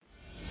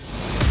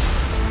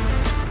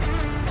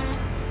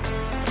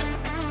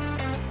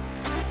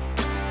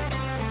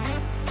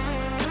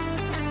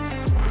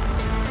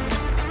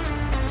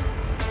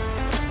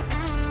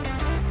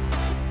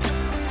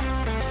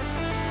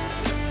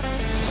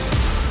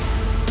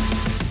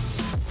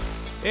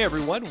Hey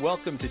everyone,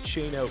 welcome to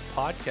Chain Out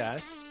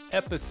Podcast,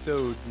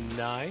 episode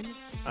 9.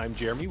 I'm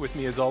Jeremy. With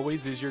me as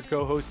always is your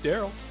co-host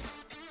Daryl.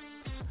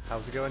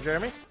 How's it going,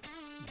 Jeremy?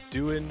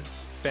 Doing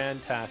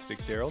fantastic,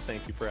 Daryl.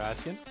 Thank you for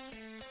asking.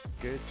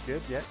 Good.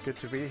 Yeah, good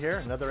to be here.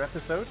 Another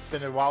episode.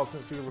 Been a while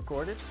since we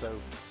recorded, so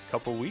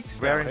Couple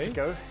weeks now, raring hey? to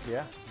go.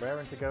 Yeah,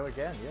 raring to go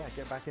again. Yeah,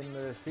 get back in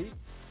the seat,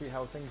 see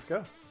how things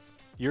go.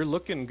 You're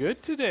looking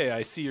good today.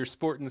 I see you're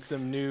sporting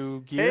some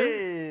new gear.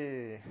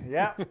 Hey,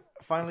 yeah,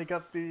 finally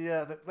got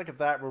the look at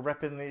that. We're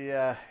repping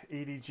the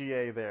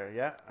EDGA there.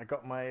 Yeah, I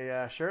got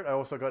my shirt. I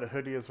also got a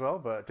hoodie as well,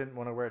 but didn't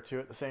want to wear two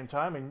at the same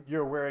time. And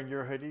you're wearing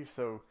your hoodie,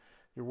 so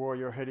you wore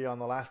your hoodie on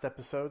the last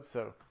episode.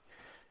 So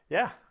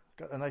yeah,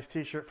 got a nice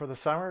T-shirt for the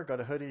summer.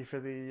 Got a hoodie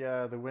for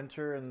the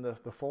winter and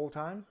the fall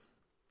time.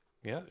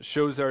 Yeah,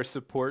 shows our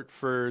support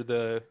for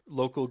the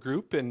local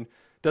group and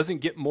doesn't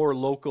get more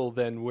local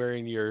than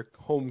wearing your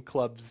home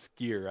club's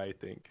gear, I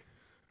think.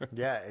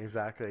 Yeah,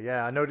 exactly.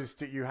 Yeah, I noticed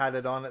that you had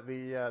it on at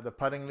the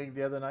putting league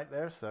the other night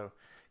there, so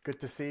good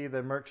to see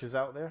the merch is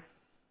out there.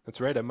 That's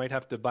right. I might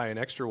have to buy an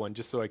extra one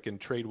just so I can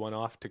trade one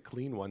off to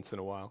clean once in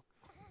a while.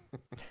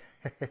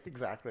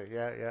 Exactly.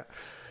 Yeah.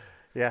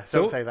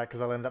 So- Don't say that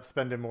because I'll end up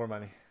spending more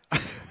money.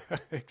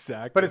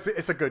 Exactly. But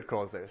it's a good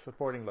cause there,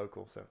 supporting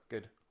local, so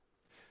good.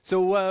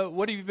 So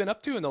what have you been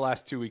up to in the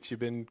last 2 weeks? You've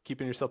been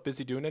keeping yourself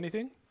busy doing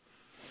anything?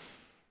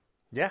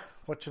 Yeah,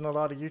 watching a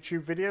lot of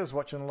YouTube videos,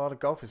 watching a lot of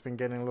golf. It's been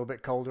getting a little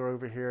bit colder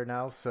over here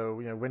now, so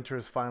winter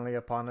is finally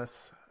upon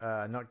us.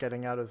 Not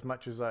getting out as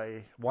much as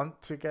I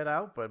want to get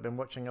out, but I've been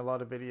watching a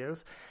lot of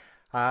videos.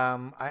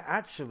 I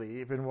actually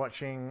have been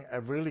watching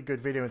a really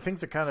good video, and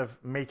things are kind of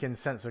making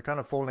sense. They're kind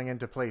of falling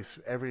into place.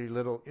 Every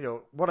little,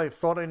 what I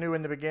thought I knew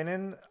in the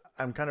beginning,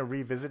 I'm kind of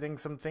revisiting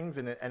some things,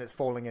 and it's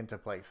falling into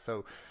place.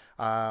 So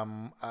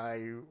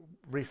I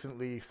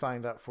recently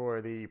signed up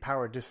for the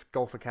Power Disc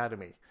Golf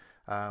Academy.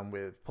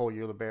 With Paul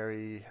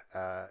Ulibarri,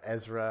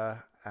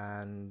 Ezra,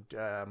 and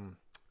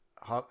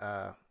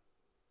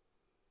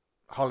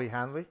Holly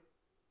Hanley.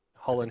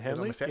 Holland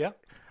Hanley? Yeah.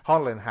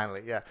 Holland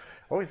Hanley, yeah.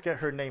 Always get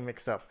her name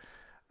mixed up.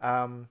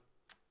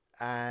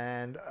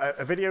 And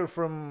a video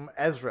from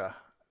Ezra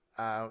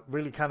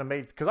really kind of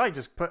made,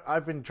 because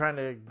I've been trying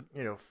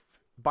to,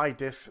 buy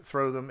discs,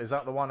 throw them. Is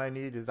that the one I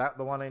need? Is that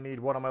the one I need?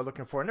 What am I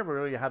looking for? I never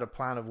really had a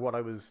plan of what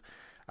I was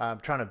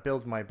trying to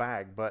build my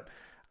bag, but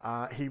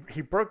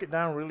he broke it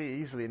down really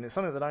easily, and it's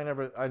something that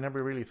I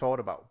never really thought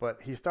about.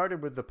 But he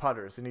started with the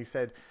putters, and he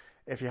said,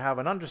 if you have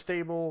an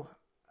understable,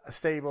 a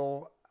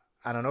stable,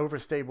 and an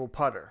overstable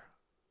putter,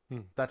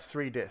 that's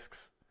 3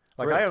 discs.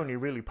 Like, Right. I only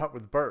really putt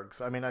with Bergs.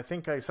 I mean, I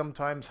think I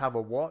sometimes have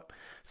a Watt,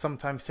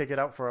 sometimes take it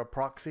out for a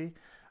proxy.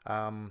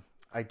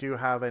 I do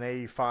have an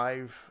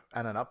A5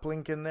 and an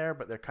uplink in there,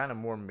 but they're kind of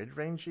more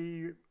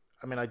mid-rangey.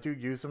 I mean, I do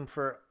use them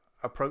for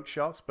approach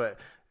shots, but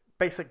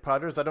basic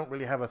putters, I don't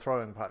really have a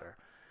throwing putter.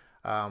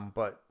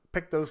 But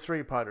pick those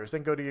 3 putters,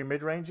 then go to your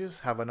mid-ranges,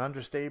 have an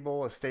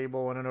understable, a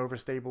stable, and an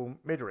overstable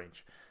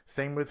mid-range.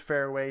 Same with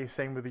fairway,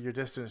 same with your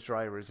distance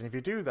drivers. And if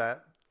you do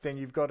that, then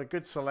you've got a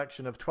good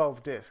selection of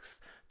 12 discs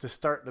to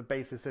start the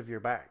basis of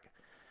your bag.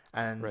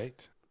 And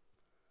Right.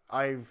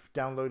 I've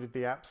downloaded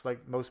the apps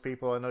like most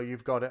people. I know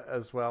you've got it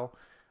as well.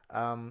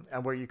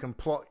 And where you can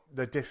plot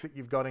the discs that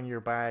you've got in your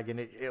bag, and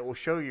it will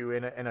show you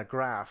in a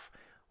graph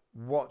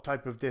what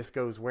type of disc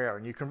goes where.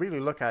 And you can really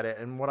look at it.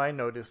 And what I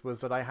noticed was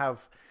that I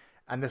have...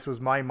 And this was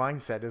my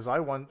mindset, is I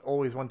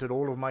always wanted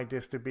all of my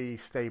discs to be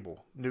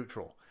stable,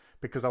 neutral,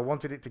 because I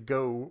wanted it to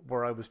go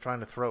where I was trying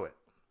to throw it.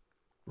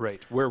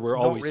 Right. Where we're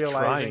Not always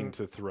realizing- trying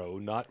to throw,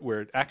 not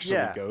where it actually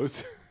Yeah.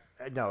 goes.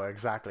 No,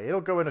 exactly.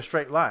 It'll go in a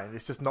straight line.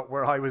 It's just not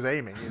where I was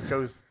aiming. It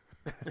goes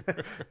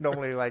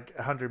normally like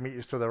 100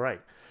 meters to the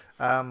right.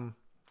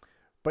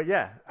 But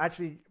yeah,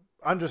 actually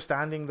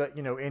understanding that,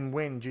 in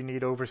wind, you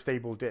need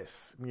overstable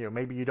discs.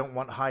 Maybe you don't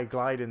want high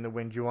glide in the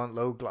wind, you want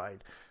low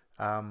glide.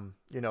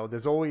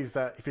 There's always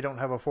that, if you don't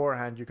have a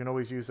forehand, you can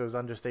always use those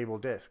understable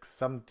discs.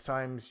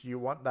 Sometimes you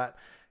want that,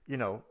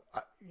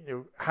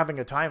 having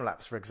a time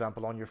lapse, for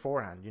example, on your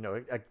forehand,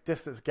 a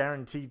disc that's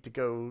guaranteed to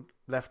go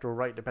left or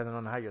right, depending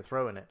on how you're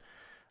throwing it.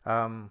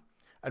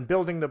 And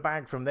building the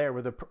bag from there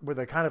with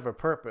a kind of a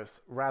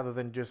purpose, rather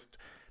than just,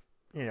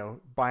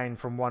 buying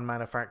from one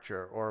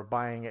manufacturer, or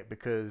buying it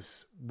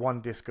because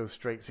one disc goes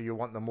straight, so you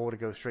want them all to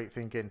go straight,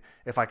 thinking,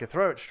 if I could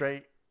throw it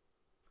straight,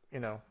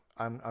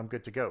 I'm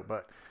good to go.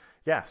 But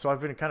yeah, so I've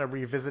been kind of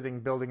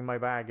revisiting building my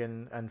bag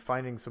and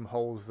finding some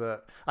holes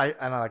that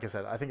like I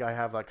said, I think I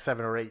have like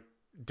 7 or 8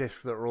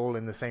 discs that are all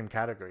in the same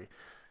category.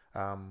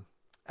 And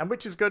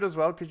which is good as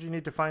well, because you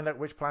need to find out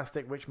which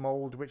plastic, which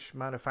mold, which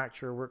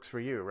manufacturer works for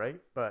you, right?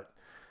 But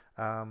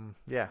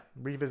yeah,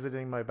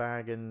 revisiting my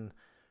bag and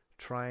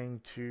trying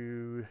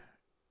to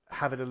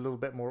have it a little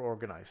bit more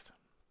organized.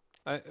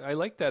 I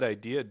like that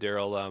idea,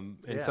 Daryl, and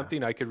Yeah.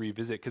 something I could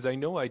revisit, because I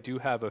know I do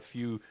have a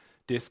few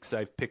discs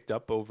I've picked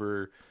up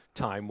over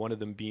time. One of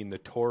them being the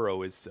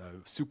Toro is a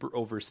super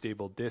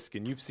overstable disc,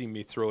 and you've seen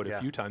me throw it a Yeah.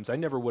 few times. I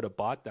never would have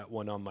bought that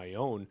one on my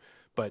own,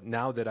 But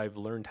now that I've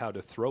learned how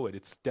to throw it,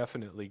 it's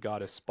definitely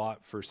got a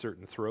spot for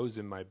certain throws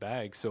in my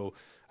bag. So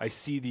I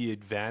see the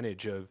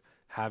advantage of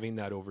having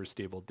that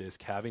overstable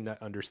disc, having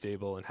that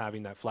understable, and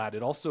having that flat.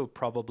 It also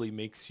probably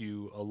makes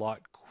you a lot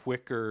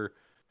quicker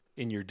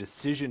in your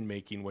decision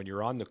making when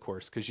you're on the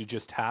course, because you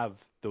just have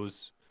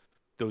those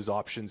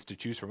options to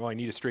choose from. Oh, I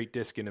need a straight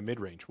disc in a mid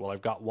range. Well,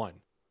 I've got one.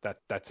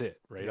 That's it,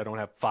 right? Yeah. I don't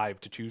have five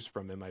to choose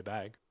from in my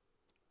bag.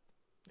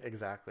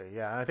 Exactly.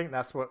 Yeah, I think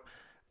that's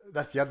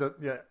the other.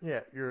 Yeah,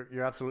 yeah.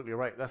 You're absolutely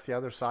right. That's the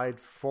other side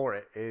for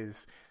it,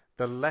 is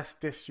the less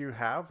discs you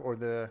have, or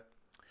the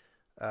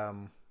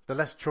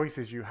less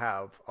choices you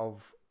have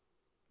of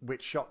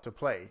which shot to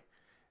play,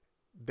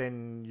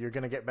 then you're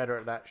going to get better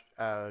at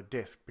that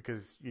disc,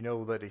 because you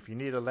know that if you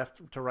need a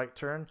left to right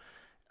turn,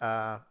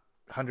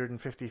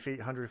 150 feet,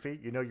 100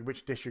 feet, you know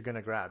which disc you're going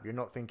to grab. You're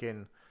not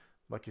thinking,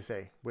 like you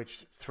say,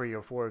 which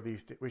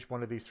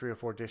one of these 3 or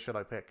 4 discs should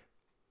I pick?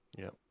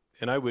 Yeah.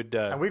 And I would,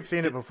 and we've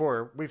seen it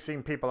before. We've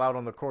seen people out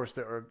on the course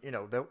that are,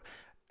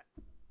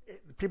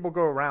 people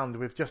go around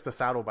with just the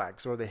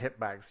saddlebags or the hip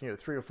bags,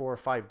 3 or 4 or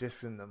 5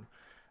 discs in them.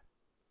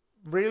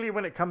 Really,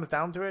 when it comes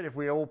down to it, if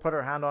we all put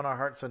our hand on our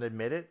hearts and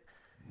admit it,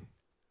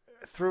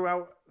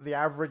 throughout the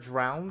average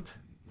round,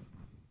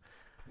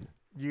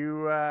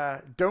 you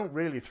don't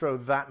really throw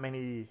that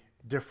many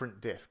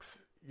different discs.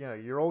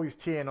 You're always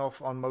teeing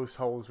off on most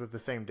holes with the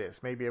same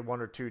disc, maybe a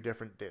 1 or 2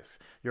 different discs.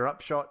 Your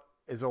upshot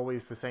is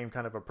always the same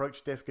kind of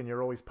approach disc, and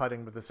you're always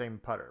putting with the same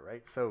putter,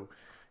 right? So,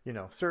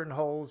 certain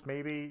holes,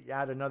 maybe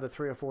add another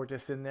 3 or 4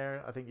 discs in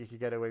there. I think you could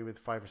get away with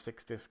 5 or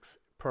 6 discs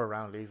per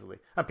round easily.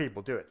 And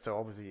people do it, so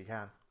obviously you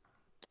can.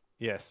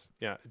 Yes,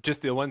 yeah.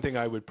 Just the one thing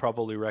I would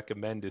probably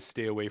recommend is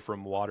stay away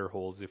from water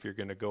holes if you're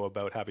going to go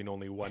about having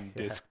only one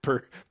disc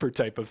per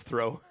type of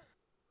throw.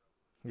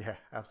 Yeah,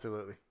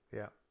 absolutely.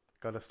 Yeah,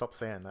 got to stop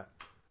saying that.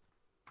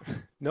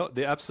 No,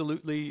 they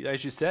absolutely,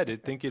 as you said, I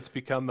think it's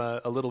become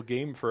a little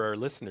game for our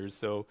listeners.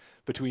 So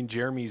between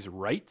Jeremy's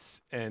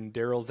rights and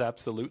Daryl's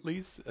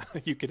absolutelys,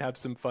 you can have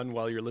some fun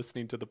while you're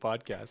listening to the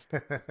podcast.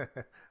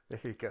 There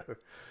you go.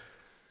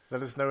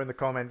 Let us know in the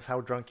comments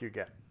how drunk you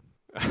get.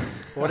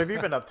 What have you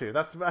been up to?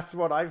 That's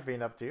what I've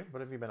been up to.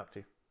 What have you been up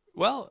to?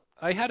 Well,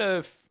 I had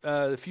a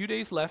few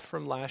days left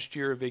from last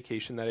year of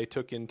vacation that I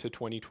took into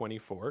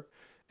 2024,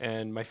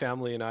 and my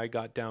family and I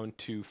got down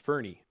to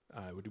Fernie.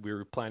 We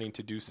were planning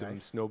to do some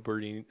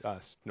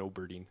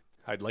snowbirding.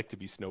 I'd like to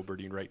be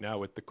snowbirding right now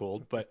with the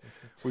cold, but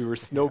we were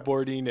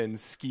snowboarding and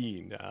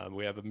skiing.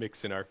 We have a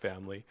mix in our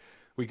family.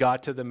 We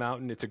got to the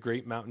mountain. It's a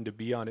great mountain to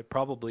be on. It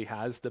probably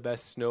has the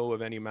best snow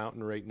of any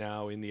mountain right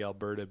now in the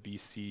Alberta,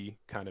 BC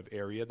kind of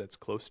area that's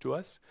close to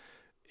us,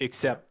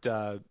 except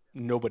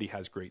nobody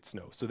has great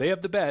snow. So they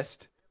have the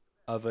best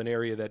of an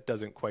area that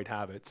doesn't quite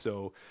have it.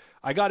 So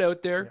I got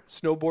out there,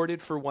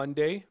 snowboarded for one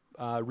day,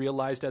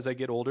 realized as I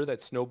get older that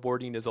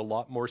snowboarding is a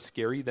lot more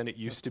scary than it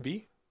used to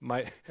be.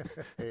 My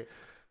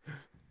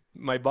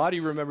body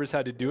remembers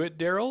how to do it,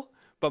 Daryl,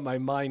 but my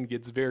mind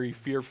gets very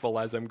fearful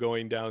as I'm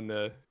going down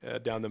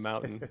the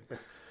mountain.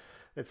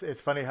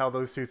 It's funny how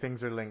those two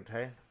things are linked,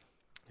 hey?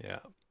 Yeah.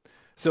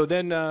 So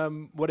then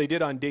what I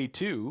did on day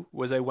 2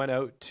 was I went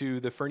out to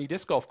the Fernie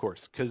disc golf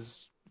course,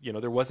 because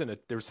there was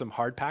some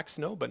hard packed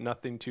snow, but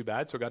nothing too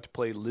bad. So I got to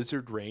play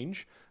Lizard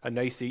Range, a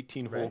nice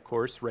 18-hole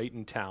course right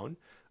in town.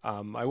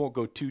 I won't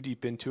go too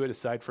deep into it,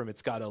 aside from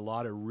it's got a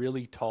lot of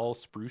really tall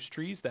spruce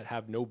trees that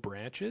have no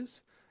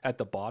branches at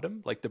the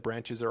bottom. Like the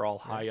branches are all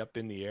high up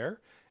in the air.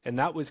 And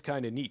that was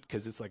kind of neat,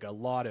 because it's like a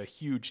lot of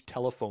huge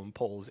telephone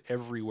poles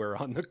everywhere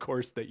on the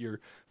course that you're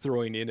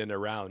throwing in and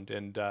around.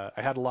 And I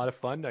had a lot of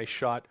fun. I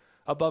shot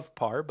above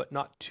par, but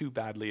not too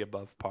badly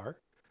above par.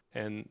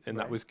 And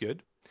that was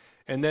good.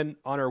 And then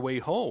on our way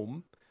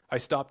home, I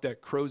stopped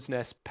at Crow's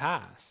Nest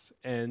Pass.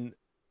 And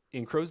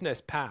in Crow's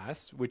Nest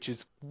Pass, which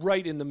is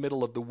right in the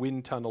middle of the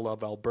wind tunnel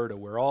of Alberta,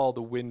 where all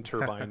the wind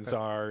turbines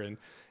are,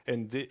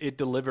 and it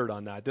delivered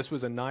on that. This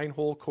was a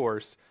 9-hole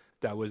course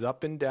that was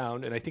up and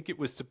down, and I think it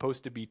was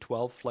supposed to be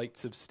 12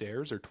 flights of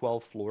stairs or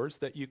 12 floors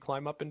that you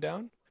climb up and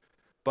down.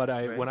 But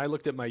when I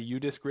looked at my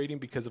UDisc rating,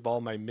 because of all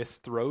my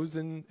missed throws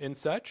and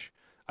such,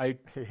 I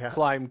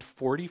climbed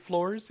 40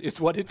 floors, is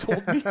what it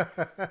told me.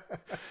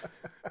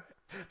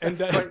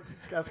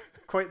 That's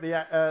quite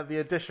the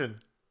addition.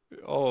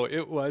 Oh,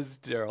 it was,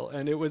 Daryl.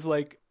 And it was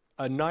like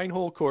a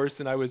 9-hole course,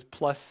 and I was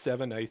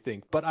 +7, I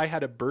think. But I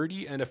had a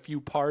birdie and a few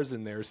pars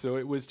in there, so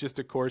it was just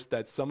a course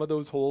that some of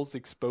those holes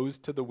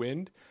exposed to the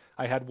wind.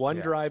 I had one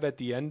drive at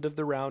the end of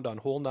the round on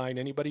hole 9.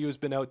 Anybody who's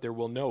been out there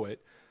will know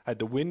it. I had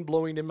the wind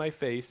blowing in my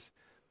face,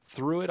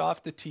 threw it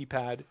off the tee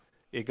pad.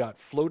 It got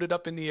floated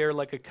up in the air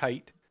like a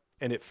kite,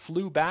 and it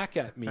flew back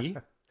at me,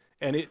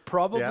 and it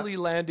probably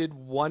landed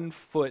 1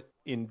 foot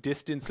in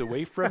distance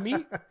away from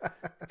me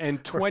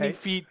and 20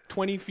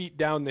 feet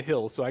down the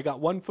hill. So I got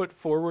 1 foot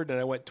forward and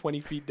I went 20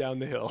 feet down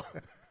the hill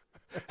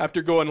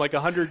after going like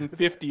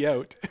 150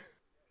 out.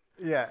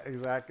 Yeah,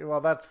 exactly.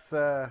 Well, that's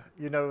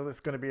it's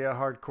going to be a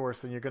hard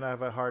course, and you're going to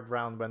have a hard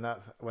round when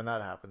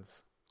that happens.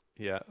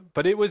 Yeah,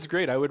 but it was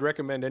great. I would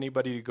recommend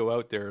anybody to go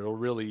out there. It'll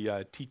really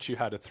teach you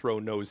how to throw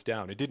nose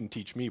down. It didn't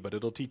teach me, but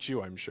it'll teach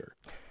you, I'm sure.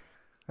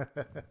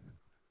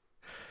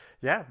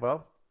 Yeah,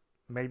 well,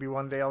 maybe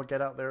one day I'll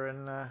get out there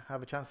and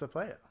have a chance to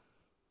play it.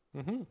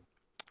 Hmm.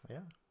 Yeah.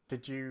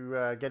 Did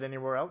you get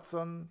anywhere else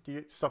on? Do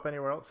you stop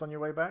anywhere else on your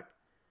way back?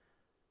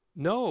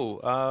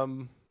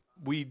 No,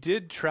 we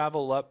did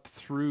travel up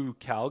through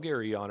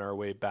Calgary on our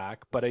way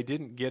back, but I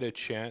didn't get a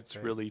chance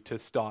Okay. really to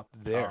stop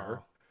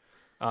there,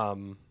 Oh,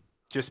 um,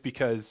 just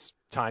because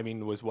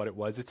timing was what it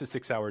was. It's a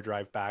 6 hour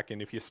drive back,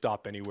 and if you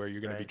stop anywhere, you're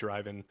going to be right.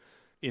 driving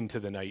into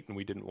the night, and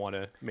we didn't want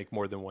to make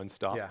more than one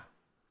stop. Yeah.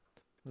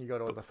 You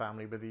got all But the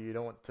family with you. You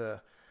don't want to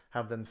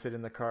have them sit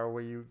in the car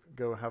where you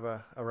go have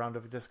a round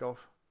of disc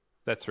golf.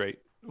 that's right.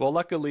 Well,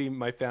 luckily,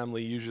 my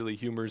family usually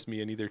humors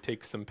me and either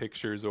takes some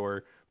pictures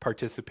or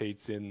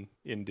participates in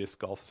disc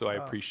golf, so I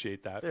Oh,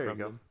 appreciate that there you from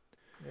go. them.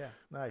 Yeah,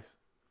 nice.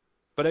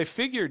 But I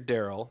figured,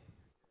 Daryl,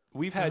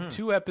 we've had Hmm.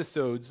 2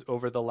 episodes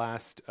over the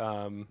last,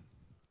 I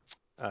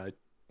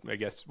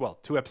guess, well,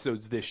 2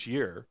 episodes this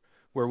year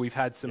where we've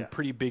had some Yeah.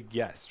 pretty big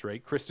guests,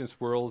 right? Kristen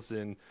Swirls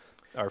in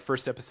our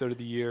first episode of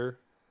the year,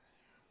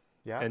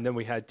 Yeah. and then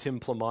we had Tim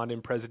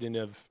Plamanin, president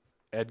of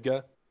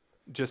EDGA,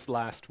 just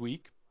last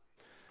week.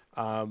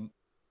 Um,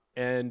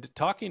 and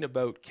talking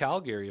about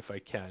Calgary, if I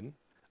can,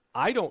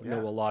 I don't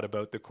know Yeah. a lot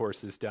about the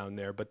courses down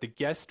there, but the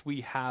guest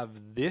we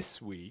have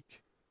this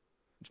week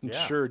Yeah.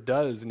 sure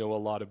does know a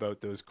lot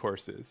about those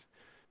courses.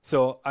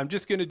 So I'm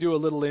just going to do a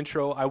little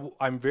intro.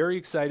 I'm very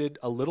excited,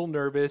 a little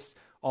nervous,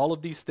 all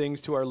of these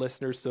things to our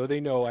listeners so they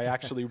know I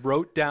actually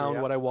wrote down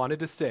Yeah. what I wanted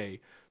to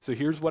say. So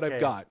here's what I've Okay.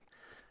 got.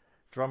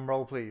 Drum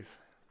roll, please.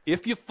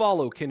 If you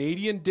follow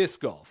Canadian disc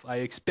golf, I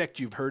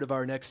expect you've heard of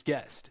our next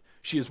guest.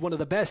 She is one of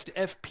the best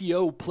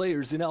FPO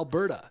players in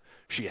Alberta.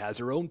 She has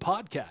her own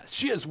podcast.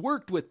 She has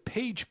worked with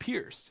Paige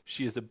Pierce.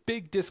 She is a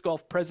big disc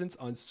golf presence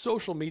on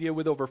social media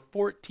with over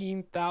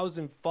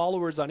 14,000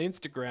 followers on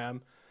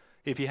Instagram.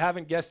 If you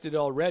haven't guessed it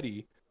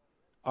already,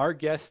 our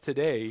guest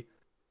today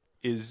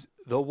is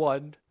the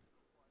one,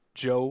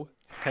 Joe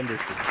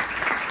Henderson.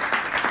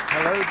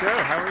 Hello,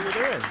 Joe. How are you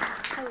doing?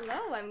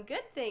 Hello, I'm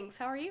good, thanks.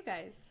 How are you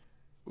guys?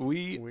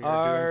 We We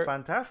are doing are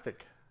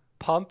fantastic.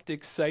 pumped,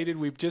 excited.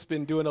 We've just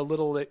been doing a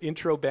little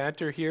intro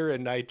banter here,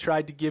 and I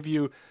tried to give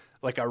you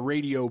like a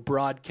radio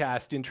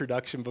broadcast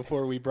introduction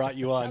before we brought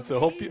you on.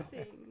 So Amazing.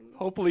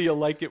 hopefully you'll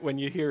like it when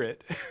you hear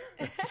it.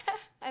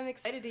 I'm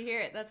excited to hear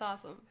it. That's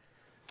awesome.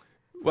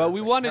 Well,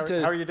 we wanted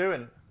How are to. you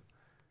doing?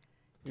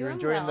 You're Doing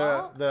enjoying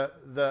well.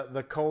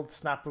 the cold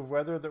snap of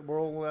weather that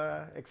we're all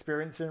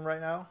experiencing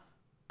right now?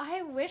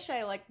 I wish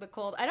I liked the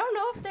cold. I don't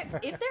know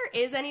if there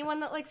is anyone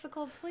that likes the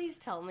cold. Please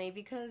tell me,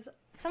 because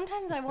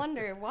sometimes I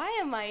wonder, why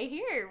am I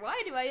here?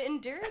 Why do I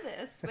endure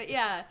this? But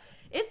yeah,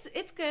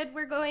 it's good.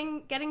 We're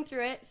getting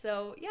through it.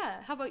 So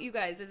yeah, how about you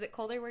guys? Is it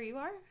colder where you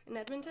are in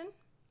Edmonton?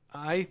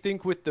 I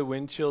think with the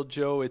wind chill,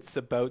 Joe, it's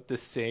about the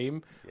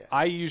same.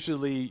 Yeah.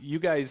 You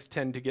guys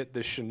tend to get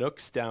the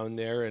Chinooks down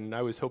there, and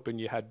I was hoping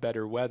you had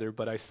better weather,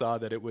 but I saw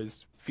that it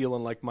was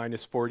feeling like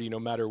minus 40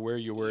 no matter where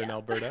you were in Yeah.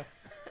 Alberta.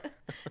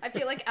 I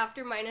feel like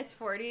after minus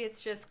 40,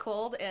 it's just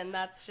cold, and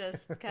that's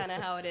just kind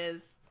of how it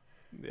is.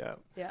 Yeah.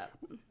 Yeah.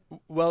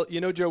 Well,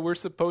 Joe, we're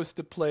supposed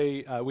to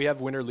play. We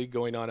have Winter League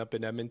going on up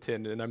in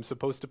Edmonton, and I'm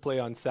supposed to play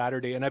on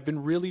Saturday. And I've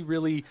been really,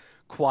 really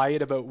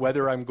quiet about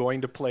whether I'm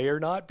going to play or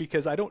not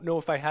because I don't know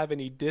if I have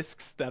any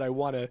discs that I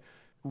want to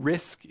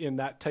risk in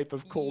that type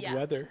of cold Yeah.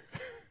 weather.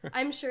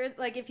 I'm sure,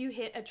 like, if you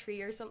hit a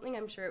tree or something,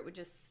 I'm sure it would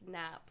just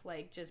snap,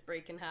 like, just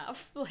break in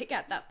half, like,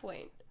 at that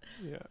point.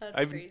 Yeah,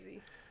 That's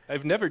crazy.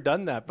 I've never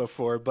done that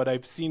before, but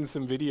I've seen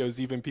some videos.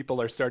 Even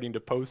people are starting to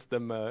post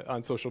them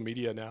on social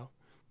media now.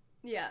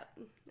 Yeah,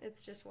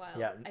 it's just wild.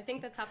 Yeah. I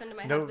think that's happened to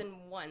my No- husband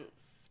once,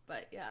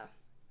 but yeah.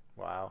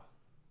 Wow.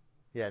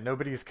 Yeah,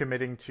 nobody's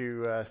committing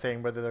to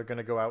saying whether they're going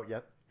to go out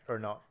yet or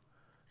not.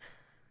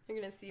 You're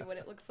going to see what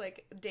it looks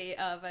like day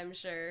of, I'm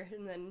sure,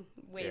 and then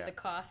weigh Yeah. the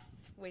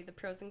costs, weigh the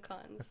pros and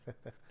cons.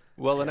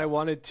 Well, and I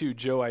wanted to,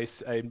 Joe, I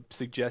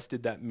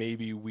suggested that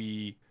maybe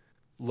we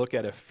look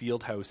at a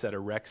field house at a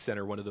rec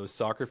center, one of those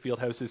soccer field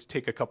houses,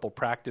 take a couple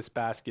practice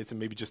baskets and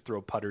maybe just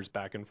throw putters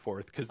back and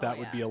forth because that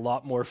would be yeah. a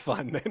lot more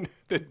fun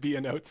than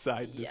being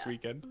outside this Yeah.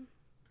 weekend.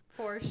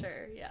 For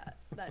sure, yeah.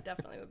 That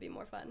definitely would be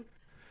more fun.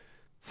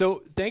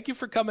 So thank you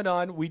for coming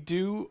on. We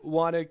do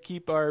want to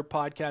keep our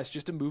podcast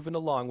just a moving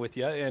along with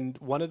you. And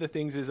one of the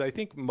things is I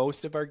think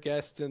most of our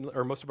guests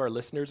or most of our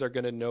listeners are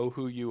going to know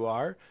who you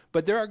are,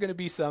 but there are going to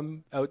be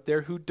some out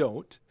there who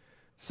don't.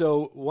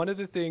 So one of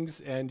the things,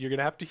 and you're going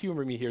to have to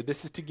humor me here,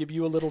 this is to give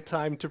you a little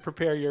time to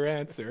prepare your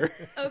answer.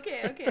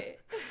 Okay.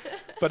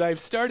 But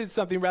I've started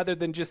something rather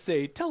than just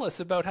say, tell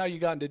us about how you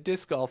got into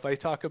disc golf. I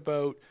talk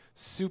about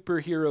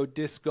superhero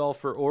disc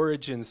golfer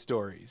origin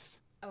stories.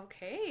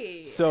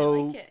 Okay, So- I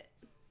like it.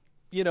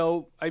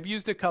 I've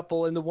used a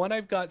couple, and the one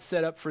I've got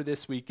set up for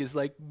this week is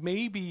like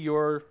maybe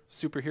your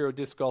superhero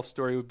disc golf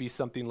story would be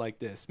something like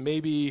this.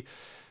 Maybe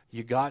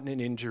you got in an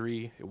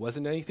injury. It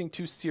wasn't anything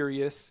too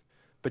serious,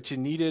 but you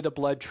needed a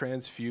blood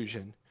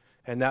transfusion.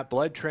 and that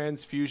blood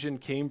transfusion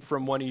came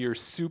from one of your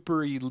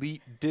super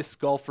elite disc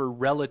golfer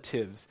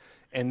relatives,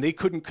 and they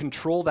couldn't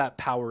control that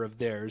power of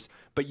theirs,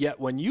 but yet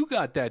when you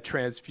got that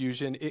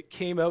transfusion, it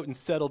came out and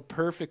settled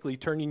perfectly,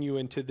 turning you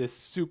into this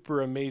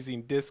super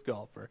amazing disc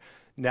golfer.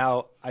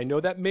 Now, I know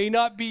that may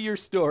not be your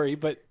story,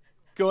 but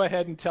go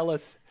ahead and tell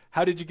us,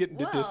 how did you get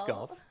into disc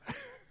golf?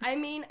 I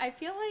mean, I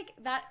feel like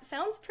that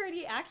sounds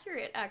pretty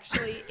accurate,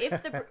 actually,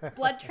 if the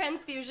blood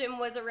transfusion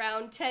was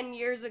around 10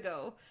 years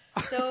ago.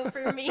 So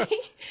for me,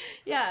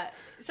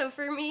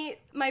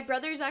 my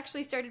brothers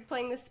actually started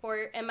playing the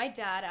sport, and my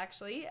dad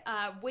actually,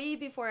 way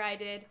before I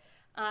did.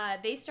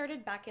 They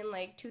started back in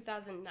like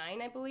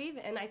 2009, I believe,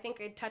 and I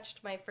think I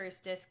touched my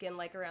first disc in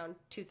like around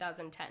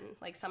 2010,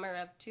 like summer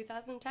of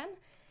 2010.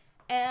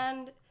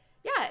 And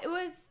yeah, it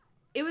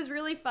was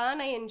really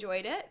fun. I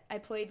enjoyed it. I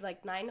played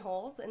like 9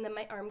 holes, and then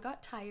my arm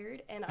got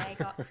tired and I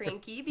got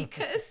cranky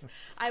because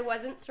I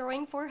wasn't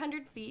throwing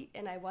 400 feet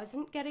and I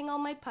wasn't getting all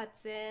my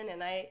putts in,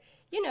 and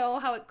you know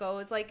how it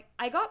goes. Like,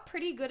 I got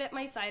pretty good at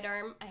my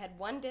sidearm. I had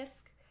 1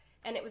 disc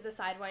and it was a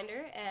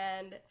Sidewinder,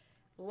 and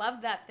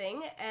loved that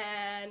thing.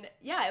 And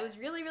yeah, it was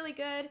really, really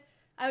good.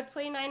 I would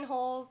play 9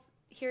 holes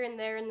here and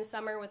there in the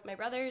summer with my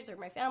brothers or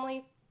my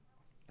family.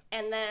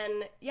 And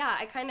then, yeah,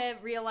 I kind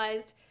of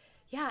realized,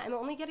 yeah, I'm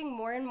only getting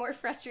more and more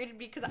frustrated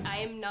because I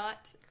am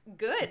not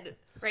good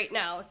right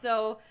now.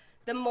 So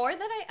the more that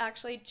I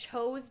actually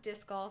chose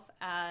disc golf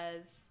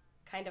as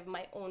kind of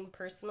my own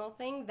personal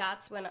thing,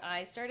 that's when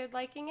I started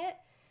liking it.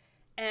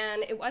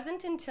 And it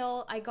wasn't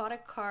until I got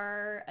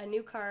a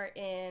new car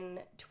in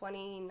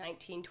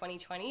 2019,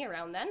 2020,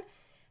 around then.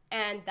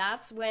 And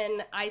that's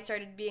when I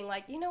started being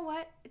like, you know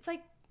what? It's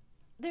like,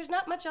 there's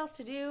not much else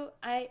to do.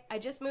 I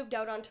just moved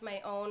out onto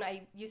my own.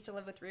 I used to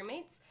live with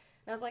roommates.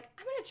 And I was like,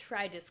 I'm going to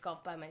try disc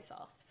golf by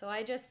myself. So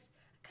I just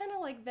kind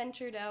of like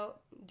ventured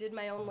out, did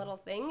my own little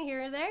thing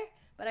here or there.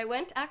 But I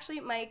went,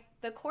 actually,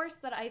 the course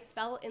that I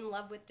fell in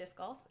love with disc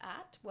golf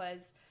at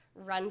was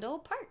Rundle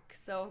Park.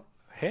 So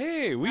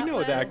hey, we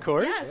know that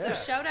course. Yeah, so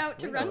shout out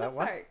to Rundle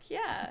Park.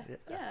 Yeah.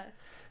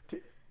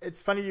 It's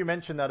funny you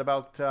mentioned that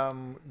about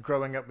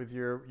growing up with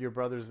your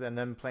brothers and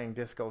then playing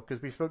disc golf,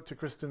 because we spoke to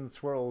Kristen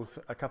Swirls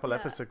a couple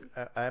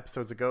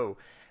episodes ago,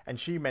 and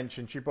she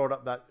brought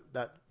up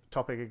that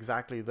topic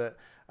exactly, that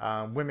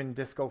women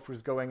disc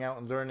golfers going out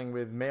and learning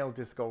with male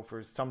disc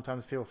golfers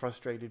sometimes feel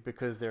frustrated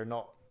because they're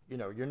not,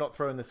 you're not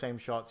throwing the same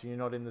shots, you're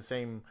not in the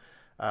same,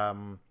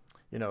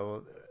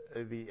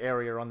 the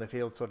area on the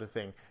field sort of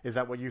thing. Is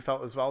that what you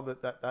felt as well,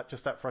 that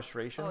just that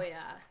frustration? Oh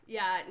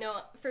yeah.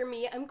 No, for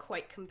me, I'm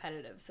quite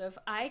competitive. So if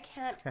I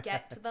can't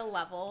get to the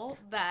level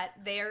that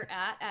they're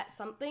at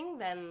something,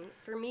 then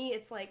for me,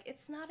 it's like,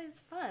 it's not as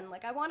fun.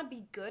 Like, I want to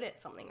be good at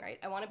something, right?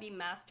 I want to be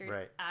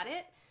mastered at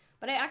it.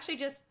 But I actually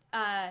just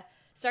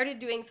started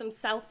doing some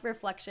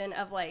self-reflection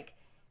of like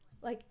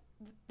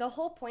the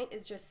whole point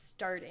is just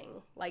starting.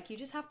 Like, you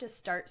just have to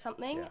start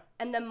something,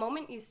 and the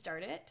moment you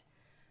start it,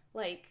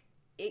 like,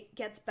 it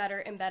gets better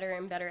and better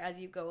and better as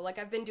you go. Like,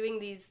 I've been doing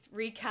these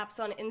recaps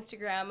on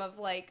Instagram of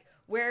like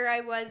where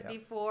I was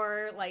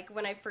before, like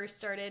when I first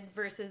started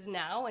versus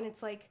now, and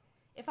it's like,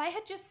 if I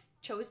had just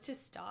chose to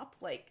stop,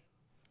 like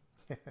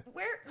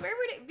where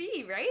would it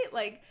be, right?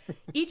 Like,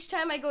 each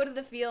time I go to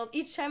the field,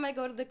 each time I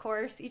go to the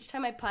course, each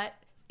time I putt,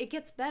 it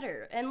gets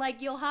better. And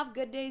like, you'll have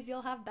good days,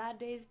 you'll have bad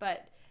days,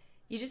 but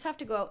you just have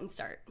to go out and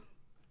start.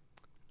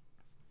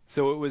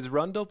 So it was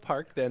Rundle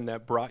Park then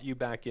that brought you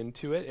back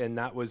into it, and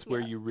that was where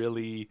you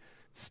really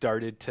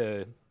started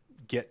to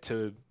get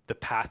to the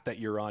path that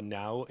you're on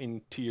now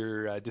into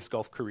your disc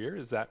golf career.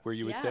 Is that where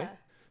you would say?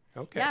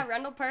 Okay. Yeah,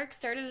 Rundle Park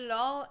started it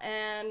all,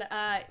 and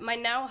my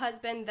now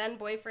husband, then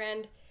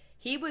boyfriend,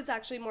 he was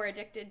actually more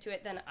addicted to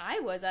it than I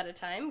was at a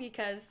time,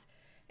 because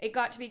it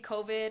got to be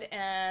COVID,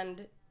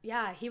 and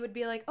yeah, he would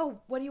be like, oh,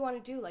 what do you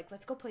want to do? Like,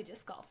 let's go play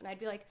disc golf. And I'd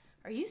be like,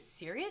 are you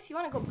serious? You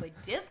want to go play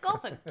disc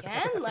golf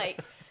again?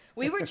 Like,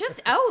 we were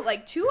just out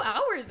like 2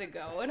 hours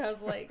ago. And I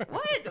was like,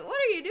 what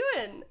are you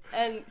doing?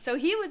 And so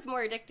he was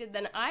more addicted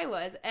than I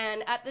was.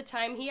 And at the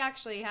time, he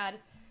actually had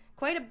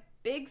quite a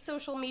big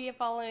social media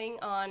following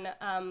on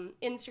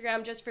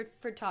Instagram, just for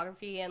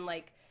photography and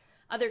like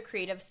other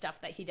creative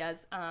stuff that he does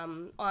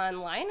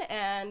online.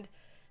 And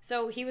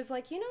so he was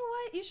like, you know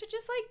what? You should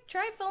just like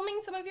try filming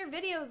some of your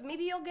videos.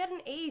 Maybe you'll get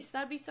an ace.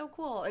 That'd be so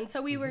cool. And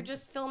so we were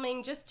just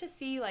filming just to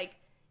see like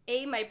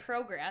my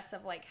progress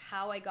of like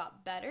how I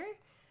got better.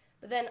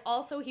 But then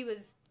also he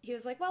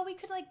was like, well, we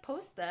could like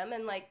post them,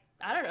 and like,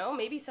 I don't know,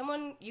 maybe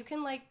you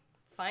can like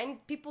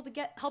find people to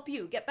help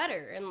you get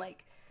better. And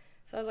like,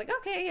 so I was like,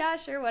 okay, yeah,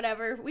 sure,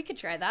 whatever. We could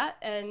try that.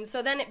 And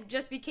so then it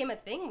just became a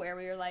thing where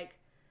we were like,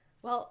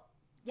 well,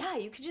 yeah,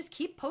 you could just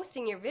keep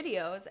posting your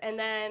videos, and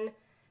then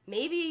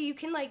maybe you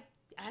can like,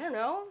 I don't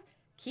know,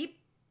 keep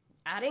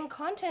adding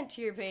content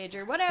to your page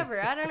or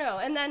whatever. I don't know.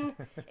 And then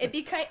it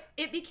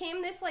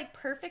became this like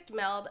perfect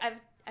meld.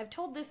 I've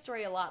told this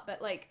story a lot,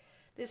 but like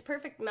this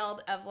perfect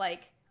meld of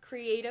like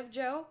creative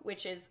Joe,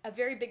 which is a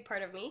very big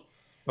part of me.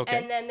 Okay.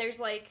 And then there's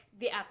like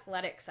the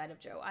athletic side of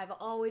Joe. I've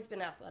always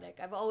been athletic.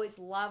 I've always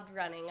loved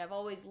running. I've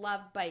always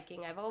loved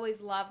biking. I've always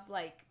loved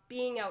like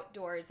being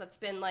outdoors. That's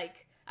been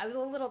like, I was a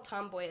little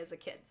tomboy as a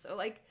kid. So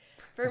like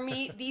for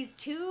me, these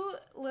two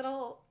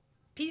little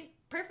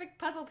perfect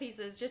puzzle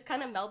pieces just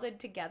kind of melded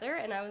together.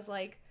 And I was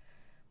like,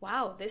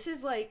 wow, this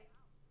is like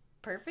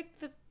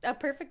a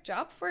perfect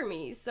job for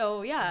me.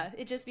 So yeah,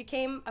 it just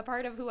became a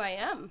part of who I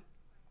am.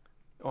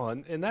 Oh,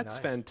 and that's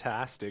Nice.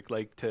 fantastic.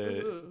 Like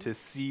to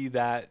see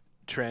that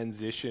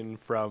transition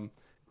from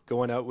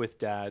going out with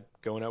dad,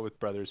 going out with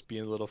brothers,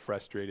 being a little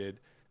frustrated,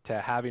 to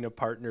having a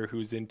partner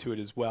who's into it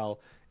as well.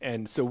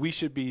 And so we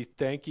should be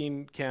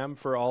thanking Cam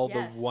for all the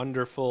Yes.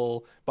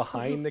 wonderful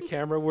behind the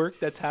camera work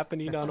that's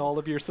happening on all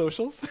of your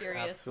socials.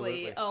 Seriously.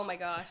 Absolutely. Oh my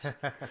gosh.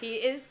 He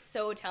is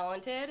so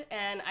talented,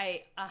 and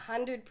I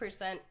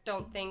 100%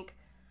 don't think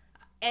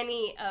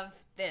any of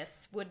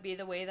this would be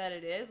the way that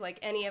it is. Like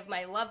any of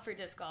my love for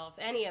disc golf,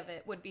 any of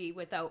it would be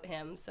without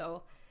him.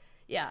 So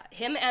yeah,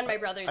 him and my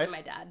brothers and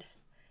my dad.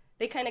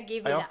 They kind of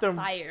gave me that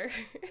fire.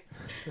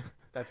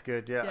 That's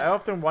good. Yeah. Yeah. I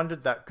often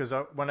wondered that because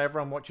whenever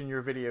I'm watching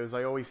your videos,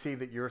 I always see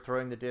that you're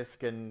throwing the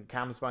disc and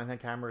Cam's behind the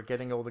camera,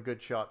 getting all the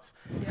good shots.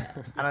 Yeah.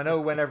 And I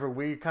know whenever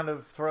we kind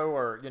of throw,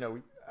 or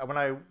when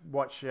I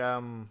watch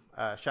Chantel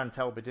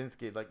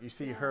Badinsky, like you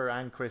see her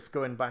and Chris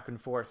going back and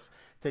forth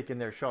taking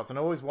their shots, and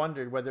I always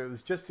wondered whether it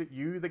was just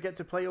you that get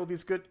to play all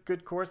these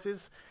good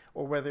courses,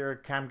 or whether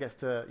Cam gets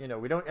to,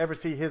 we don't ever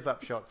see his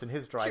up shots and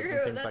his drives and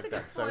True, things that's like a good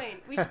that.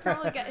 point. We should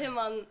probably get him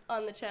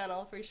on the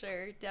channel for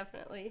sure,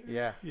 definitely.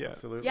 Yeah, Yeah.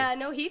 absolutely. Yeah,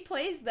 no, he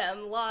plays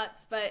them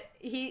lots, but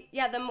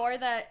the more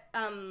that,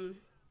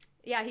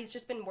 he's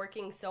just been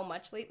working so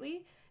much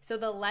lately. So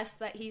the less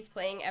that he's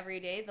playing every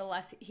day, the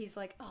less he's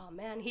like, oh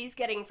man, he's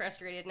getting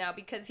frustrated now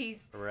because he's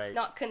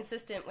not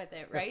consistent with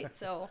it, right?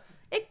 So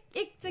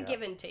it's a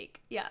give and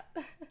take. Yeah.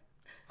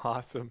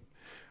 Awesome.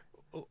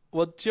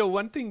 Well, Joe,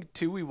 one thing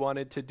too we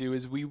wanted to do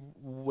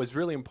was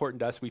really important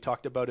to us. We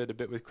talked about it a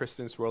bit with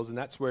Kristen Swirls, and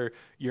that's where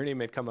your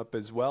name had come up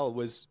as well.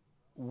 Was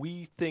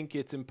we think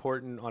it's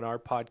important on our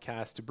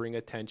podcast to bring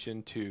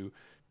attention to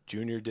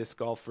junior disc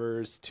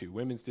golfers, to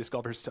women's disc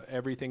golfers, to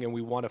everything, and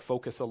we want to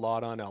focus a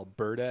lot on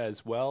Alberta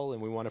as well,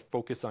 and we want to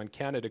focus on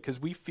Canada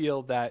because we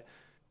feel that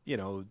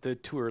the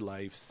Tour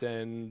Lifes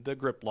and the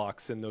Grip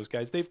Locks and those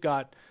guys, they've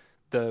got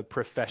the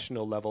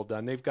professional level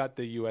done. They've got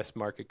the US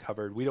market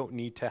covered. We don't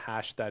need to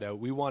hash that out.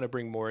 We want to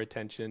bring more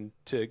attention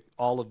to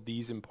all of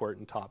these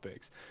important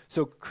topics.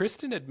 So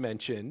Kristen had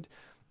mentioned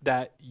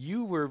that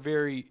you were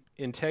very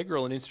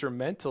integral and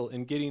instrumental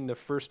in getting the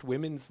first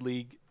women's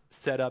league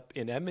set up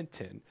in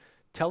Edmonton.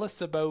 Tell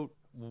us about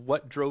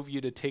what drove you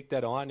to take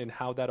that on and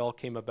how that all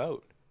came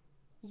about.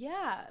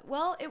 Yeah,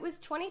 well, it was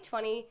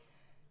 2020.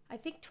 I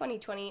think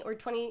 2020 or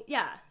 20,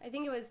 yeah, I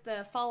think it was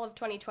the fall of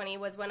 2020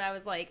 was when I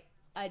was like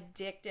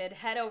addicted,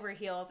 head over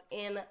heels,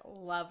 in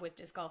love with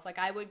disc golf. Like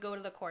I would go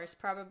to the course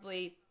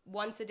probably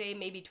once a day,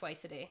 maybe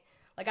twice a day.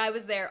 Like I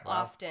was there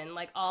often,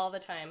 like all the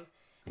time.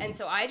 And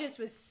so I just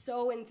was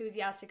so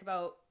enthusiastic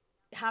about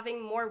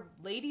having more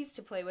ladies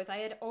to play with. I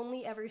had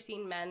only ever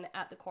seen men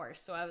at the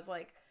course. So I was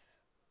like,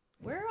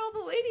 where are all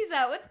the ladies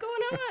at? What's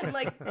going on?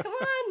 Like, come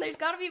on, there's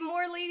got to be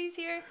more ladies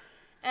here.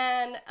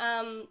 And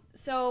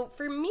so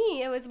for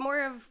me, it was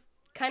more of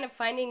kind of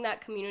finding that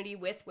community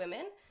with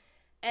women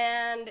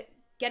and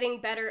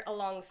getting better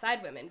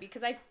alongside women.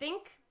 Because I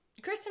think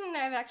Kristen and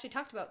I have actually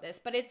talked about this,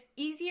 but it's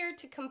easier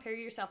to compare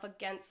yourself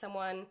against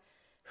someone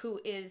who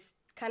is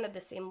kind of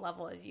the same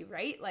level as you,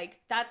 right? Like,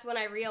 that's when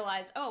I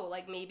realized, oh,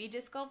 like, maybe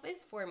disc golf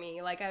is for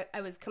me. Like,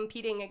 I was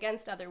competing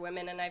against other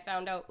women, and I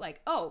found out,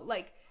 like, oh,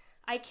 like,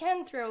 I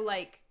can throw,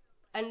 like,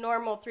 a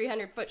normal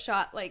 300-foot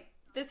shot. Like,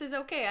 this is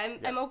okay.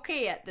 I'm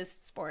okay at this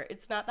sport.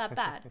 It's not that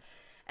bad.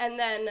 And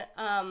then,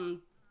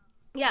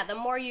 the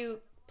more you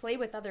play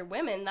with other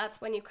women,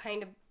 that's when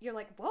you're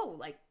like, whoa,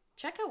 like,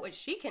 check out what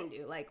she can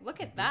do. Like,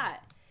 look at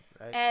that.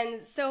 Right.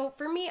 And so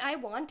for me, I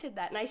wanted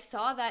that. And I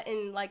saw that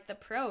in like the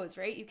pros,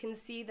 right? You can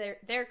see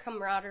their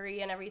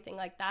camaraderie and everything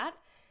like that.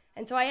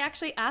 And so I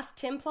actually asked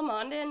Tim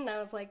Plamondon, and I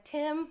was like,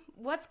 Tim,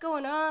 what's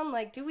going on?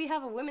 Like, do we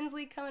have a women's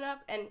league coming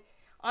up? And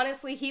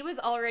honestly, he was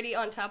already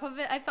on top of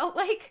it. I felt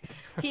like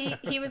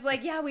he was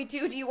like, yeah, we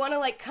do. Do you want to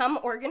like come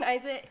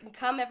organize it and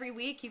come every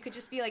week? You could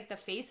just be like the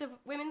face of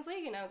women's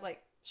league. And I was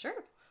like,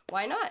 sure,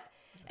 why not?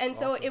 And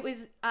so it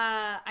was,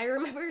 I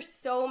remember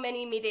so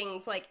many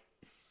meetings, like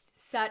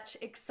such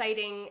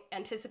exciting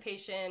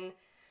anticipation.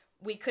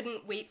 We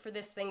couldn't wait for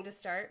this thing to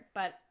start,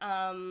 but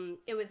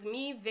it was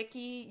me,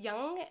 Vicky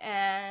Young,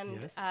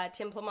 and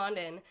Tim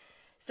Plamondon.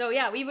 So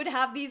yeah, we would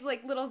have these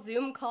like little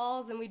Zoom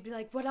calls, and we'd be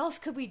like, what else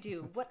could we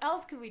do? What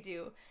else could we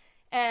do?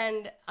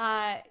 And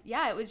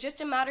it was just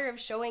a matter of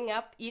showing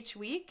up each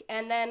week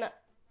and then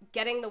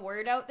getting the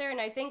word out there. And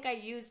I think I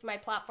used my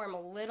platform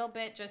a little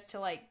bit just to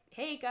like,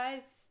 hey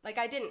guys, like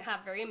I didn't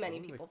have very many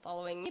people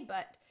following me,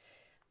 but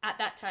at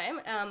that time,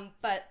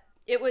 but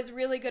it was a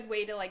really good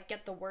way to like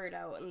get the word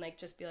out and like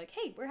just be like,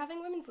 hey, we're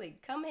having women's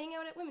league, come hang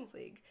out at women's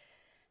league.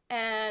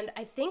 And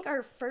I think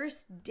our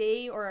first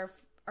day or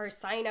our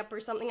sign up or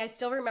something. I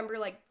still remember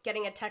like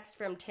getting a text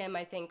from Tim,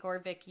 I think, or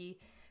Vicky,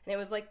 and it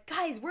was like,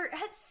 guys, we're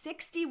at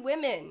 60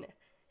 women.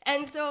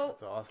 And so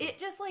That's awesome. it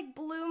just like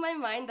blew my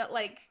mind that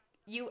like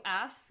you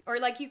ask or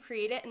like you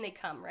create it and they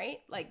come, right?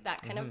 Like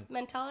that kind of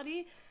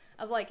mentality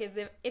of like, is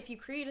if you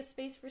create a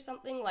space for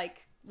something,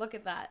 like look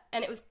at that.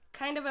 And it was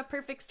kind of a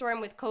perfect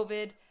storm with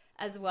COVID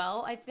as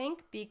well, I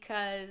think,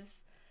 because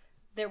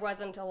there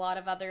wasn't a lot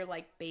of other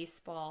like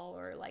baseball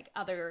or like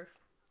other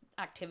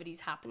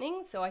activities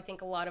happening. So I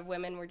think a lot of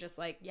women were just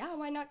like, yeah,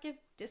 why not give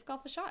disc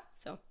golf a shot?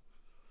 So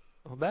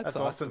Well, that's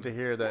awesome to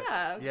hear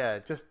that. Yeah.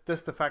 Just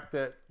the fact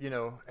that, you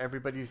know,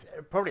 everybody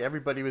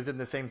was in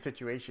the same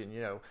situation,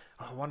 you know,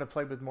 oh, I want to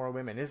play with more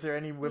women. Is there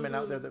any women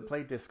out there that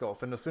play disc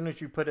golf? And as soon as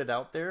you put it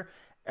out there,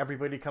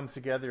 everybody comes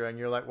together and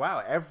you're like,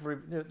 wow,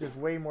 there's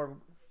way more,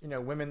 you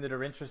know, women that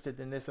are interested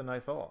in this than I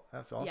thought.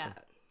 That's awesome.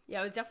 Yeah,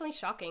 it was definitely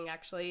shocking,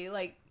 actually.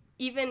 Like,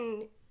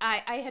 even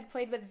I had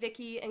played with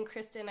Vicky and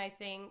Kristen, I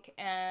think,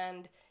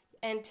 and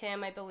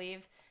Tim, I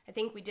believe. I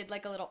think we did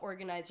like a little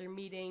organizer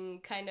meeting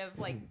kind of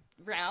like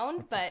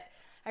round, but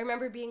I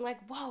remember being like,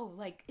 whoa,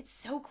 like it's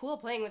so cool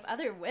playing with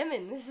other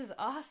women. This is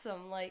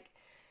awesome. Like,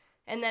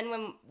 and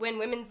then when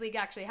Women's League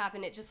actually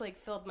happened, it just like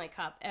filled my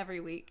cup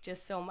every week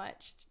just so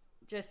much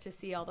just to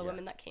see all the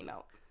women that came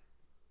out.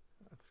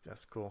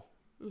 That's cool.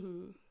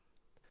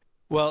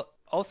 Well,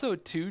 also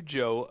too,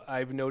 Joe,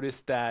 I've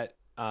noticed that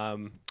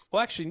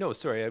well, actually, no,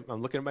 sorry.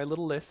 I'm looking at my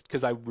little list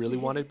because I really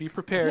want to be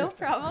prepared. No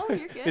problem.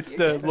 You're good. It's You're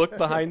the good. look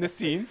behind the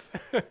scenes.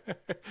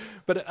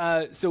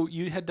 But so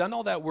you had done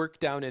all that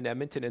work down in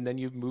Edmonton, and then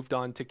you've moved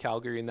on to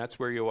Calgary, and that's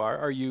where you are.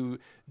 Are you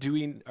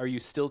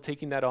still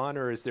taking that on,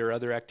 or is there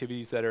other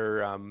activities that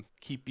are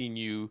keeping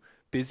you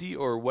busy,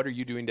 or what are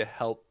you doing to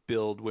help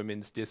build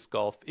women's disc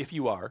golf, if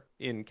you are,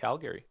 in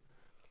Calgary?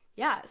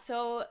 Yeah.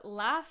 So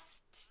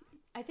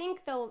I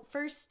think the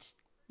first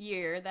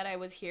year that I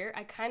was here,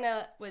 I kind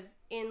of was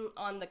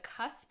on the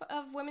cusp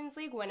of Women's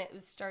League when it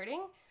was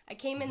starting. I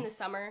came in the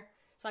summer,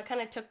 so I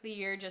kind of took the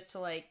year just to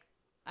like,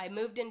 I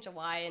moved in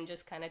July and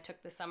just kind of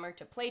took the summer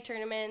to play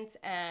tournaments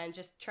and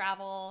just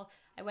travel.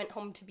 I went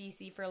home to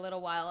BC for a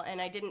little while, and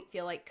I didn't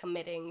feel like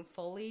committing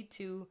fully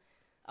to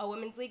a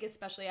Women's League,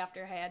 especially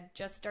after I had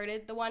just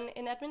started the one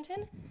in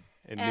Edmonton.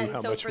 And knew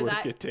how much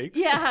work it takes.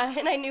 Yeah,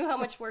 and I knew how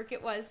much work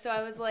it was, so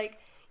I was like,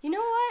 you know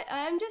what?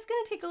 I'm just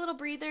going to take a little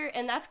breather.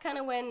 And that's kind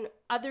of when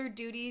other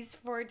duties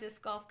for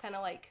disc golf kind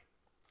of like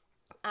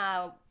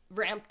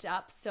ramped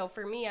up. So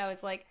for me, I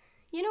was like,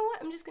 you know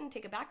what? I'm just going to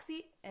take a back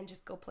seat and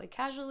just go play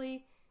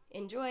casually,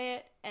 enjoy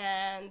it.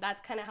 And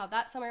that's kind of how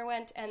that summer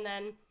went. And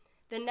then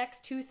the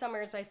next 2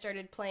 summers, I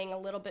started playing a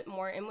little bit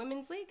more in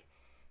Women's League.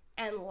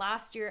 And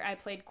last year, I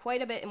played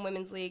quite a bit in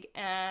Women's League.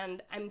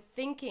 And I'm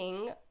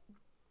thinking,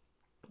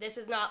 this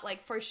is not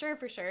like for sure,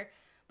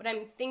 but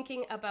I'm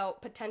thinking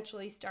about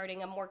potentially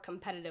starting a more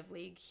competitive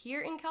league here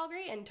in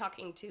Calgary and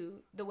talking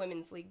to the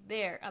Women's League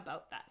there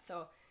about that.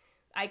 So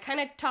I kind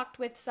of talked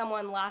with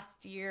someone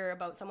last year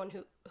about someone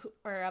who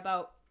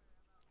about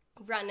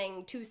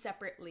running 2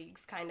 separate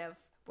leagues, kind of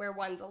where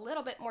one's a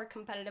little bit more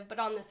competitive, but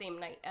on the same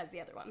night as the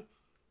other one.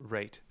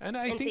 Right. And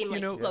I think, same, you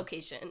know,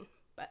 location.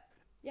 But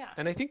yeah.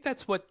 And I think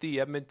that's what the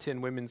Edmonton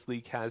Women's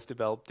League has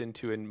developed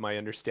into, in my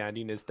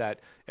understanding, is that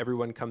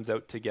everyone comes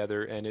out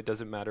together, and it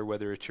doesn't matter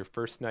whether it's your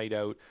first night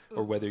out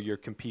or whether you're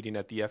competing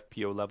at the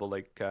FPO level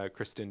like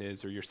Kristen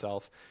is or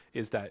yourself,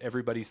 is that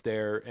everybody's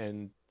there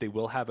and they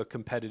will have a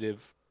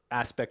competitive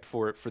aspect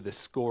for it, for the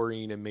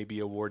scoring and maybe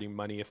awarding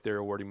money if they're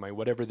awarding money,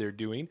 whatever they're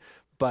doing.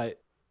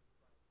 But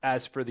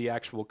as for the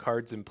actual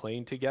cards and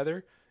playing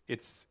together,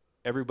 it's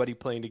everybody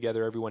playing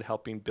together, everyone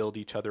helping build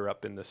each other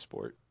up in the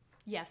sport.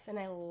 Yes, and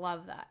I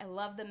love that. I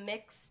love the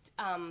mixed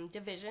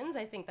divisions.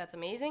 I think that's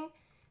amazing.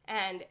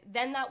 And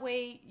then that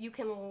way you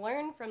can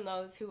learn from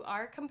those who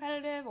are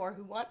competitive or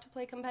who want to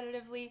play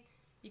competitively.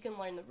 You can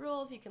learn the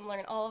rules, you can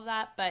learn all of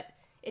that, but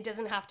it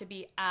doesn't have to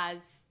be as,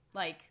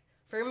 like,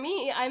 for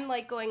me, I'm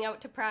like going out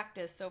to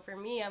practice. So for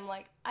me, I'm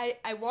like,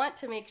 I want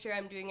to make sure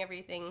I'm doing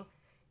everything,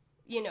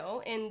 you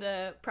know, in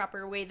the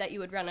proper way that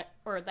you would run it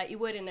or that you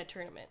would in a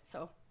tournament.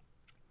 So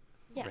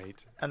yeah.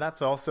 Right. And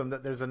that's awesome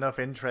that there's enough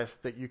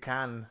interest that you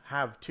can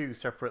have 2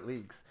 separate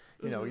leagues.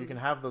 You know, you can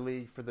have the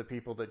league for the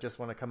people that just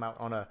want to come out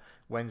on a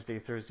Wednesday,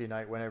 Thursday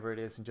night, whenever it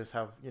is, and just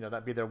have, you know,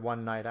 that be their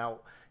one night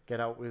out,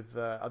 get out with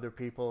other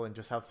people and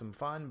just have some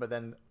fun. But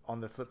then on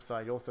the flip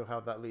side, you also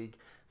have that league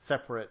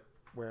separate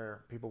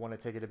where people want to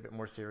take it a bit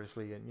more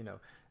seriously and, you know,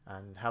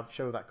 and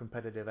show that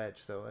competitive edge.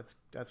 So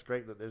that's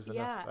great that there's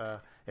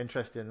enough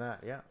interest in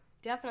that. Yeah.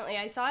 Definitely.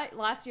 I saw it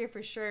last year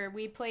for sure.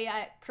 We play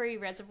at Curry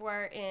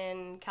Reservoir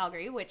in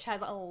Calgary, which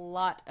has a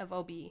lot of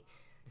OB.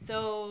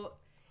 So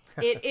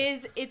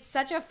it's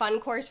such a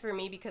fun course for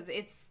me because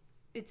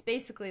it's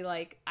basically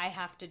like I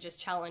have to just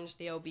challenge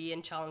the OB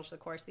and challenge the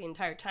course the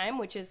entire time,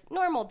 which is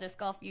normal disc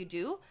golf you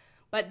do.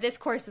 But this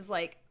course is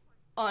like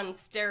on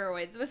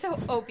steroids with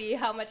OB,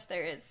 how much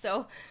there is.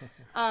 So,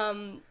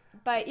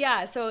 but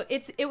yeah, so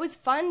it was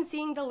fun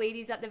seeing the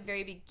ladies at the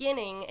very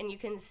beginning, and you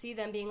can see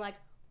them being like,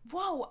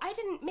 whoa, I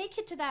didn't make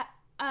it to that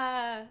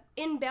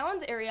in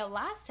bounds area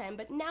last time,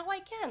 but now I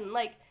can.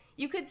 Like,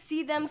 you could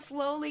see them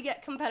slowly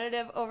get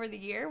competitive over the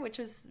year, which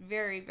was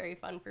very, very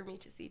fun for me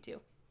to see too.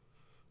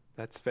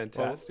 That's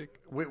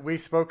fantastic. Well, we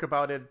spoke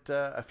about it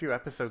a few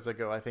episodes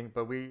ago, I think,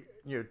 but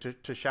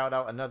to shout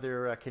out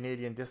another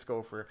Canadian disc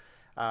golfer.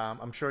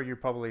 I'm sure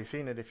you've probably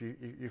seen it if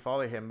you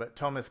follow him, but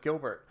Thomas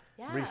Gilbert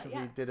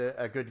recently did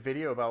a good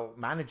video about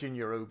managing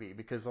your OB,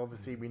 because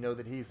obviously we know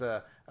that he's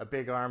a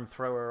big arm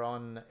thrower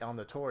on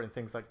the tour and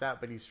things like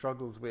that, but he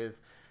struggles with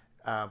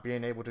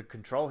being able to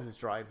control his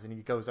drives, and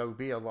he goes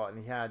OB a lot.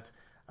 And he had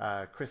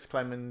Chris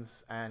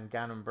Clemens and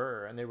Gannon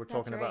Burr, and they were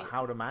talking about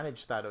how to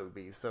manage that OB.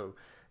 So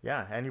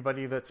yeah,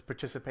 anybody that's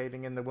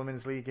participating in the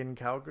Women's League in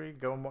Calgary,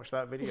 go and watch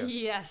that video.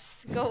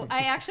 Yes, go. I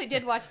actually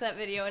did watch that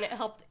video, and it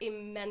helped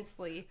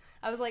immensely.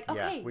 I was like,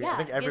 okay, I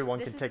think everyone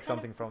can take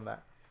something from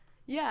that.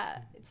 Yeah,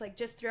 it's like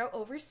just throw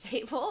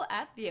overstable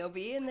at the OB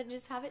and then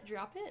just have it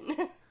drop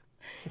in.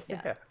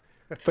 Yeah.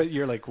 But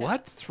you're like,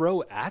 what?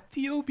 Throw at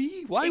the OB?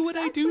 Why would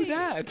I do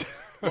that?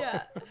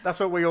 Yeah. That's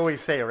what we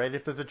always say, right?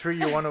 If there's a tree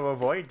you want to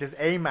avoid, just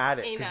aim at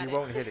it, because you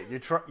won't hit it.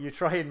 You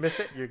try and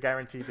miss it, you're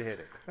guaranteed to hit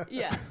it.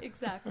 Yeah,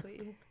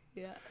 exactly.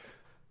 Yeah.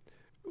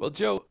 Well,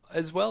 Joe,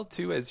 as well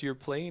too, as you're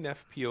playing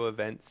FPO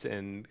events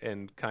and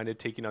kind of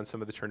taking on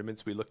some of the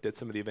tournaments, we looked at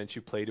some of the events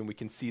you played, and we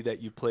can see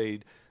that you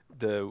played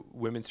the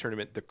women's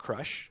tournament, the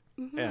Crush,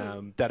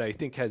 that I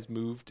think has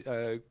moved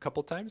a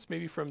couple times,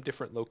 maybe from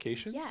different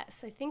locations.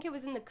 Yes, I think it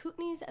was in the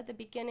Kootenays at the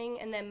beginning,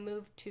 and then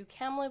moved to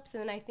Kamloops,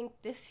 and then I think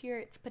this year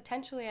it's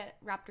potentially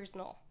at Raptors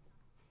Knoll.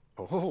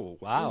 Oh,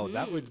 wow.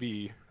 That would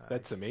be,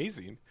 that's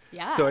amazing.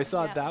 Yeah. So I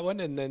saw that one,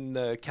 and then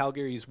the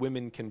Calgary's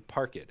Women Can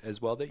Park It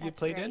as well that you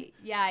played in?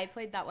 Yeah, I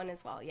played that one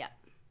as well, yeah.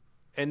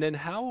 And then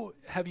how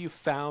have you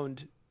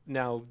found,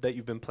 now that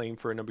you've been playing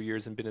for a number of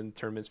years and been in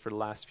tournaments for the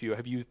last few,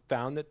 have you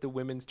found that the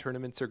women's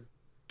tournaments are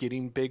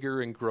getting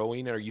bigger and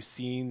growing? Are you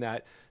seeing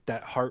that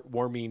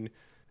heartwarming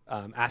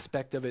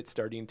aspect of it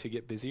starting to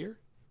get busier?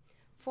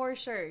 For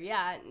sure,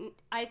 yeah.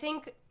 I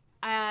think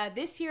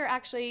this year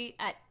actually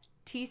at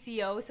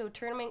TCO, so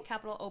Tournament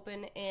Capital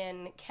Open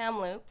in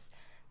Kamloops,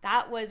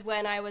 that was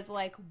when I was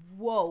like,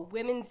 whoa,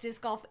 women's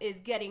disc golf is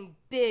getting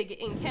big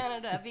in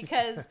Canada,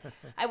 because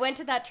I went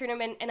to that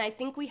tournament and I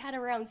think we had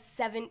around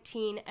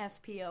 17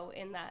 FPO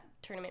in that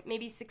tournament,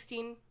 maybe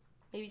 16,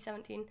 maybe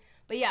 17.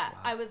 But yeah, wow.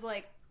 I was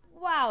like,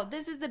 wow,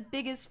 this is the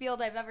biggest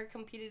field I've ever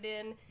competed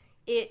in.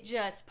 It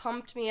just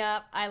pumped me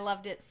up. I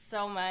loved it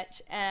so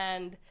much.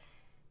 And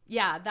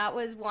yeah, that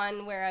was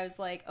one where I was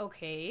like,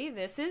 okay,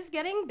 this is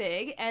getting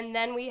big. And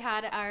then we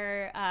had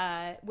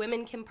our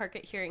Women Can Park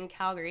It here in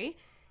Calgary.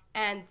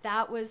 And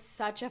that was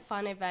such a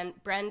fun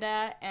event.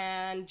 Brenda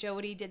and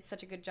Jody did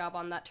such a good job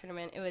on that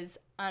tournament. It was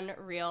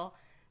unreal.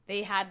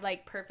 They had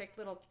like perfect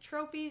little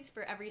trophies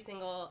for every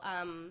single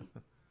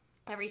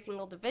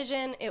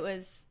division. It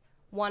was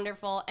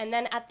wonderful. And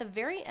then at the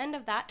very end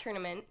of that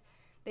tournament,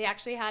 they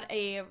actually had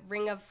a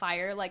ring of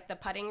fire, like the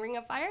putting ring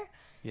of fire.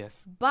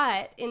 Yes.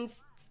 But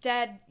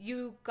instead,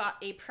 you got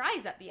a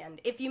prize at the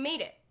end if you made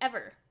it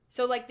ever.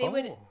 So like they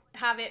would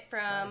have it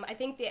from, I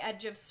think the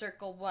edge of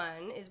circle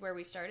 1 is where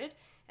we started.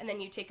 And then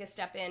you take a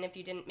step in. If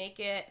you didn't make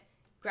it,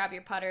 grab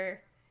your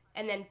putter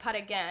and then putt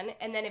again.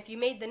 And then if you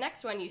made the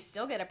next one, you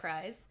still get a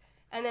prize.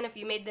 And then if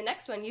you made the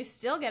next one, you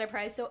still get a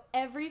prize. So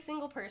every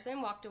single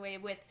person walked away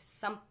with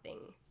something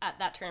at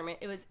that tournament.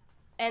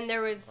 And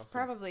there was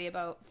probably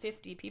about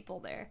 50 people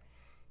there.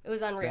 It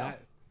was unreal.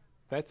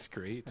 That's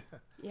great.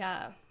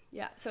 Yeah.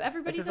 So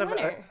everybody's a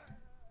winner.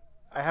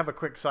 I have a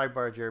quick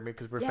sidebar, Jeremy,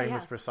 because we're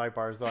famous for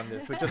sidebars on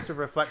this. But just to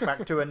reflect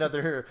back to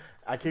another,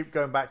 I keep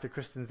going back to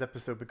Kristen's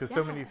episode, because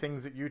so many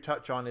things that you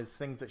touch on is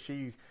things that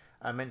she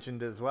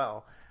mentioned as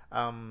well.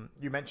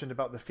 You mentioned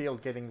about the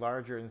field getting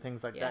larger and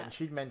things like that. And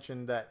she'd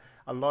mentioned that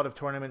a lot of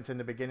tournaments in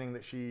the beginning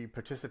that she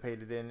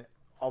participated in,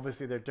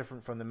 obviously they're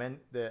different from the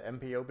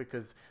MPO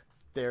because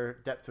their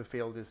depth of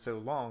field is so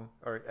long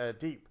or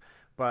deep.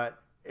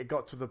 But it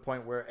got to the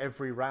point where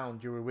every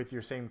round you were with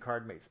your same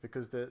card mates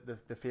because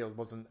the field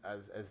wasn't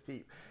as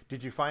deep.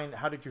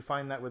 How did you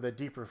find that with a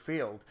deeper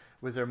field?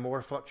 Was there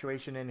more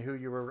fluctuation in who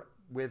you were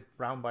with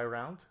round by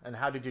round? And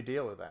how did you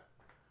deal with that?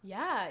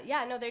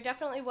 Yeah, no, there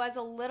definitely was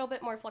a little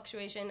bit more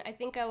fluctuation. I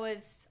think I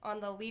was on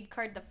the lead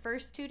card the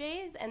first 2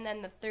 days, and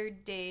then the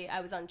third day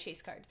I was on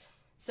chase card.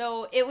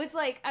 So it was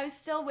like I was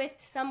still with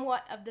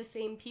somewhat of the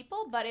same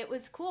people, but it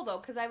was cool though,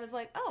 because I was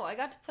like, oh, I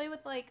got to play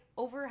with like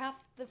over half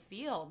the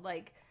field.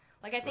 Like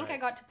I think I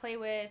got to play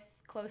with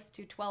close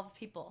to 12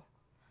 people,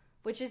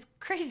 which is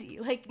crazy.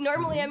 Like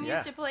normally I'm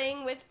used to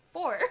playing with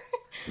 4,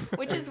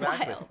 which is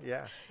wild.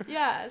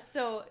 Yeah.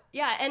 So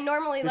yeah. And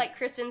normally, like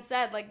Kristen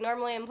said, like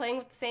normally I'm playing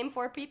with the same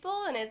 4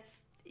 people, and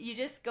you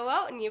just go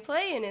out and you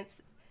play, and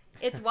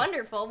it's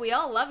wonderful. We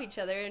all love each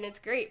other and it's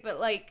great. But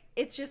like,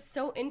 it's just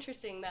so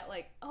interesting that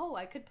like, oh,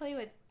 I could play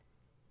with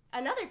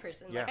another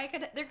person. Yeah.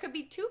 Like there could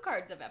be 2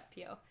 cards of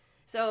FPO.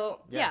 So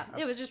yeah,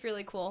 it was just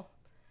really cool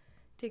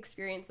to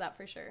experience that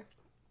for sure.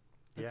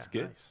 That's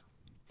good.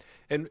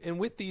 Nice. And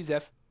with these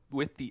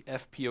with the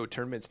FPO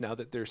tournaments now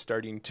that they're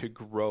starting to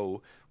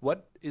grow,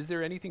 what is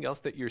there anything else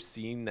that you're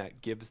seeing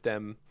that gives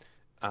them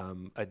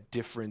a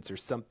difference or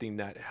something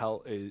that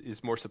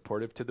is more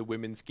supportive to the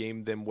women's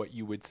game than what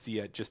you would see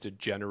at just a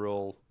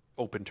general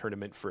open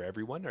tournament for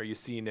everyone? Are you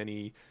seeing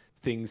any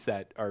things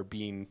that are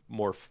being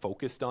more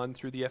focused on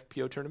through the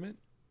FPO tournament?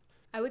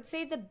 I would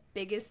say the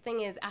biggest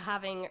thing is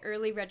having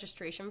early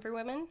registration for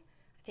women.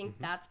 I think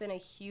that's been a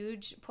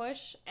huge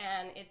push,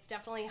 and it's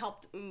definitely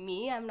helped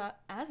me. I'm not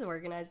as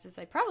organized as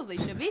I probably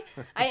should be.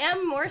 I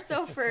am more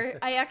so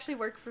I actually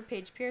work for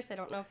Paige Pierce. I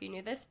don't know if you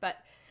knew this, but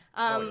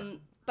I'm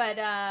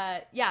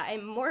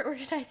more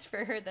organized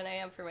for her than I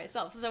am for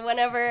myself. So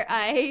whenever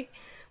I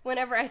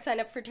sign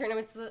up for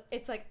tournaments,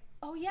 it's like,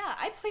 oh yeah,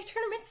 I play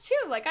tournaments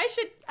too. Like I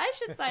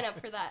should sign up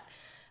for that.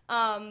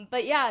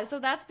 But yeah, so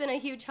that's been a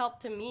huge help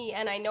to me,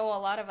 and I know a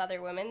lot of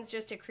other women's,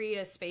 just to create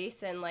a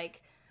space and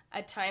like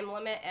a time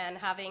limit and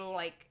having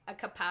like a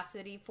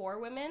capacity for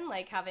women,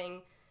 like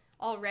having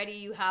already,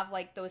 you have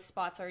like those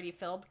spots already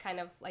filled, kind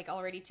of like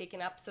already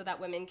taken up so that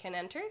women can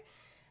enter.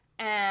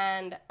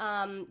 And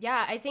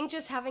I think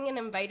just having an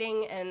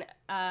inviting and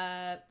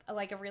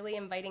like a really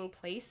inviting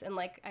place, and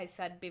like I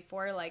said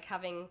before, like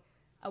having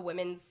a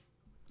women's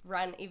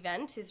run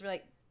event is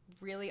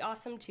really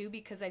awesome too,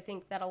 because I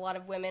think that a lot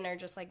of women are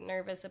just like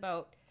nervous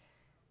about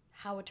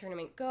how a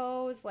tournament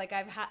goes. Like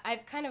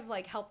I've kind of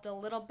like helped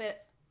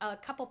a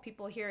couple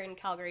people here in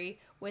Calgary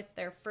with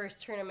their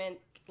first tournament,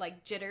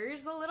 like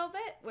jitters a little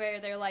bit, where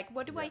they're like,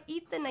 what do I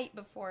eat the night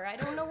before? I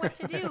don't know what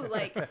to do.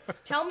 Like,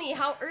 tell me,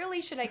 how early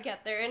should I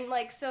get there? And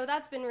like, so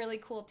that's been really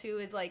cool too,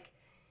 is like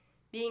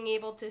being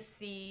able to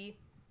see,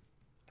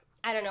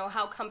 I don't know,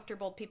 how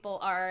comfortable people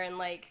are, and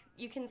like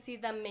you can see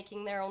them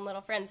making their own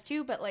little friends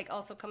too, but like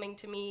also coming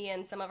to me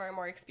and some of our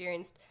more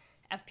experienced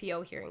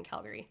FPO here in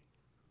Calgary.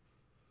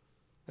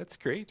 That's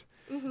great.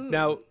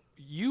 Now,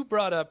 you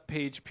brought up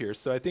Paige Pierce,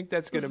 so I think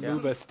that's going to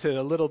move us to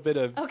a little bit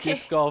of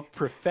disc golf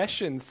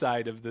profession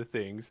side of the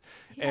things.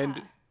 And,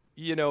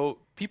 you know,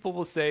 people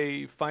will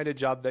say, find a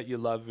job that you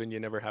love and you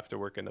never have to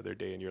work another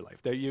day in your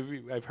life.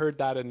 I've heard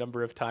that a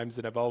number of times,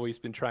 and I've always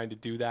been trying to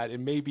do that.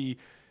 And maybe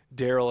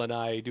Daryl and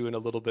I doing a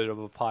little bit of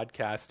a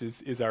podcast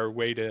is our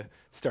way to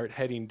start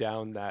heading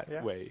down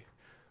that way.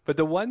 But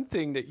the one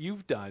thing that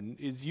you've done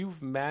is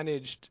you've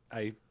managed,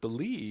 I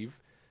believe,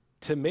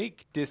 to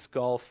make disc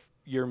golf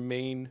your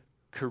main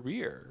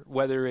career,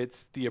 whether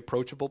it's the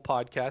Approachable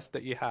podcast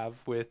that you have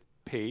with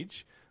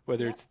Paige,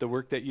 whether it's the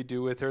work that you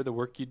do with her, the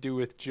work you do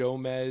with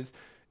Jomez,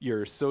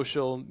 your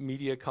social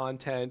media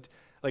content.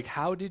 Like,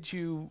 how did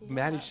you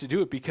manage to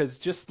do it? Because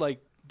just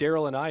like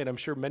Daryl and I, and I'm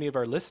sure many of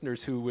our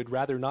listeners who would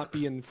rather not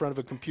be in front of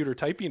a computer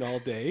typing all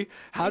day,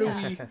 how do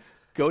we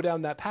go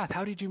down that path?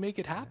 How did you make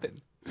it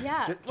happen?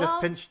 Yeah,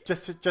 just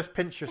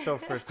pinch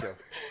yourself first, Joe.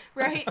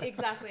 Right,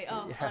 exactly.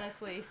 Oh,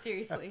 honestly,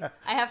 seriously,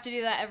 I have to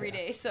do that every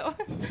day. So,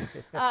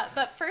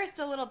 but first,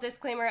 a little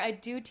disclaimer: I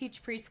do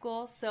teach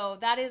preschool, so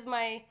that is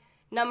my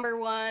number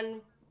one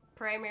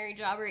primary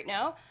job right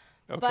now.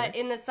 Okay. But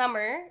in the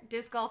summer,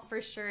 disc golf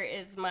for sure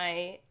is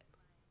my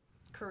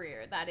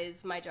career. That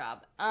is my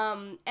job.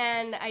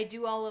 And I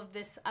do all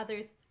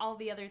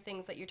the other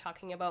things that you're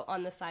talking about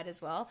on the side as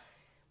well,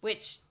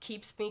 which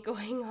keeps me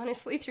going,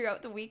 honestly,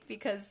 throughout the week,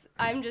 because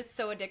I'm just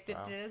so addicted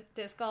to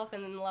disc golf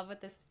and in love with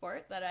this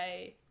sport that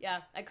I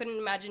couldn't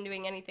imagine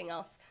doing anything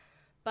else.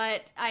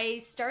 But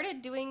I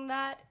started doing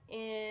that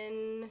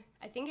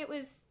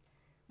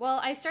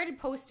I started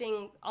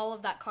posting all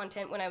of that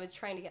content when I was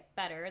trying to get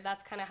better.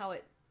 That's kind of how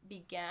it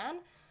began.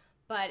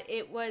 But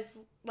it was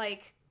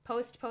like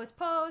post,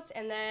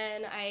 and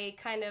then I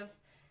kind of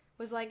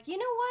was like, you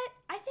know what?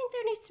 I think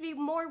there needs to be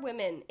more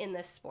women in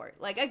this sport.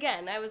 Like,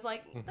 again, I was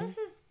like, this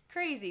is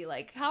crazy.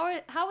 Like, how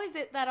is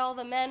it that all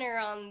the men are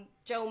on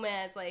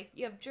Jomez? Like,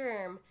 you have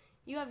Germ,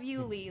 you have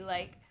Yuli.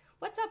 Like,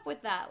 what's up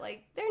with that?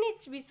 Like, there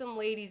needs to be some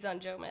ladies on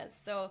Jomez.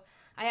 So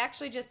I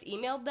actually just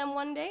emailed them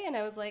one day, and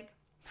I was like,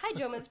 hi,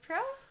 Jomez Pro.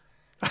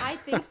 I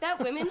think that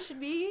women should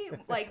be,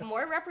 like,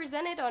 more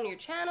represented on your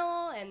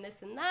channel and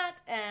this and that.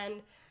 And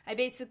I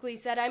basically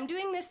said, I'm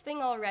doing this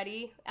thing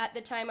already. At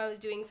the time, I was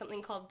doing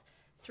something called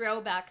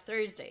Throwback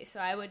Thursday. So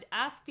I would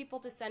ask people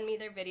to send me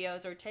their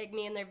videos or tag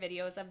me in their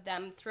videos of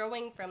them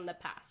throwing from the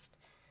past.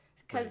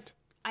 Because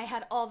I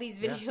had all these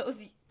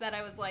videos that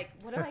I was like,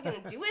 what am I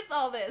going to do with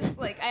all this?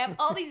 Like, I have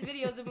all these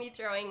videos of me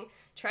throwing,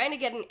 trying to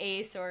get an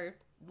ace or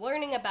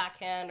learning a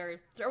backhand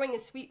or throwing a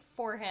sweet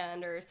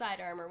forehand or a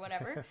sidearm or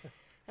whatever.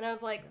 And I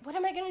was like, what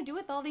am I going to do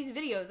with all these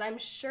videos? I'm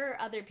sure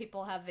other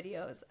people have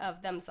videos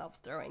of themselves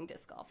throwing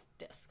disc golf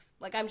discs.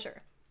 Like, I'm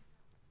sure.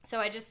 So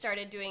I just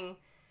started doing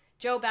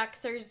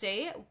Throwback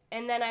Thursday,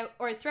 and then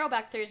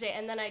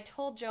I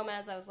told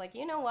Jomez, I was like,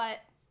 you know what?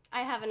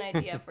 I have an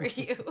idea for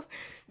you.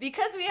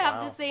 Because we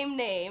have the same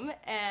name,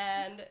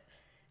 and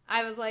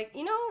I was like,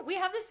 you know, we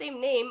have the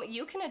same name.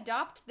 You can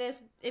adopt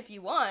this if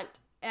you want,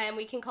 and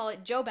we can call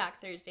it Joeback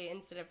Thursday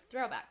instead of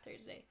Throwback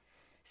Thursday.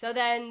 So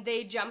then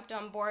they jumped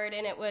on board,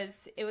 and it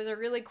was a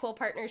really cool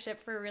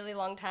partnership for a really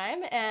long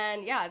time.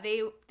 And yeah,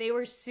 they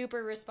were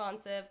super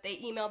responsive. They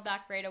emailed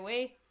back right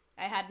away.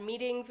 I had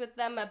meetings with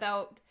them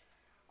about,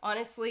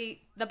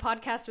 honestly, the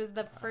podcast was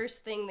the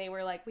first thing they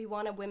were like, we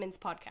want a women's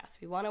podcast.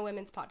 We want a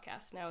women's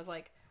podcast. And I was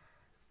like,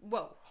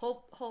 whoa,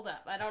 hold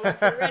up. I don't know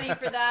if we're ready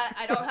for that.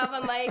 I don't have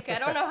a mic. I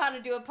don't know how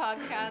to do a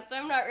podcast.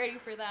 I'm not ready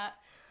for that.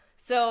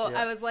 So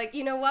I was like,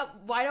 you know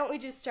what? Why don't we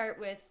just start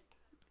with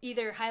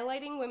either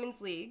highlighting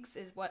women's leagues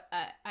is what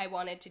I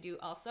wanted to do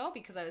also,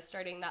 because I was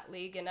starting that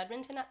league in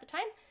Edmonton at the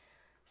time.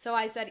 So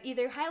I said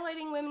either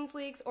highlighting women's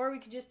leagues, or we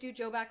could just do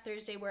Joe Back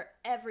Thursday where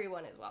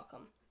everyone is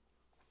welcome.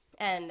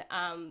 And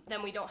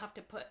then we don't have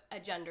to put a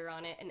gender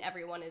on it, and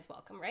everyone is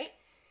welcome, right?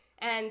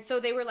 And so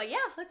they were like, yeah,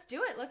 let's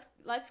do it.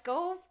 Let's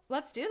go.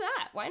 Let's do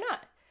that. Why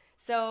not?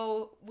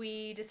 So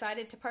we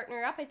decided to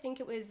partner up. I think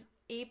it was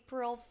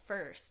April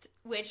 1st,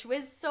 which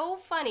was so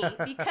funny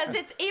because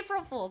it's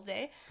April Fool's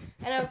Day.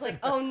 And I was like,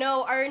 oh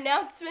no, our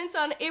announcements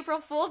on April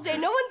Fool's Day.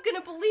 No one's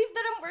going to believe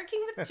that I'm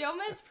working with Joe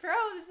Mez Pro.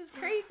 This is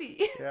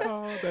crazy. Yeah.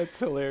 Oh, that's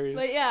hilarious.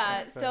 But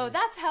yeah, so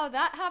that's how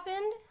that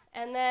happened.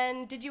 And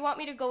then did you want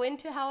me to go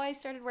into how I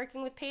started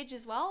working with Paige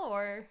as well,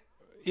 or?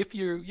 If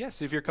you're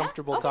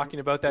comfortable okay. talking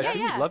about that Yeah, too,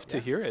 yeah. we'd love to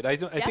hear it. I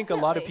think a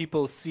lot of Definitely.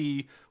 people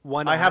see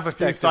one I have a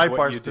few aspect of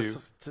what you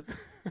sidebars do.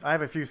 I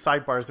have a few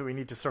sidebars that we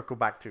need to circle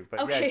back to.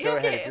 But Okay, yeah, go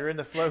ahead. okay. If you're in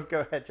the flow,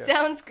 go ahead, Joe.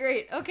 Sounds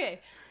great. Okay.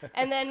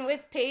 And then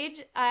with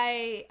Paige,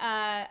 I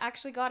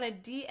actually got a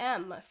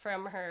DM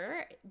from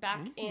her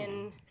back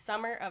in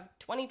summer of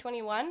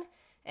 2021.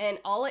 And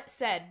all it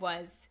said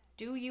was,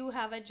 "Do you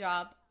have a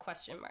job?" ?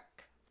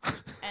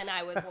 And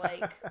I was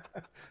like,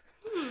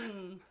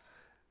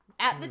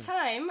 At the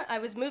time, I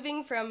was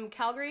moving from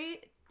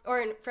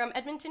from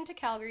Edmonton to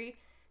Calgary,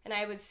 and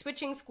I was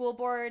switching school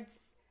boards.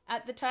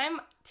 At the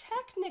time,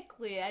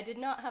 technically, I did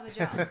not have a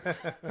job.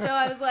 So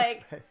I was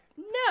like,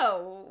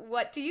 no,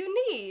 what do you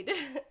need?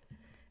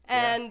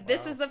 And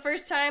this was the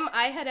first time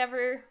I had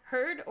ever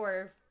heard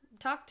or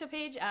talked to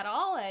Paige at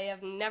all. I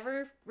have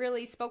never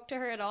really spoke to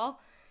her at all.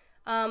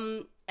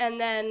 And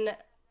then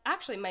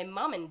actually my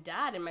mom and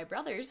dad and my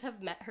brothers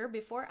have met her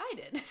before I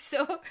did.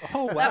 So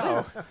Oh, wow. that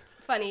was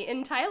funny.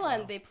 In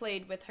Thailand, they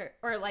played with her,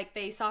 or like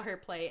they saw her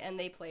play and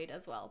they played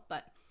as well.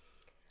 But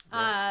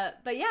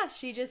yeah,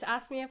 she just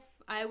asked me if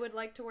I would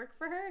like to work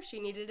for her. She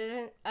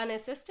needed an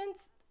assistant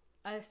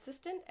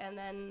and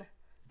then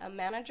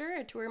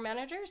a tour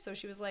manager. So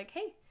she was like,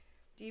 hey,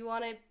 do you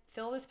want to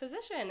fill this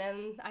position?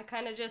 And I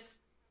kind of just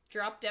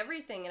dropped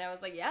everything. And I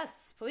was like, yes,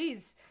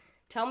 please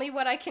tell me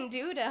what I can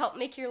do to help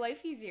make your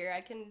life easier.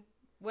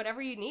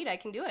 Whatever you need, I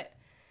can do it.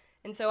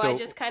 And so I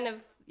just kind of,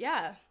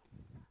 yeah.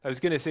 I was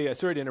going to say,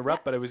 sorry to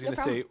interrupt, but I was going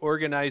to say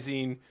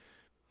organizing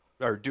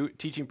or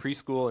teaching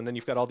preschool, and then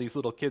you've got all these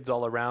little kids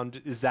all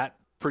around. Is that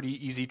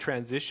pretty easy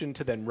transition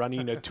to then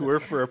running a tour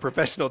for a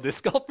professional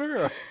disc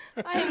golfer? Or?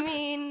 I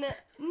mean,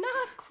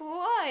 not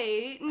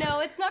quite. No,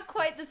 it's not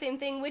quite the same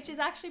thing, which is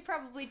actually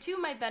probably to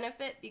my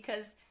benefit,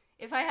 because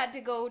if I had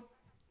to go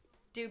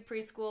do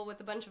preschool with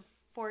a bunch of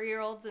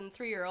 4-year-olds and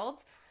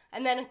 3-year-olds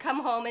and then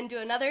come home and do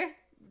another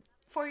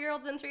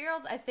 4-year-olds and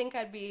 3-year-olds, I think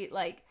I'd be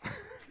like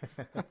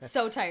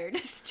so tired.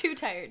 It's too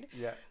tired.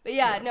 Yeah. But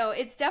yeah, no,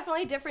 it's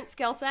definitely a different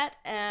skill set,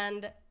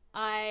 and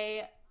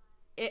I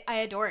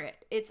adore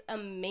it. It's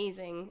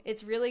amazing.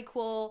 It's really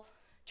cool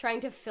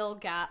trying to fill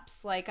gaps.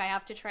 Like I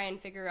have to try and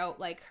figure out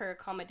like her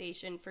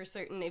accommodation for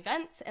certain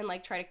events and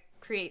like try to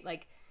create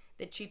like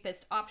the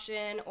cheapest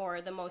option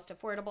or the most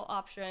affordable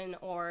option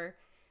or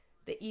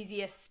the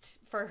easiest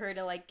for her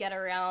to like get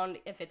around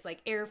if it's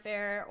like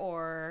airfare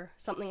or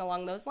something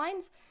along those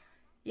lines.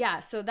 Yeah,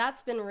 so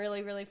that's been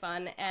really, really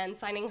fun, and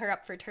signing her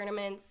up for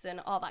tournaments and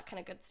all that kind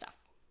of good stuff.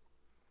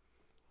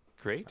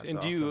 Great. That's and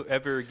do awesome. you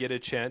ever get a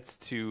chance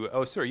to?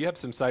 Oh, sorry, you have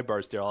some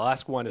sidebars, Daryl. I'll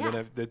ask one,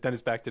 and then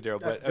it's back to Daryl.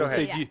 But I go would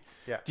say, ahead.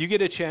 do you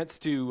get a chance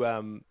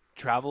to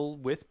travel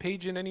with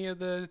Paige in any of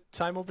the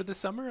time over the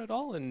summer at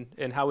all?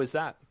 And how is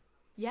that?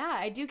 Yeah,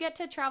 I do get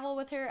to travel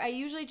with her. I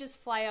usually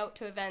just fly out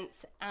to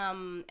events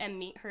and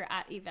meet her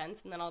at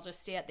events, and then I'll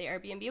just stay at the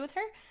Airbnb with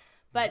her.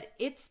 But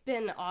it's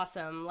been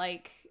awesome.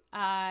 Like,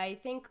 I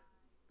think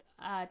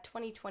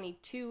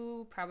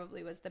 2022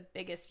 probably was the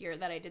biggest year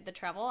that I did the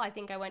travel. I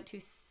think I went to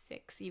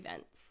 6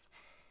 events,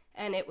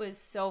 and it was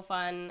so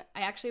fun.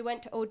 I actually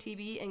went to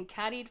OTB and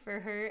caddied for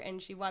her,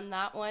 and she won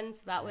that one,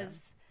 so that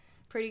was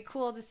pretty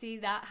cool to see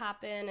that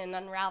happen and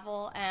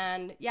unravel.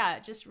 And yeah,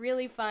 just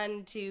really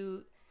fun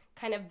to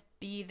kind of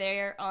be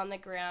there on the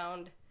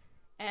ground.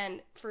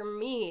 And for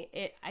me,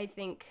 it, I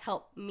think,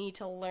 helped me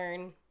to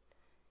learn,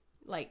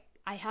 like,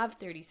 I have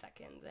 30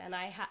 seconds, and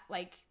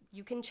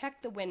you can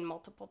check the wind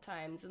multiple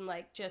times, and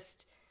like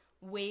just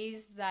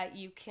ways that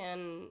you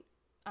can,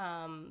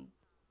 I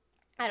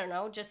don't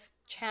know, just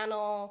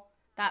channel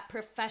that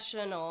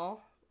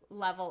professional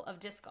level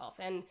of disc golf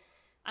and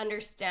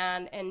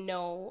understand and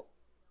know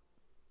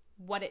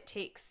what it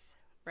takes,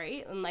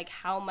 right? And like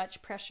how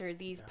much pressure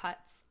these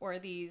putts or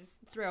these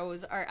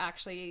throws are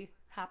actually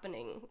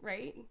happening,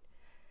 right?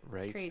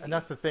 Right. It's crazy. And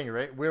that's the thing,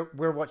 right?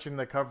 We're watching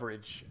the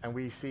coverage and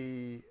we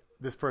see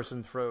this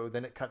person throw,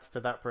 then it cuts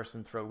to that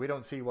person throw. We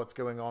don't see what's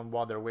going on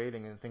while they're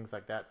waiting and things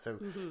like that. So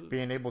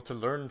being able to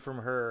learn from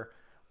her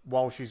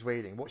while she's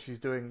waiting, what she's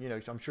doing.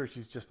 I'm sure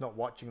she's just not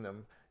watching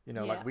them,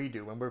 like we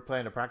do. When we're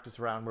playing a practice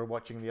round, we're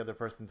watching the other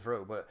person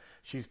throw, but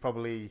she's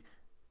probably,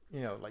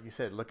 like you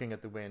said, looking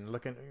at the wind,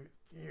 looking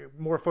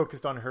more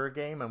focused on her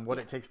game and what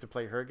it takes to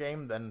play her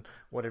game than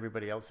what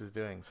everybody else is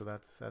doing. So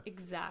that's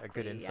exactly a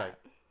good insight.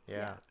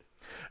 Yeah.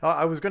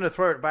 I was going to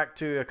throw it back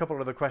to a couple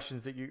of the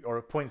questions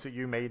or points that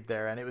you made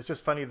there, and it was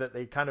just funny that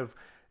they kind of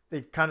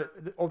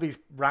all these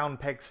round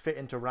pegs fit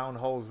into round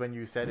holes when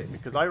you said it,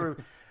 because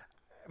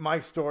my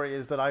story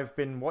is that I've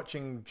been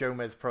watching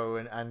Jomez Pro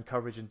and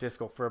coverage in disc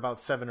golf for about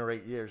 7 or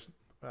 8 years.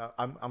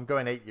 I'm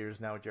going 8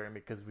 years now,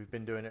 Jeremy, because we've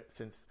been doing it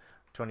since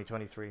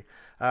 2023.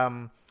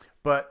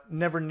 But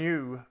never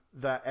knew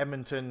that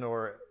Edmonton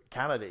or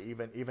Canada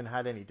even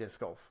had any disc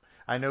golf.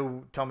 I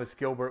know Thomas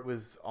Gilbert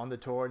was on the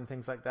tour and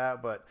things like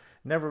that, but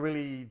never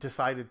really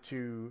decided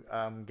to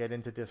get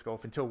into disc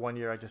golf until one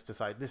year. I just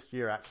decided this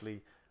year,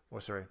 actually,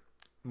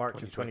 March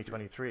of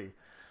 2023.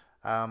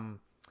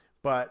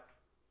 But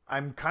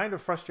I'm kind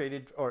of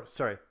frustrated,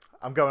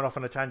 I'm going off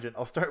on a tangent.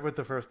 I'll start with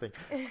the first thing.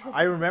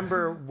 I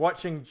remember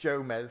watching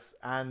Jomez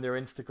and their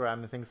Instagram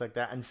and things like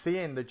that and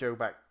seeing the Joe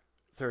Back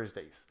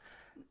Thursdays.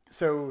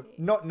 So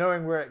not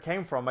knowing where it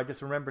came from, I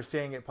just remember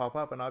seeing it pop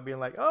up and I'd be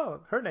like, oh,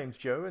 her name's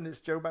Joe and it's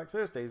Joe Back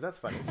Thursdays. That's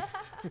funny.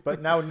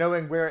 But now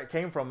knowing where it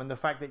came from and the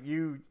fact that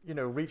you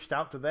reached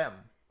out to them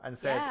and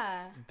said,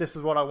 this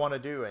is what I want to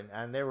do.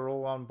 And they were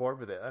all on board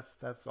with it.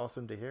 That's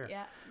awesome to hear.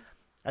 Yeah.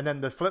 And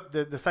then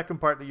the second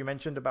part that you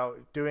mentioned about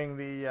doing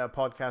the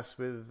podcast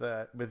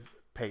with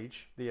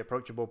Paige, the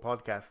Approachable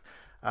podcast.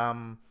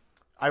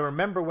 I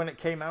remember when it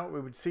came out, we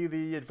would see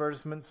the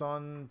advertisements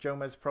on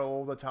Jomez Pro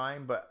all the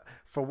time, but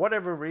for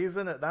whatever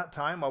reason at that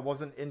time, I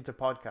wasn't into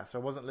podcasts. I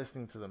wasn't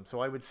listening to them. So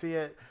I would see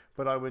it,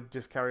 but I would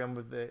just carry on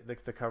with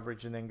the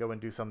coverage and then go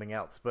and do something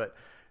else. But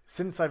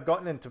since I've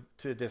gotten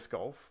into disc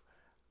golf,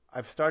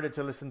 I've started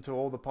to listen to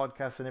all the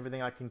podcasts and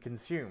everything I can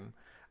consume.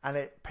 And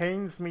it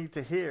pains me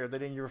to hear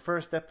that in your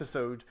first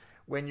episode,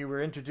 when you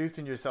were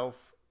introducing yourself,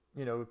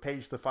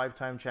 Paige, the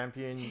 5-time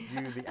champion,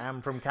 you, the Am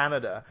from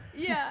Canada.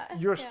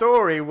 Your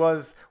story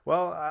was,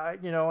 well, I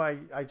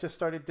just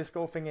started disc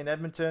golfing in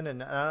Edmonton,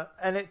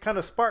 and it kind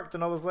of sparked,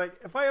 and I was like,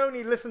 if I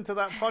only listened to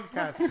that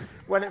podcast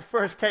when it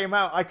first came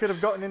out, I could have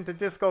gotten into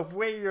disc golf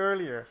way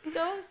earlier.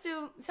 So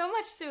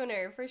much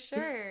sooner, for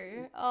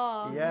sure.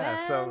 Oh, yeah,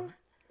 man. So.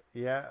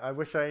 Yeah, I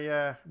wish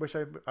I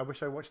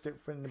watched it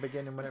from the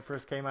beginning when it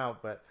first came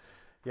out, but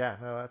yeah,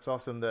 no, that's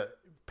awesome that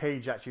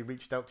Paige actually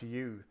reached out to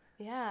you.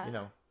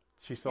 Yeah.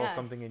 She saw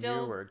something in you,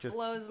 or just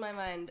blows my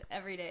mind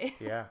every day.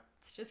 Yeah.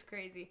 It's just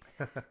crazy.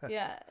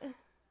 Yeah.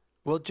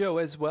 Well, Joe,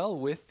 as well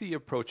with the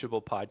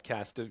Approachable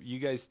podcast, you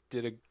guys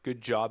did a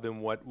good job in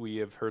what we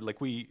have heard.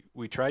 Like we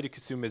try to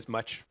consume as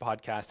much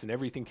podcast and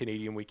everything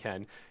Canadian we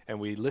can, and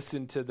we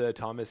listened to the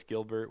Thomas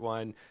Gilbert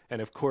one,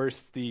 and of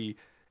course the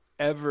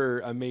ever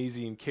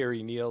amazing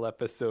Carrie Neal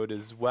episode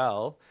as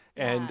well.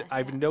 And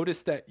I've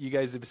noticed that you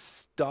guys have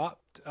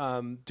stopped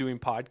doing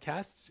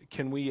podcasts.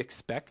 Can we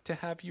expect to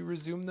have you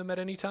resume them at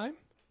any time?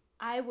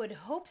 I would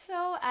hope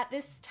so. At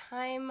this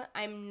time,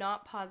 I'm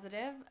not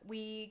positive.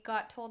 We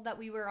got told that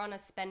we were on a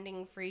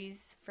spending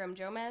freeze from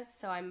Jomez,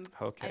 so I'm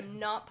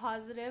not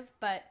positive.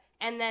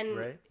 And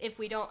then if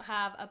we don't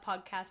have a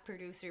podcast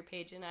producer,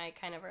 Paige and I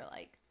kind of are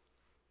like,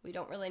 we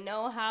don't really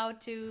know how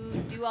to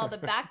do all the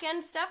back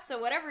end stuff. So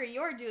whatever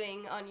you're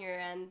doing on your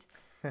end,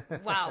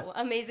 wow,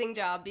 amazing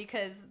job,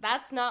 because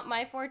that's not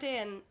my forte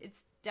and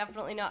it's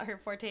definitely not her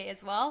forte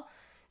as well.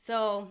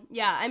 So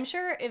yeah, I'm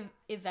sure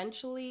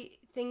eventually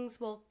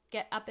things will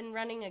get up and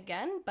running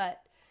again,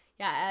 but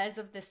yeah, as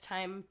of this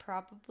time,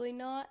 probably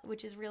not,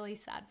 which is really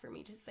sad for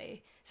me to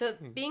say. So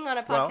being on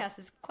a podcast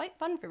is quite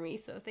fun for me.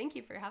 So thank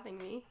you for having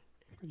me.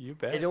 You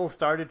bet. It all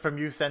started from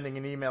you sending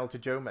an email to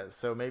Jomez.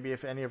 So maybe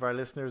if any of our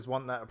listeners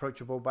want that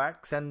Approachable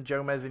back, send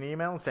Jomez an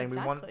email saying we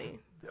want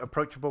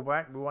Approachable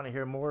back. We want to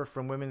hear more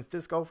from women's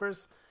disc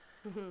golfers.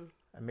 Mm-hmm.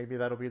 And maybe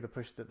that'll be the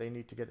push that they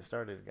need to get it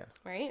started again.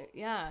 Right?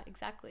 Yeah,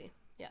 exactly.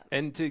 Yeah.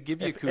 And to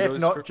give you kudos.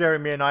 If not,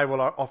 Jeremy and I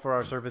will offer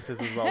our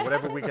services as well,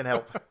 whatever we can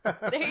help.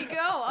 There you go.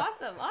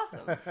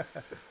 Awesome.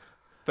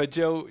 But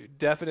Joe,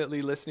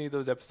 definitely listening to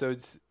those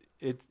episodes,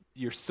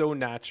 you're so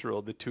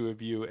natural, the two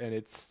of you, and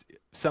it's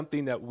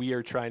something that we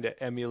are trying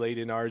to emulate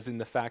in ours, in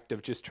the fact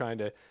of just trying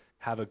to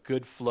have a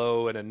good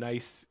flow and a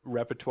nice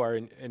repertoire.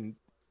 And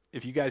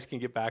if you guys can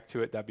get back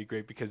to it, that'd be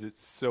great, because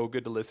it's so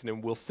good to listen.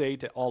 And we'll say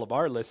to all of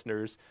our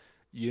listeners,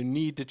 you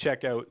need to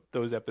check out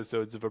those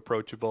episodes of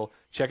Approachable.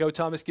 Check out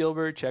Thomas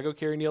Gilbert, check out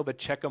Carrie Neal, but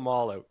check them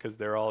all out because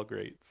they're all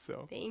great.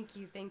 So thank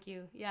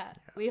you. Yeah,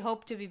 we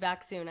hope to be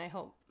back soon. I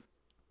hope.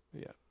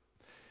 Yeah.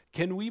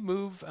 Can we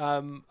move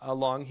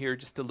along here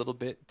just a little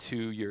bit to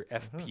your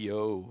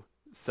FPO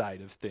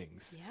side of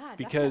things? Yeah,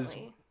 because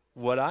definitely.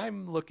 What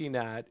I'm looking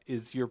at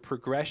is your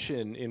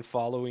progression in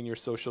following your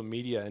social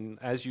media. And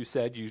as you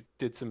said, you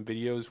did some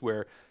videos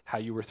where how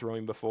you were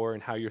throwing before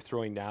and how you're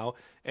throwing now.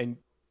 And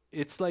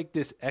it's like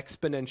this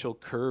exponential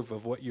curve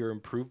of what your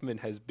improvement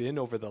has been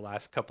over the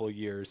last couple of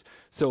years.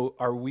 So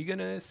are we going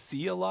to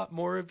see a lot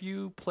more of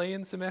you play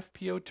in some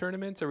FPO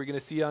tournaments? Are we going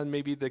to see on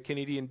maybe the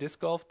Canadian Disc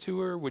Golf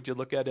Tour? Would you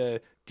look at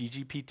a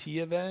DGPT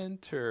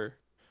event or?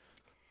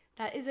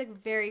 That is a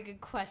very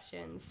good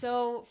question.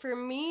 So for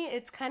me,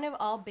 it's kind of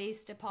all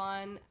based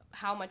upon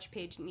how much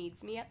Paige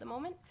needs me at the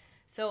moment.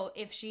 So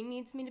if she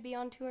needs me to be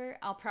on tour,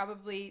 I'll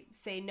probably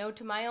say no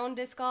to my own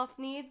disc golf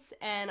needs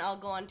and I'll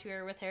go on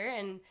tour with her.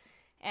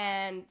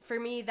 And for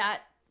me,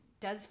 that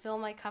does fill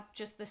my cup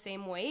just the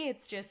same way.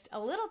 It's just a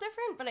little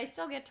different, but I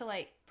still get to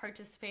like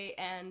participate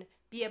and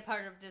be a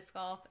part of disc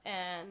golf.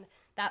 And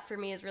that for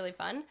me is really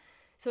fun.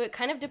 So it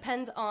kind of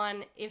depends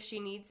on if she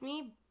needs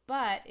me.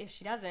 But if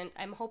she doesn't,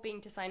 I'm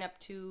hoping to sign up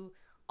to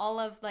all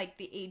of like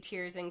the A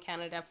tiers in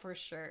Canada for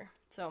sure.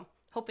 So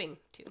hoping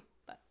to.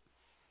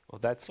 Well,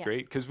 that's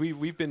great because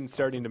we've been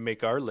starting to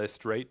make our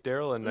list, right,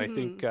 Daryl? And I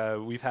think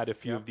we've had a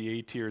few of the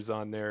A tiers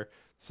on there,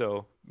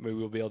 so maybe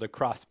we'll be able to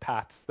cross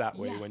paths that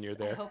way when you're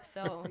there. I hope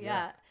so.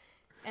 Yeah.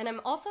 And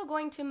I'm also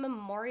going to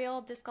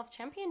Memorial Disc Golf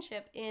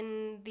Championship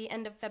in the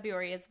end of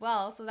February as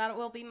well, so that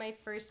will be my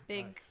first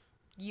big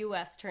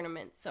U.S.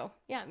 tournament. So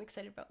yeah, I'm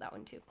excited about that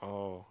one too.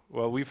 Oh,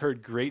 well, we've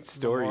heard great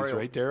stories,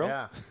 right, Daryl?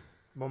 Yeah.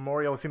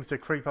 Memorial seems to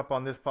creep up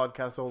on this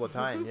podcast all the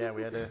time. Yeah,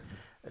 we had a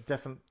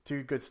definite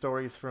two good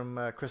stories from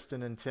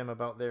Kristen and Tim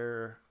about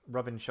their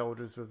rubbing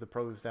shoulders with the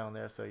pros down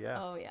there. So yeah.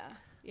 Oh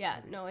yeah.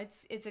 No,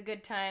 it's a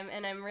good time,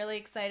 and I'm really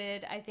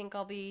excited. I think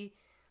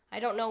I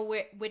don't know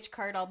which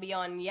card I'll be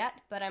on yet,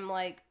 but I'm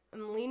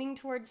leaning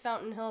towards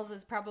Fountain Hills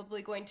is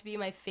probably going to be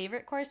my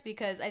favorite course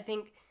because I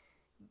think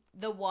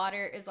the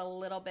water is a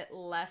little bit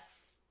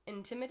less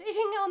intimidating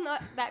on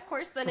that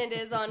course than it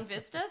is on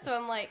Vista. So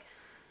I'm like,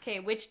 okay,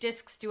 which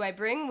discs do I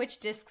bring? Which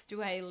discs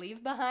do I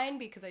leave behind?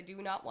 Because I do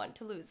not want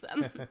to lose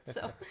them.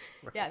 So,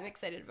 yeah, I'm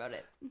excited about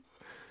it.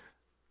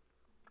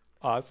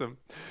 Awesome.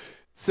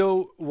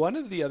 So one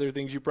of the other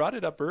things, you brought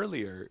it up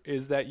earlier,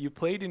 is that you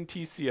played in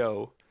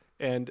TCO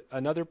and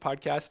another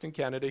podcast in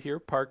Canada here,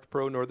 Parked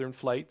Pro Northern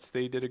Flights.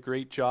 They did a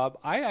great job.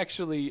 I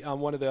actually, on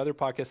one of the other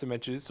podcasts I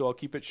mentioned, so I'll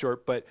keep it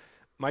short, but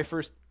my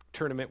first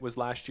tournament was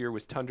last year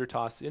was Tundra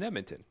Toss in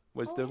Edmonton,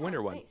 was the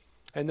winter one. Nice.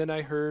 And then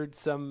I heard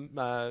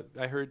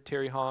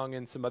Terry Hong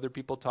and some other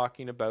people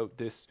talking about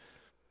this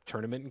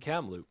tournament in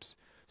Kamloops.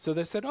 So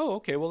they said, oh,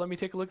 okay, well, let me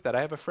take a look at that.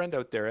 I have a friend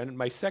out there. And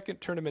my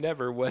second tournament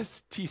ever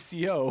was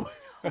TCO.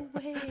 No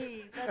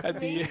way. That's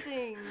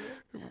amazing.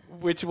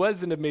 Which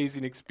was an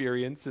amazing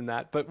experience in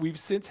that. But we've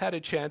since had a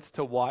chance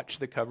to watch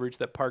the coverage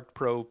that Park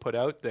Pro put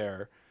out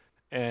there.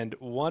 And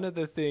one of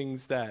the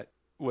things that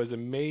was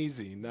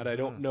amazing that I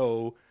don't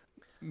know,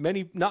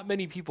 not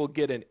many people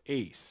get an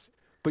ace.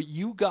 But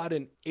you got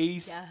an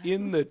ace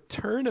in the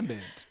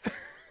tournament.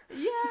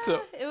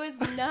 Yeah, it was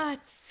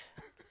nuts.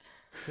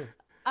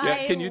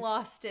 I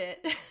lost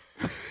it.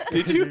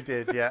 Did you? You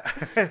did, yeah.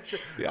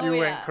 You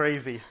went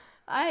crazy.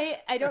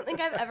 I don't think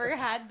I've ever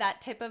had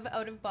that type of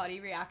out-of-body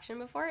reaction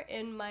before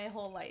in my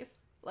whole life.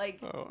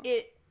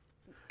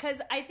 Because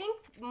I think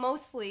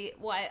mostly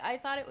why I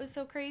thought it was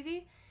so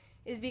crazy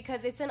is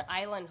because it's an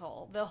island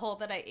hole, the hole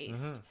that I aced.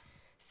 Mm-hmm.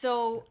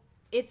 So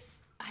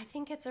I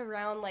think it's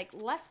around like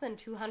less than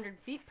 200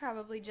 feet,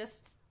 probably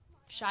just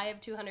shy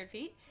of 200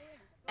 feet.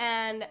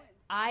 And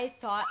I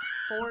thought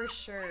for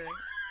sure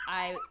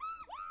I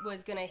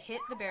was going to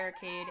hit the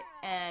barricade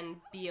and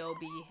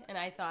BOB. And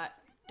I thought,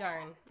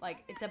 darn,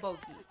 like it's a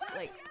bogey,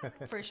 like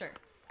for sure.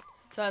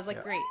 So I was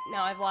like, great,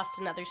 now I've lost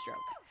another stroke.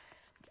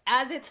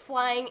 As it's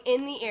flying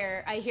in the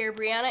air, I hear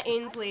Brianna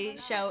Ainsley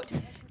shout, "Get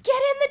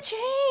in the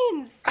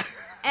chains!"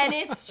 And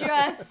it's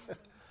just...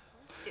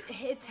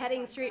 it's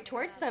heading straight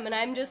towards them, and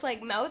I'm just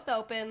like mouth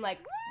open, like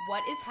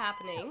what is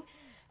happening?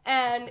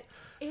 And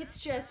it's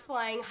just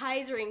flying,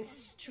 hyzering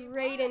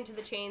straight into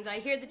the chains. I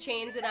hear the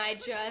chains, and I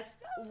just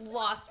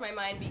lost my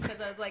mind because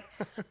I was like,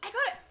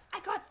 I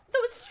got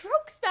those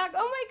strokes back.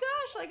 Oh my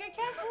gosh, like I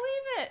can't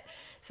believe it.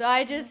 So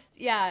I just,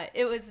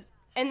 it was,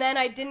 and then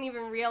I didn't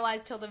even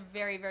realize till the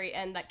very, very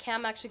end that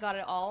Cam actually got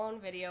it all on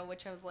video,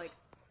 which I was like,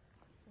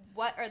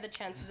 what are the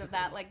chances of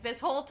that? Like this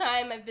whole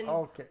time I've been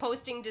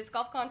posting disc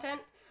golf content.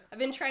 I've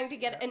been trying to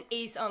get an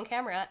ace on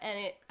camera, and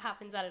it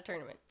happens at a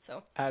tournament.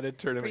 So at a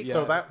tournament,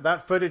 So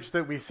that footage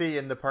that we see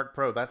in the Park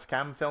Pro, that's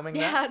Cam filming that?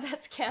 Yeah,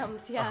 that's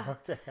Cam's, Oh,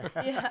 okay.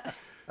 Yeah.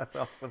 That's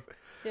awesome.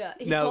 Yeah,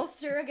 he pulls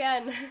through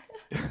again.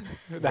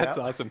 That's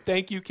awesome.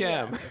 Thank you,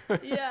 Cam.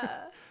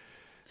 Yeah.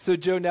 So,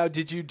 Joe, now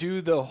did you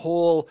do the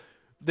whole...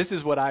 This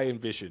is what I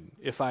envision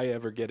if I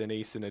ever get an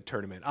ace in a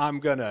tournament. I'm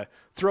going to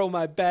throw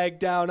my bag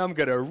down. I'm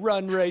going to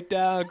run right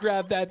down,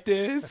 grab that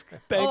disc,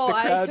 thank the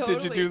crowd. Totally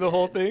did you do the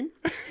whole thing?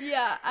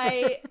 Yeah,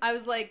 I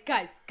was like,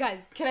 guys,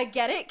 can I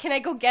get it? Can I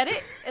go get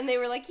it? And they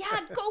were like, yeah,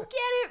 go get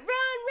it,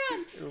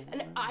 run.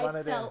 And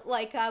I felt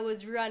like I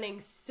was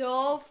running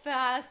so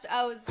fast.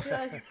 I was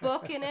just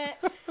booking it.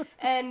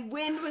 And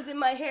wind was in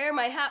my hair.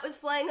 My hat was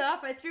flying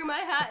off. I threw my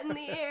hat in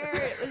the air.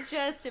 It was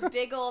just a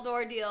big old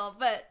ordeal.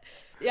 But...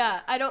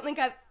 yeah, I don't think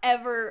I've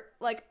ever,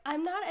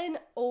 I'm not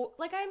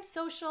I'm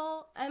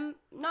social. I'm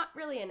not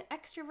really an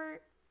extrovert,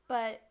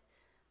 but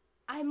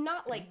I'm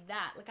not like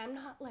that. Like, I'm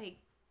not like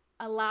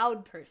a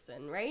loud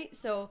person, right?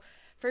 So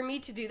for me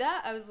to do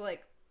that, I was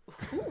like,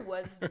 who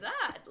was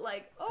that?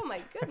 Like, oh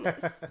my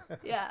goodness.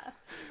 Yeah.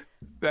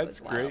 That's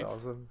It was wild. great. That's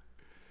awesome.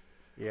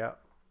 Yeah.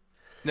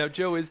 Now,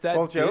 Joe, is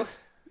Well, that Joe.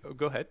 disc? Oh,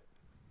 go ahead.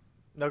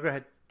 No, go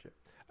ahead.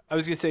 I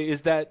was gonna say,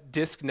 is that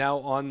disc now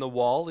on the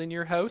wall in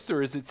your house,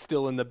 or is it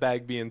still in the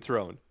bag being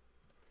thrown?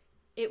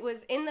 It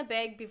was in the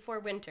bag before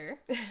winter,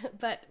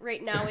 but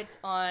right now it's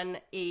on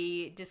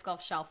a disc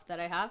golf shelf that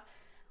I have.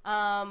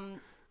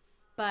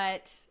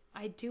 But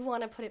I do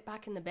want to put it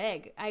back in the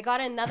bag. I got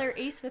another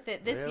ace with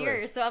it this Really?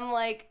 year, so I'm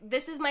like,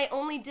 this is my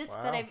only disc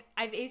that Wow.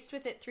 I've aced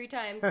with it 3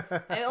 times.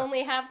 I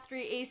only have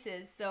 3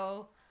 aces,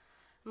 so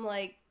I'm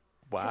like,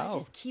 do I Wow.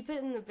 just keep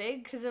it in the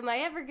bag? Because am I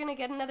ever gonna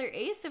get another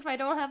ace if I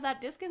don't have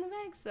that disc in the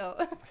bag?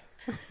 So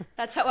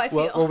that's how I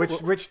feel. Well,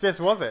 which disc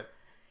was it?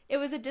 It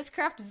was a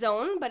Discraft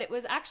Zone, but it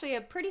was actually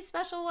a pretty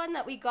special one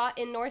that we got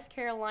in North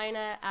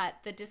Carolina at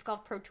the Disc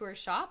Golf Pro Tour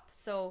shop.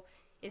 So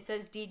it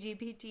says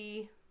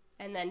DGPT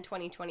and then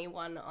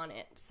 2021 on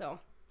it. So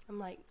I'm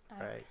like,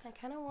 Right. I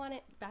kind of want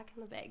it back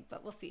in the bag,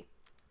 but we'll see.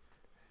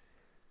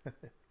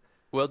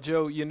 Well,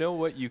 Joe, you know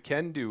what you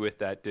can do with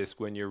that disc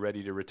when you're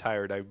ready to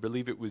retire it? I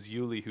believe it was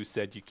Yuli who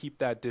said you keep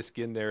that disc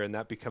in there and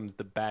that becomes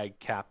the bag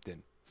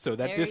captain. So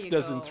that There disc you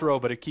doesn't go. throw,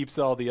 but it keeps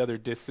all the other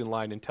discs in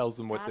line and tells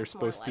them what they're That's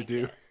more supposed to like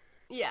do. it.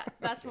 Yeah,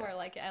 that's more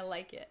like it. I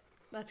like it.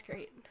 That's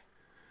great.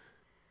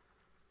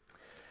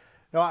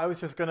 No, I was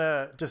just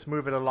gonna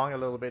move it along a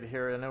little bit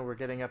here. I know we're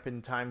getting up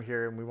in time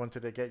here, and we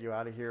wanted to get you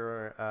out of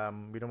here.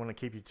 We don't want to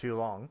keep you too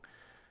long.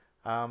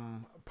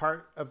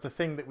 Part of the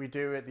thing that we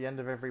do at the end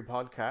of every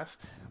podcast,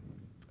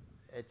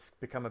 it's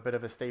become a bit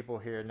of a staple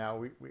here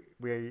now.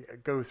 We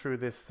go through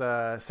this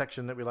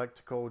section that we like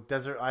to call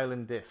Desert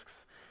Island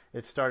Discs.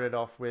 It started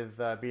off with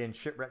being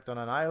shipwrecked on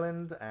an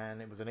island, and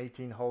it was an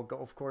 18-hole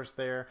golf course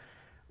there.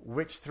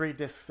 Which 3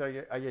 discs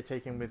are you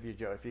taking with you,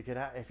 Joe?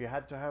 If you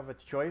had to have a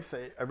choice,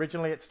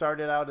 originally it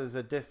started out as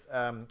a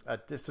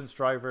distance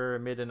driver, a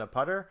mid, and a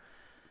putter.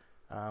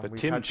 But we've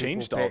Tim had people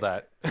changed all pick-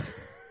 that.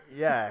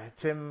 Yeah,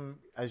 Tim,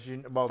 as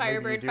you well,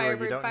 Firebird, maybe you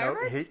do or you don't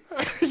Firebird,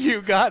 know.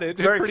 You got it.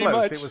 Very pretty close.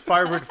 much. It was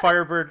Fire.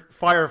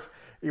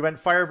 You went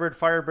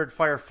Firebird,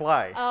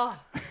 Firefly. Oh,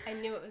 I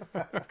knew it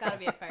was. It's got to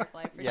be a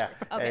Firefly for Yeah,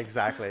 sure. Okay.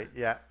 exactly.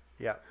 Yeah.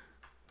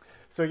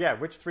 So yeah,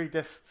 which 3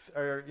 discs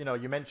are,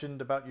 you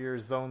mentioned about your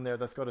zone there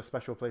that's got a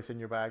special place in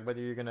your bag, whether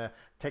you're going to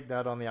take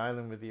that on the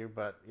island with you,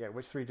 but yeah,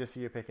 which 3 discs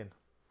are you picking?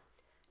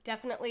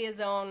 Definitely a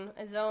zone.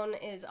 A zone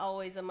is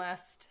always a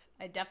must.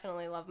 I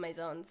definitely love my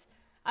zones.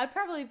 I'd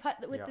probably putt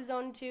with the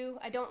zone too.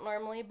 I don't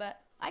normally, but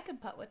I could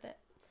putt with it.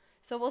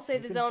 So we'll say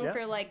the zone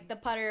for like the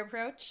putter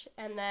approach,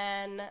 and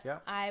then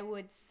I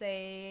would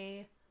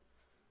say,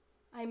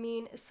 I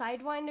mean,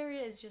 Sidewinder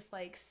is just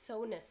like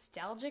so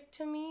nostalgic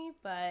to me,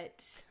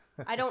 but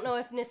I don't know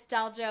if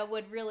nostalgia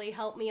would really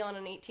help me on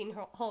an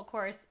 18-hole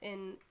course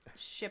in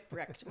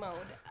shipwrecked mode.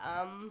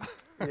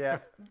 Yeah.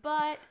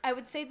 But I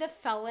would say the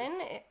Felon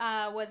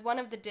was one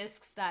of the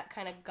discs that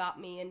kind of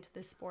got me into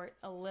the sport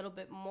a little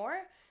bit more.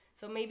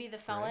 So maybe the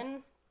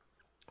Felon,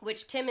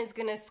 which Tim is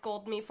going to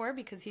scold me for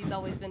because he's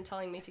always been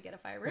telling me to get a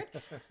Firebird.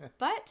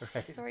 But,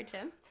 sorry,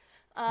 Tim.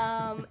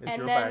 It's and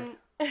your then,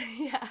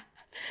 yeah,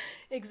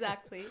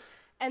 exactly.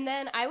 And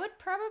then I would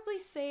probably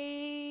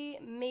say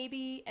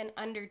maybe an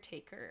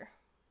Undertaker.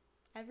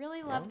 I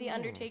really love the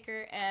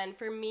Undertaker, and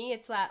for me,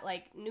 it's that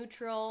like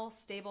neutral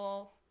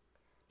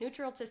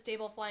to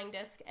stable flying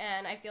disc,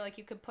 and I feel like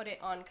you could put it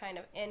on kind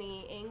of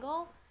any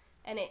angle,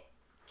 and it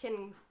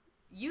can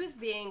use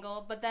the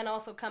angle, but then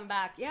also come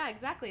back. Yeah,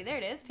 exactly. There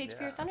it is, Paige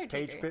Pierce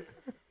Undertaker.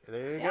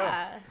 There you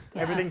Yeah.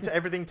 go.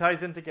 Everything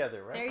ties in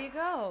together, right? There you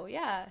go.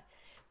 Yeah.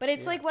 But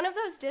it's like one of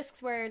those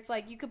discs where it's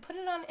like you could put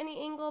it on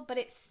any angle, but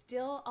it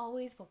still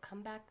always will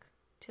come back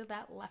to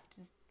that left.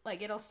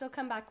 Like it'll still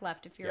come back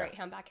left if you're right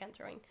hand backhand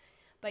throwing.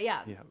 But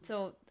yeah,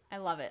 so I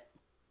love it.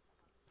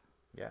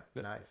 Yeah,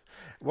 nice.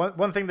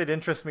 One thing that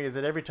interests me is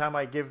that every time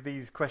I give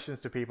these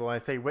questions to people,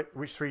 and I say,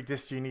 which 3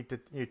 discs do you need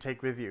to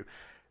take with you?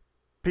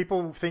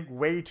 People think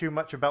way too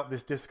much about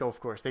this disc golf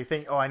course. They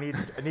think, oh, I need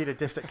a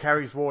disc that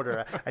carries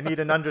water. I need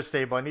an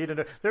understable.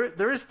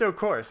 There is no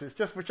course. It's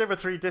just whichever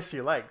 3 discs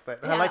you like.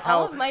 But I like how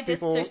all of my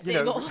discs are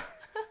stable.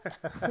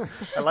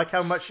 I like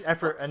how much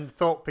effort and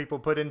thought people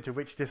put into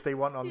which disc they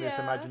want on this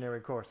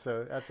imaginary course.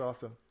 So that's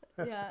awesome.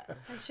 Yeah,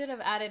 I should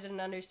have added an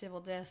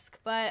understable disc.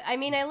 But I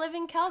mean, I live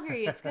in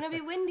Calgary. It's going to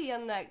be windy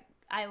on that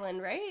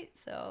island, right?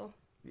 So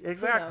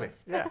exactly.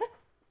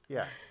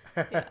 Yeah.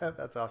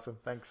 That's awesome.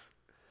 Thanks.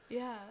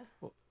 Yeah.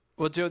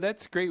 Well, Joe,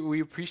 that's great. We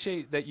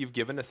appreciate that you've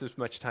given us as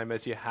much time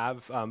as you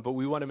have, but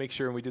we want to make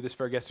sure, and we do this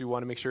for our guests, we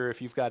want to make sure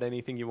if you've got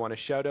anything you want to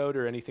shout out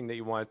or anything that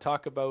you want to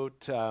talk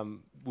about,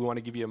 we want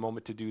to give you a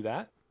moment to do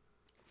that.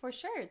 For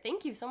sure.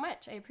 Thank you so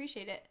much. I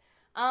appreciate it.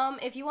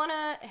 If you want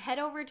to head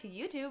over to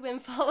YouTube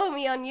and follow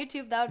me on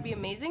YouTube, that would be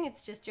amazing.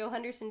 It's just Joe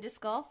Henderson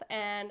Disc Golf,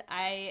 and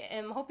I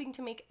am hoping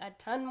to make a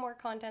ton more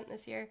content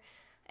this year,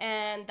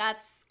 and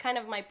that's kind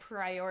of my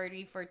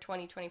priority for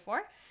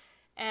 2024.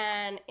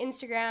 And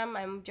Instagram,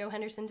 I'm Joe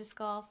Henderson Disc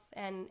Golf,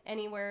 and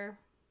anywhere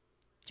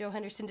Joe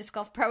Henderson Disc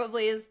Golf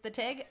probably is the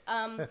tag.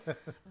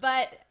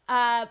 But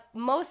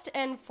most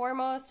and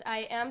foremost,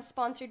 I am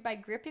sponsored by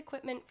Grip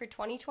Equipment for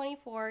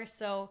 2024.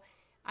 So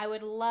I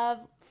would love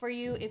for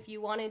you, if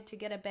you wanted to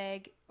get a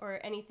bag or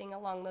anything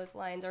along those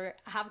lines, or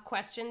have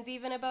questions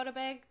even about a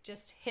bag,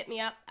 just hit me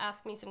up,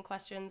 ask me some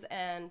questions.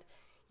 And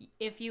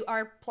if you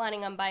are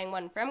planning on buying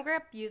one from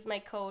Grip, use my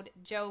code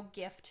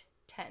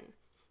JoeGift10.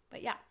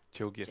 But yeah.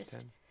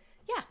 JoeGift10.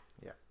 Yeah.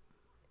 Yeah.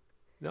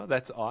 No,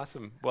 that's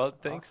awesome. Well,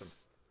 thanks.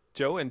 Awesome.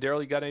 Joe and Daryl,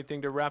 you got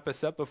anything to wrap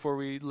us up before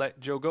we let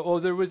Joe go?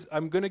 Oh,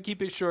 I'm going to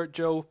keep it short,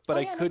 Joe, but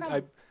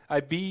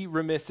I'd be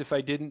remiss if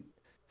I didn't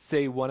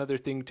say one other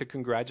thing to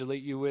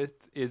congratulate you with,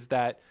 is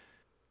that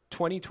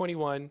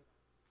 2021,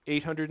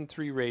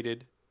 803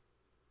 rated,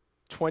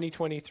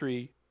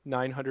 2023,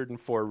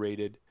 904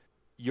 rated.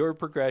 Your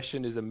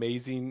progression is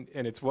amazing,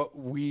 and it's what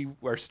we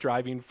are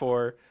striving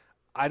for.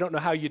 I don't know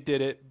how you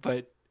did it,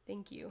 but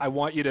thank you. I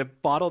want you to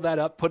bottle that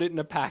up, put it in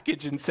a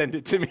package, and send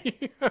it to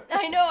me.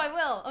 I know I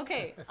will.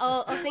 Okay,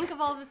 I'll think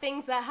of all the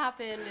things that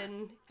happened,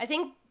 and I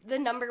think the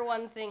number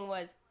one thing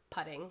was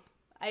putting.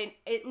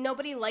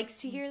 Nobody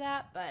likes to hear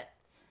that, but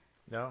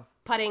no,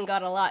 putting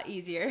got a lot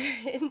easier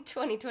in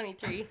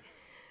 2023.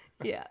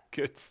 Yeah.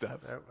 Good stuff.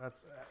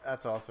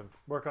 That's awesome.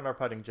 Work on our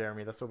putting,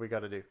 Jeremy. That's what we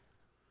got to do.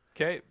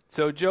 Okay,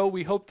 so Joe,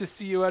 we hope to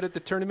see you out at the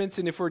tournaments,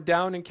 and if we're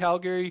down in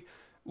Calgary,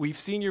 we've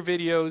seen your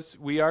videos.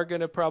 We are going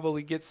to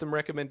probably get some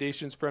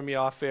recommendations from you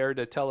off air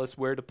to tell us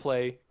where to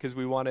play, because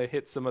we want to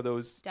hit some of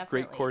those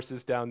great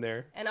courses down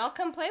there. And I'll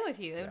come play with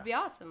you. It would be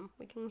awesome.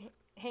 We can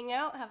hang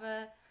out, have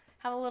a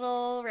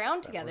little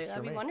round together.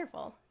 That'd be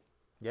wonderful.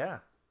 Yeah.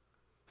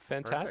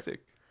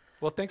 Fantastic.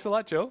 Perfect. Well, thanks a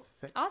lot, Joe.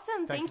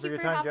 Awesome. Thank you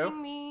for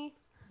having me.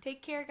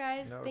 Take care,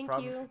 guys. No Thank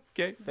problem. you.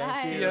 Okay.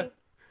 Bye. See ya.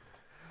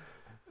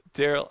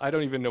 Daryl, I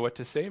don't even know what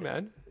to say,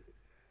 man.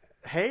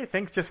 Hey,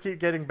 things just keep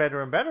getting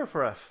better and better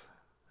for us.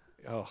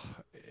 Oh,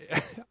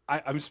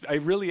 I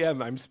really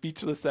am. I'm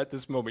speechless at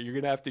this moment. You're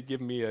going to have to give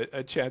me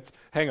a chance.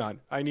 Hang on.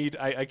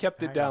 I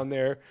kept it down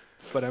there,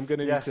 but I'm going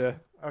to need to.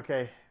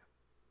 Okay.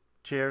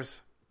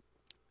 Cheers.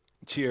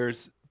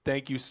 Cheers.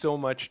 Thank you so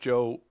much,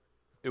 Joe.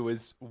 It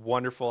was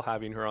wonderful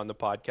having her on the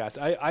podcast.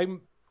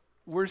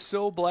 We're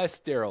so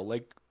blessed, Daryl.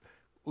 Like,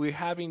 we're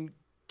having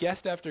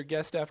guest after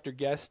guest after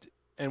guest.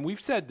 And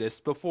we've said this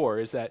before,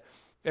 is that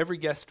every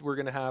guest we're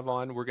going to have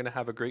on, we're going to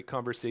have a great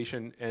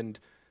conversation, and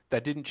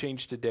that didn't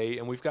change today.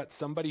 And we've got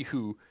somebody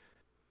who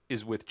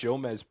is with Joe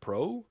Mez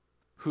Pro,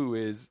 who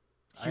is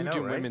huge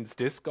in women's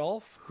disc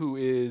golf, who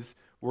is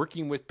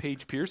working with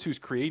Paige Pierce, who's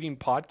creating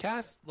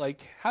podcasts.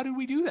 Like, how did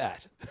we do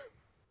that?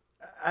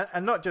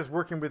 And not just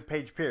working with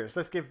Paige Pierce.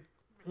 Let's give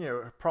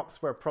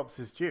props where props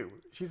is due.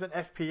 She's an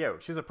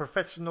FPO. She's a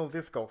professional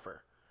disc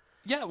golfer.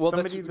 Yeah, well,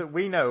 somebody that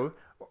we know,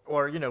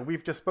 or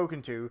we've just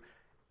spoken to,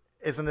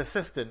 is an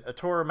assistant, a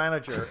tour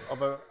manager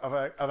of an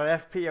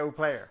FPO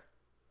player.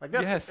 Like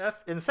that's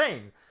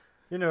insane.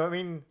 I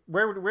mean,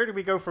 where do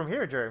we go from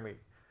here, Jeremy?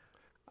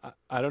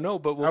 I don't know,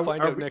 but we'll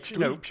find out next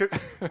week.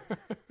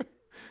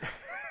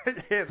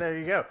 Yeah, there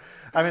you go.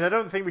 I mean, I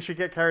don't think we should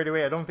get carried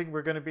away. I don't think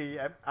we're going to be.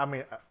 I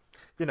mean,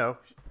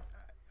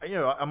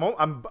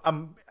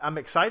 I'm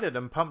excited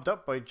and pumped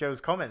up by Joe's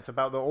comments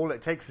about all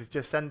it takes is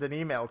just send an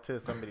email to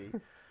somebody.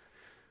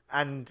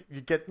 And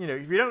you get,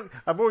 if you don't,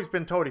 I've always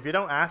been told, if you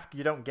don't ask,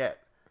 you don't get,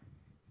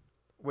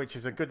 which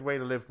is a good way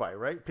to live by,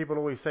 right? People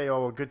always say,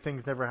 oh, well, good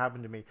things never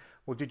happen to me.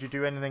 Well, did you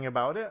do anything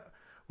about it?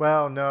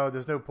 Well, no,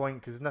 there's no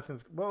point because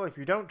nothing's, well, if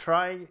you don't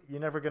try, you're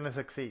never going to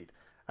succeed.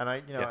 And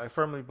I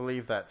firmly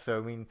believe that. So,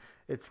 I mean,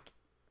 it's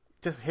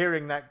just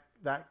hearing that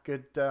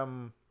good,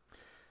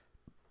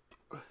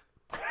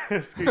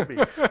 excuse me.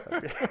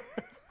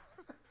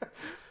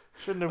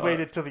 Shouldn't have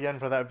waited till the end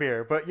for that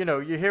beer. But,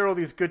 you hear all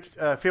these good,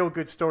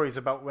 feel-good stories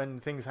about when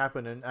things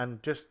happen.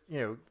 And just,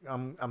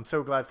 I'm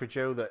so glad for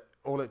Joe that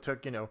all it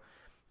took,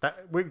 that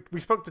we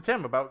spoke to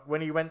Tim about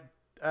when he went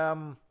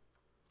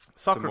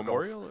soccer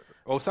golf.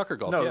 Oh, soccer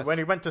golf, No, yes. when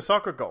he went to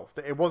soccer golf.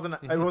 It wasn't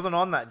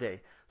on that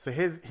day. So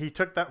he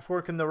took that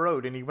fork in the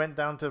road and he went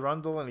down to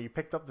Rundle and he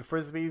picked up the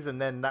Frisbees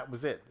and then that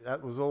was it.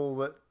 That was all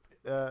that,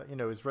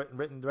 is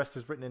written. The rest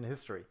is written in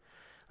history.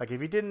 Like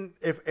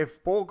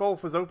if ball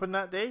golf was open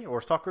that day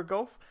or soccer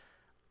golf,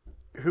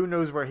 who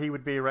knows where he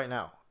would be right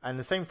now? And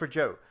the same for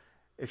Joe.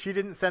 If she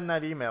didn't send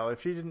that email,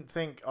 if she didn't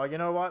think, oh, you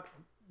know what,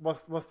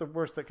 what's the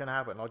worst that can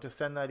happen? I'll just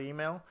send that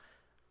email,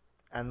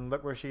 and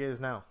look where she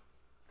is now.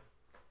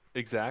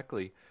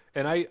 Exactly.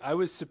 And I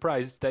was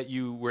surprised that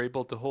you were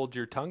able to hold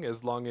your tongue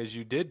as long as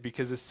you did,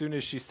 because as soon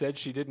as she said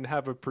she didn't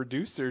have a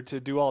producer to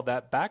do all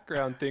that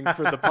background thing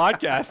for the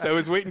podcast, I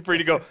was waiting for you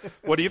to go,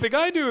 what do you think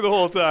I do the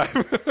whole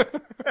time?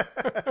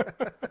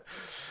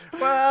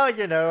 Well,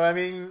 I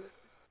mean,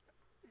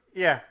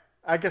 yeah,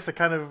 I guess I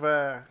kind of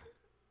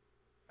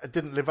I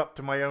didn't live up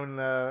to my own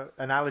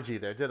analogy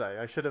there, did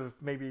I? I should have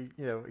maybe,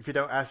 if you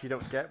don't ask, you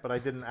don't get, but I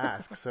didn't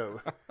ask.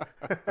 So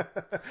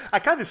I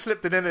kind of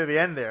slipped it in at the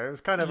end there. It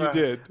was kind of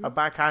a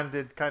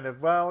backhanded kind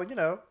of, well,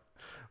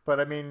 but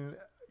I mean,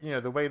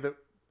 the way that,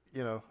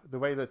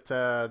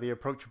 the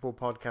Approachable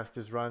podcast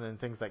is run and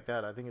things like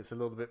that, I think it's a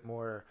little bit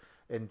more,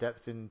 in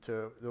depth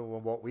into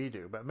what we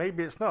do. But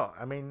maybe it's not.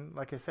 I mean,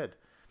 like I said,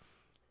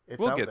 it's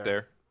We'll out get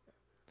there.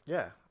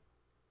 Yeah.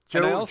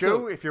 And I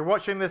Joe, if you're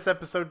watching this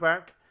episode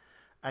back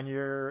and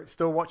you're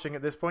still watching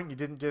at this point, you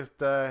didn't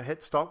just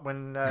hit stop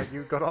when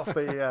you got off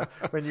the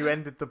when you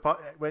ended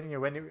when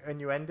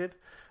you ended.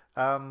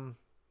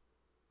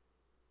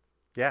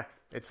 Yeah,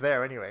 it's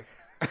there anyway.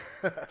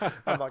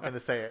 I'm not going to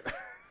say it.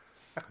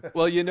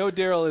 Well,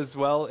 Daryl, as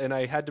well, and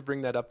I had to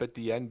bring that up at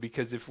the end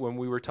because when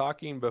we were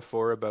talking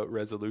before about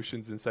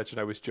resolutions and such,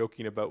 and I was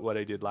joking about what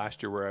I did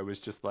last year where I was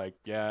just like,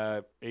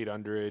 yeah,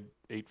 800,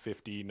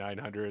 850,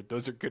 900,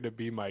 those are going to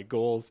be my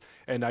goals.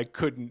 And I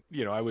couldn't,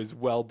 I was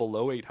well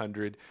below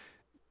 800.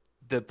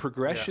 The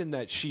progression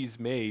that she's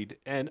made,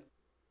 and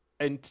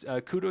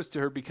kudos to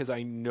her, because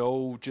I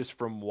know just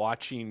from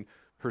watching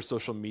her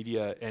social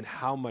media and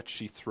how much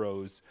she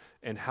throws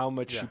and how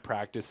much she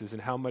practices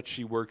and how much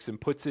she works and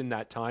puts in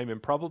that time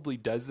and probably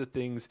does the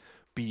things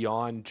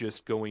beyond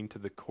just going to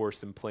the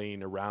course and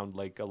playing around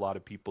like a lot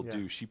of people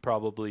do. She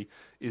probably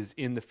is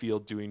in the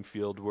field doing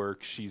field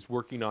work. She's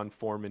working on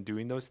form and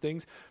doing those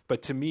things.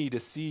 But to me, to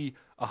see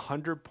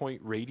 100-point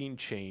rating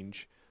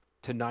change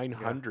to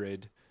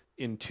 900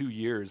 in 2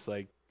 years,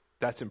 like,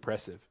 that's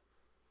impressive.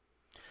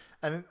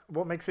 And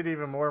what makes it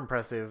even more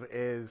impressive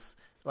is,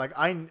 like,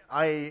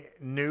 I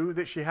knew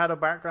that she had a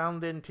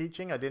background in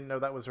teaching. I didn't know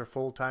that was her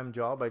full-time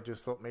job. I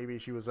just thought maybe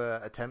she was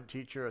a temp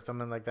teacher or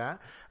something like that.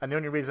 And the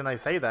only reason I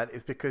say that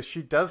is because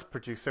she does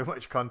produce so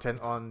much content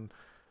on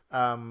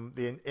on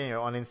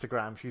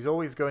Instagram. She's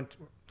always going to,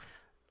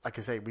 like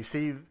I say, we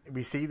see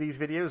these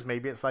videos.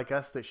 Maybe it's like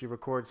us that she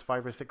records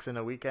 5 or 6 in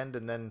a weekend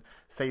and then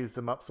saves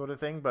them up, sort of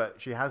thing. But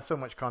she has so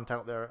much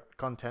content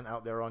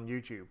out there on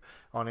YouTube,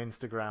 on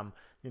Instagram.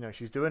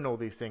 She's doing all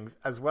these things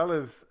as well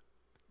as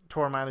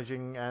tour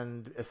managing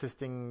and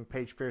assisting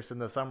Paige Pierce in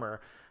the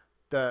summer.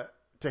 To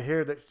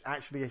hear that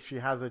actually she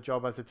has a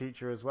job as a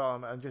teacher as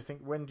well, and just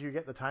think, when do you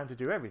get the time to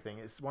do everything?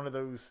 It's one of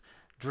those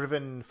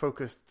driven,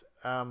 focused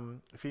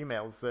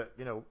females that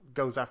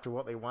goes after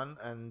what they want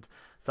and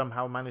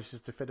somehow manages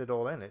to fit it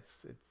all in.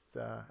 It's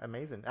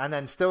amazing, and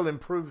then still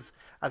improves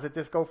as a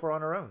disc golfer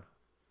on her own.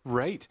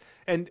 Right.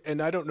 And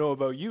I don't know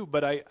about you,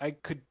 but I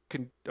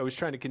was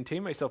trying to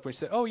contain myself when she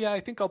said, "Oh yeah, I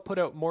think I'll put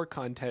out more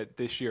content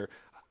this year."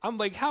 I'm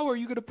like, how are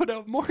you going to put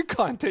out more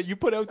content? You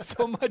put out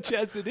so much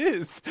as it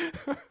is.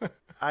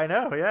 I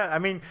know, yeah. I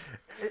mean,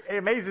 it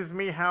amazes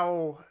me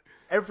how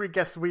every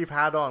guest we've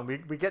had on,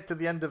 we get to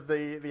the end of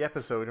the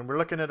episode and we're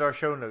looking at our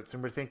show notes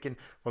and we're thinking,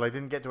 well, I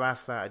didn't get to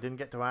ask that. I didn't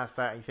get to ask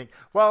that. And you think,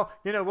 well,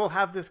 we'll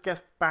have this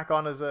guest back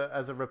on as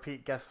a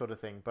repeat guest sort of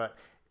thing. But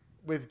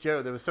with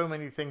Joe, there were so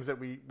many things that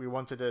we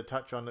wanted to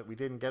touch on that we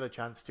didn't get a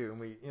chance to.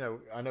 And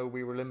I know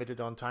we were limited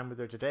on time with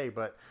her today,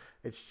 but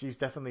she's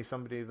definitely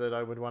somebody that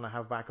I would want to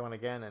have back on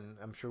again. And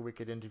I'm sure we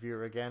could interview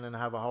her again and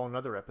have a whole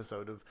another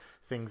episode of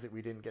things that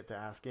we didn't get to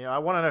ask. I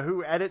want to know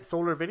who edits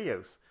solar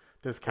videos.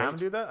 Does Cam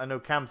do that? I know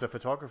Cam's a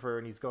photographer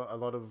and he's got a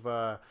lot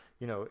of,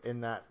 in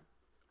that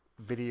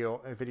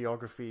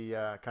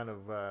videography kind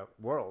of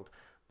world.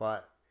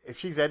 But if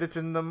she's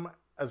editing them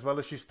as well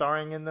as she's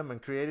starring in them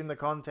and creating the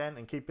content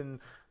and keeping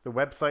the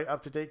website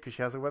up to date, because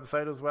she has a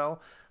website as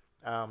well,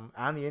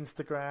 and the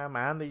Instagram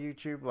and the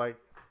YouTube, like,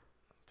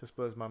 just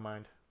blows my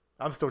mind.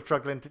 I'm still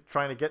struggling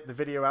trying to get the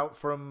video out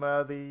from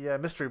the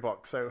mystery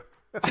box, so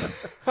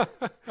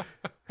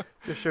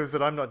just shows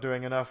that I'm not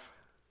doing enough.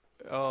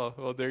 Oh,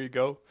 well, there you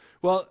go.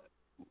 Well,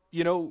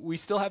 we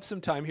still have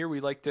some time here. We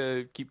like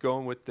to keep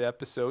going with the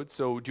episode.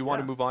 So do you want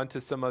to move on to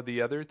some of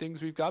the other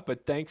things we've got?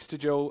 But thanks to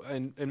Joe.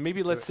 And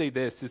maybe let's say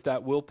this, is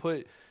that we'll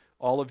put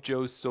all of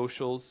Joe's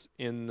socials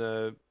in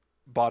the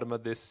bottom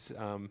of this,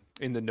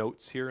 in the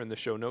notes here, in the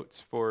show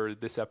notes for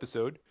this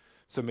episode.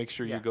 So make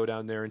sure you go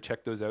down there and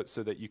check those out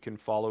so that you can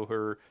follow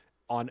her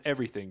on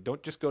everything.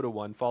 Don't just go to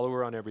one. Follow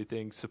her on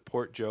everything.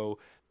 Support Joe.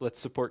 Let's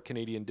support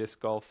Canadian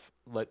disc golf.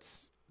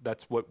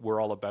 That's what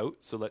we're all about.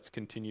 So let's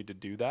continue to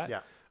do that. Yeah.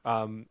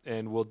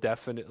 And we'll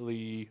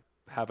definitely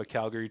have a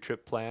Calgary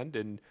trip planned.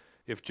 And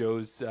if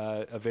Joe's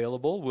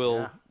available,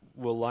 we'll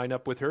line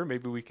up with her.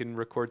 Maybe we can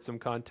record some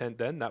content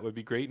then. That would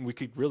be great. And we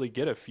could really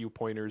get a few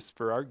pointers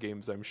for our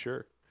games, I'm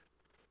sure.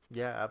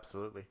 Yeah,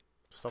 absolutely.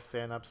 Stop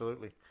saying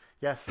absolutely.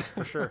 Yes,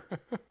 for sure.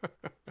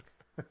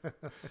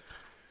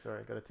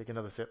 Sorry, I got to take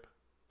another sip.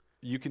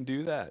 You can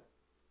do that.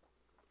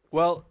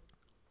 Well,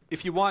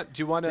 if you want,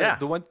 do you want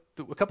to,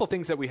 a couple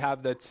things that we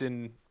have that's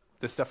in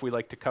the stuff we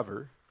like to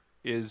cover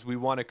is we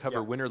want to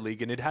cover Winter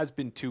League, and it has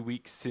been 2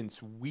 weeks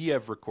since we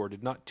have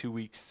recorded, not 2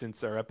 weeks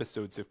since our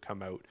episodes have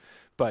come out.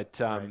 But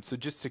so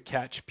just to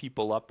catch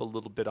people up a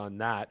little bit on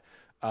that,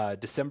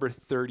 December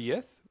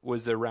 30th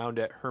was a round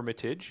at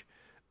Hermitage.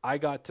 I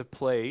got to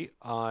play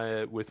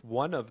with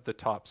one of the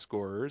top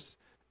scorers.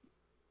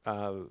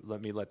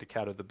 Let me let the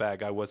cat out of the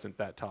bag. I wasn't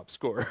that top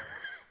scorer.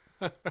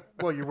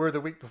 Well, you were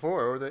the week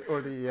before, or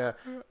the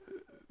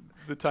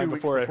time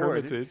before at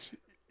Hermitage.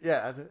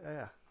 Yeah.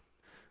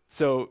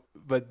 So,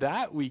 but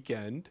that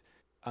weekend,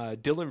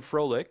 Dylan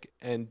Froelich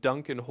and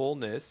Duncan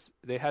Holness,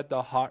 they had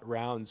the hot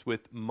rounds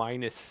with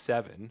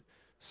 -7.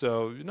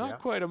 So Yeah. not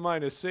quite a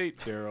 -8,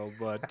 Daryl,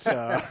 but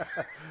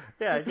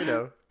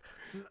Yeah,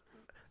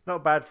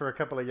 not bad for a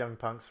couple of young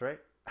punks, right?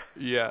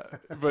 yeah,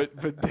 but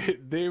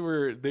they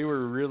were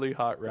really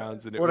hot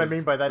rounds, and it What I mean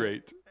was by that,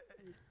 great.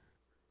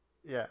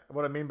 yeah,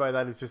 what I mean by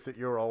that is just that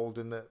you're old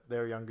and that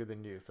they're younger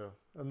than you. So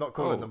I'm not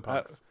calling Oh, them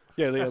punks.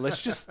 yeah.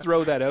 Let's just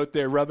throw that out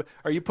there. Rub.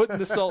 Are you putting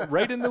the salt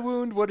right in the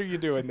wound? What are you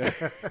doing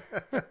there?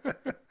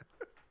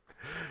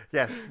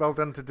 Yes, well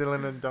done to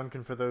Dylan and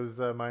Duncan for those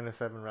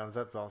 -7 rounds.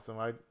 That's awesome.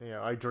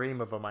 I dream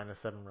of a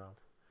 -7 round.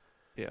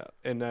 Yeah,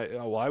 and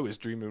I was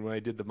dreaming when I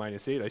did the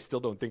 -8. I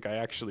still don't think I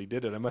actually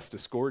did it. I must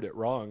have scored it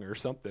wrong or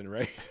something,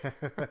 right?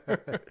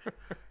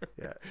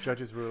 Yeah,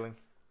 judges ruling.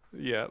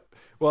 Yeah.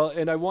 Well,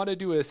 and I want to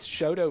do a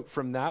shout out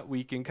from that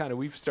week, and kind of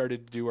we've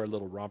started to do our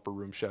little romper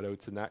room shout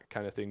outs and that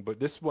kind of thing. But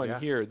this one Yeah.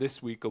 here,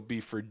 this week, will be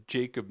for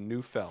Jacob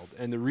Neufeld.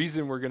 And the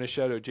reason we're going to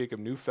shout out Jacob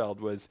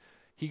Neufeld was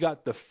he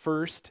got the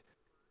first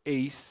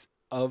ace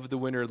of the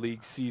Winter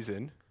League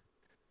season.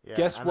 Yeah,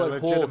 Guess and a what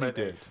hole he legitimate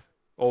did? ace.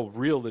 Oh,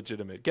 real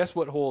legitimate. Guess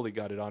what hole he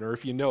got it on, or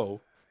if you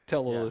know,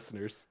 tell the Yeah.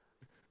 listeners.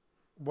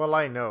 Well,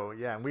 I know,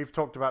 yeah, and we've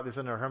talked about this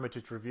in our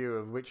Hermitage review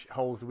of which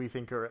holes we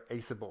think are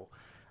aceable.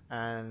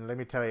 And let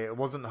me tell you, it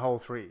wasn't hole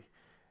 3.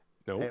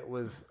 No. It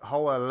was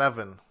hole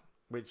 11,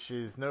 which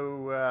is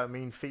no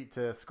mean feat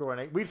to score an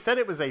 8. We've said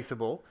it was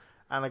aceable,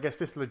 and I guess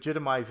this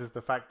legitimizes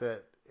the fact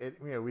that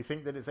we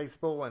think that it's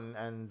aceable,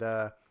 and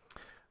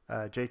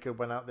Jacob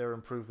went out there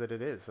and proved that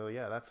it is. So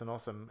yeah, that's an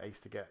awesome ace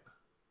to get.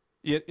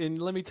 Yeah, and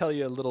let me tell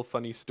you a little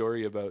funny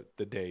story about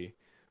the day.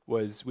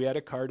 Was we had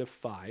a card of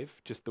 5,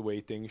 just the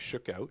way things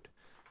shook out,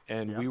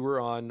 and Yeah. we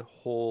were on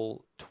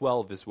hole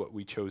 12 is what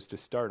we chose to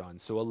start on.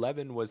 So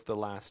 11 was the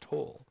last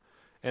hole.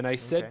 And I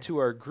said Okay. to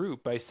our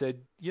group, I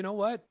said, you know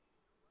what?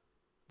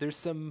 There's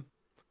some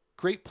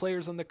great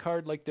players on the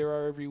card like there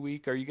are every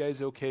week. Are you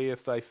guys okay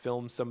if I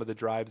film some of the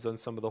drives on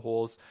some of the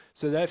holes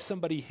so that if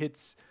somebody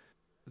hits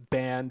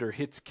band or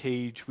hits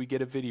cage, we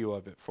get a video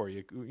of it for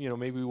you. You know,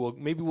 maybe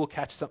we'll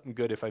catch something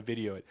good if I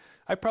video it.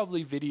 I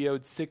probably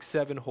videoed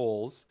 6-7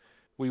 holes.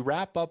 We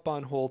wrap up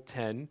on hole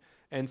 10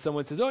 and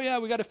someone says, "Oh yeah,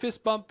 we got a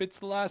fist bump. It's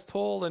the last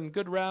hole and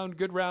good round,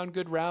 good round,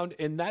 good round."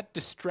 And that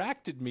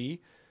distracted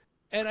me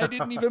and I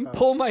didn't even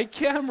pull my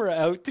camera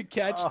out to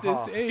catch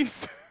this Oh.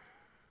 ace.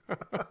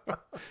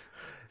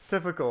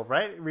 Typical,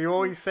 right? We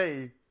always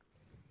say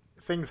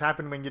things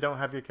happen when you don't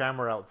have your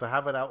camera out, so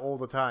have it out all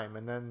the time.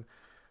 And then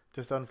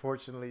just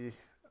unfortunately,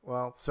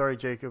 well, sorry,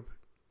 Jacob.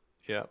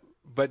 Yeah,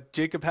 but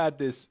Jacob had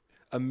this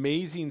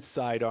amazing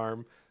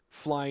sidearm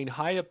flying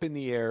high up in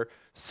the air,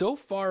 so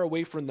far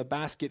away from the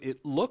basket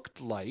it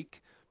looked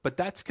like, but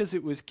that's because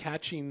it was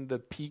catching the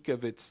peak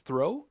of its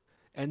throw,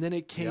 and then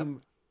it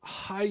came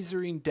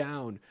hyzering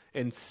down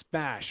and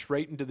smash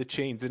right into the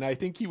chains. And I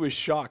think he was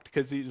shocked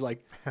because he was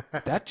like,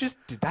 did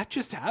that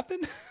just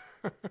happen?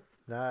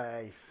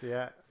 Nice,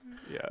 yeah.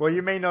 Yeah. Well,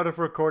 you may not have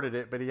recorded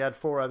it, but he had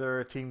 4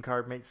 other team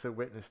card mates that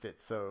witnessed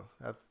it. So,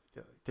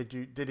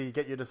 did he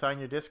get you to sign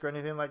your disc or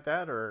anything like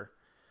that, or?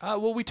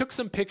 Well, we took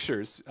some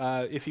pictures.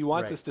 If he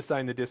wants Right. us to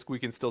sign the disc, we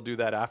can still do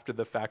that after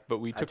the fact. But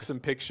we took some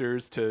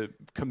pictures to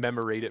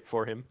commemorate it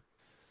for him.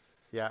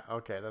 Yeah,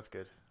 okay, that's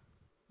good.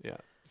 Yeah.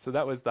 So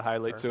that was the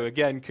highlight. So Perfect.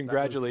 again,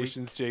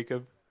 congratulations,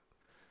 Jacob.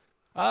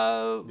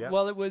 Well,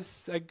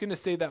 I'm gonna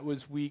say that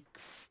was week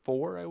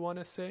 4. I want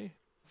to say.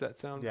 Does that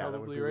sound Yeah, that would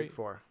probably be right? week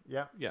 4.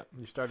 Yeah. Yeah.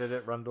 You started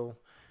at Rundle.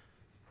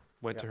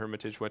 Went to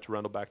Hermitage, went to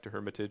Rundle, back to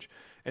Hermitage,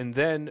 and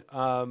then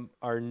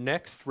our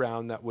next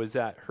round that was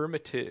at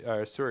Hermitage,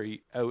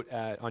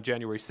 on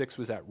January 6th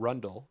was at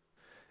Rundle,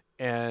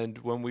 and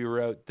when we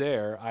were out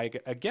there,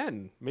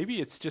 maybe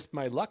it's just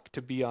my luck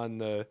to be on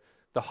the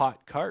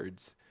hot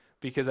cards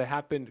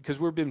because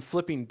we've been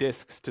flipping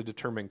discs to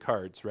determine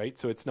cards, right?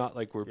 So it's not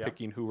like we're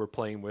picking who we're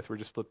playing with; we're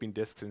just flipping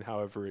discs and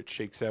however it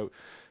shakes out.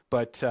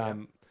 But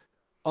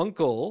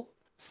Uncle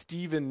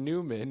Stephen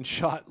Newman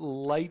shot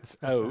lights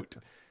out.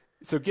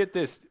 So get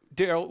this,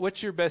 Daryl,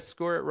 what's your best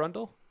score at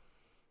Rundle?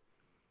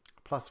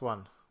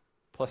 +1.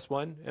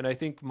 +1, and I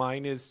think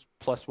mine is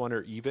 +1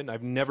 or even.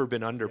 I've never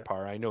been under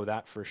par. I know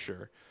that for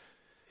sure.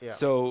 Yeah.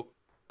 So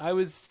I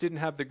didn't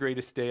have the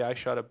greatest day. I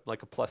shot a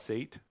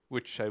 +8,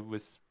 which I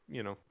was,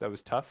 that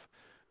was tough.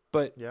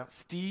 But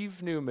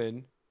Steve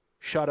Newman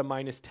shot a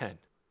 -10.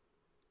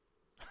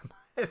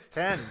 It's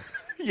 10.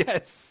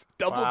 Yes,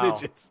 double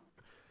digits.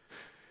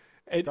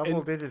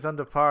 Double digits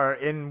under par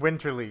in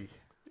Winter League.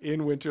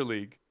 In Winter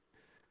League.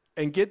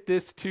 And get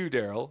this too,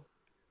 Daryl.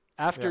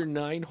 After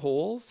 9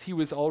 holes, he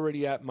was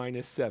already at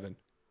 -7.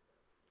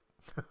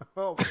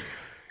 Oh.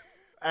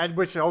 And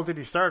which hole did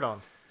he start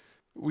on?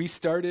 We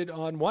started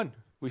on 1.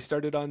 We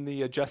started on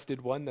the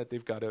adjusted one that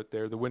they've got out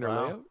there, the winner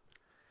layout.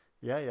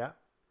 Yeah.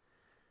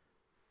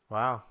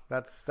 Wow,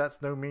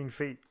 that's no mean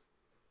feat.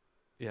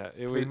 Yeah,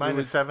 it was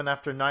 -7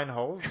 after 9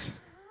 holes.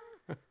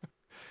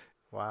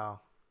 Wow.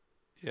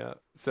 Yeah.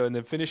 So and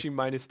then finishing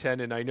 -10,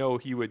 and I know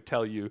he would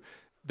tell you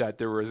that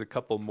there was a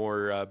couple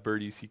more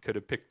birdies he could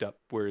have picked up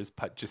where his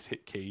putt just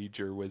hit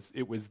cage or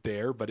it was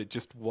there, but it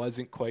just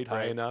wasn't quite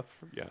high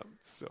enough. Yeah.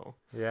 So.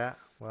 Yeah.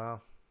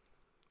 Wow.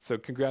 So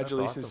That's awesome.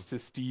 congratulations to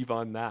Steve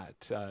on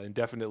that. And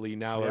definitely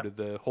now Yeah. out of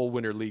the whole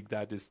winter league,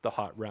 that is the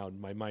hot round.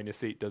 My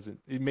 -8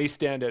 doesn't, it may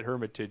stand at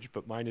Hermitage,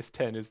 but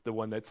 -10 is the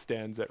one that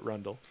stands at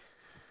Rundle.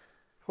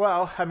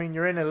 Well, I mean,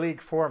 you're in a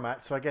league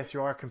format, so I guess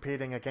you are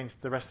competing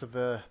against the rest of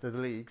the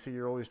league. So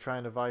you're always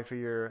trying to vie for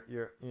your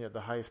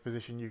the highest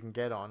position you can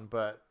get on.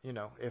 But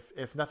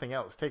if nothing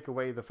else, take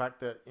away the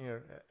fact that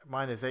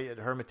 -8 at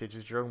Hermitage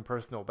is your own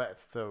personal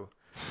best. So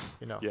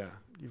Yeah.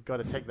 you've got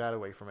to take that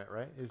away from it,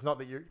 right? It's not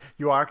that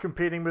you are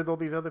competing with all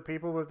these other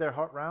people with their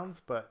hot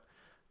rounds, but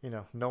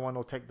no one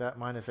will take that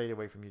 -8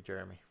 away from you,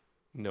 Jeremy.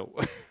 No.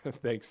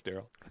 Thanks,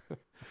 Daryl.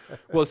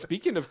 Well,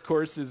 speaking of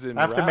courses and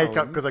I have to make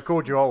up because I rounds,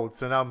 called you old,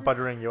 so now I'm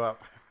buttering you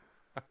up.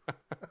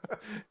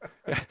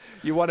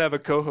 you want to have a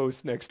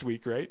co-host next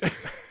week, right?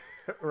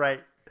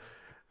 Right.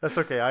 That's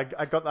okay.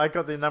 I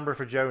got the number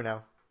for Joe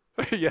now.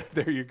 Yeah,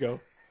 there you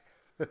go.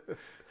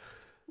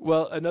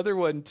 Well, another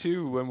one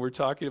too, when we're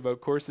talking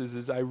about courses,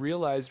 is I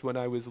realized when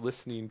I was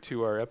listening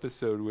to our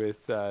episode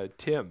with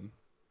Tim,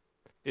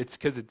 it's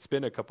because it's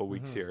been a couple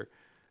weeks here.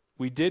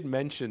 We did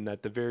mention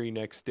that the very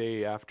next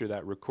day after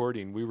that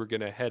recording, we were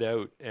going to head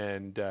out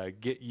and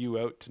get you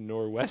out to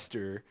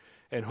Nor'Wester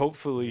and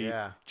hopefully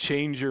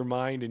change your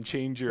mind and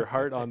change your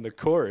heart on the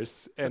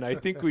course. And I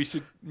think we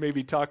should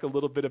maybe talk a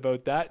little bit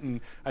about that.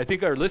 And I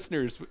think our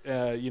listeners,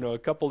 a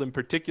couple in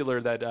particular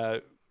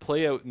that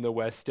play out in the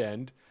West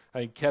End, I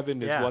think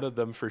Kevin is one of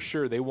them for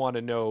sure. They want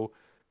to know,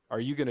 are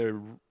you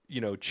going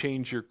to,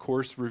 change your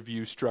course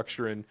review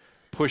structure and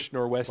push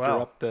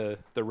Nor'Wester up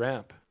the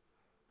ramp?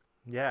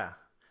 Yeah.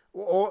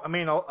 Well, I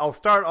mean, I'll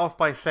start off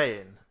by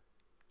saying,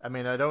 I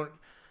mean, I don't,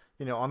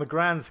 on the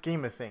grand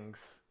scheme of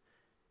things,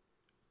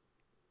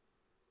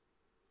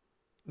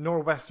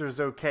 Nor'Wester's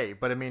okay,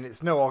 but I mean,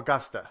 it's no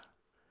Augusta.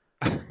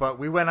 But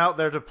we went out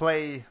there to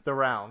play the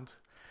round.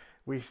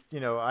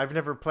 I've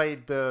never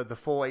played the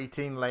full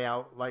 18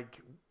 layout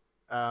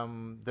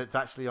that's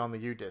actually on the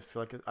U-Disc.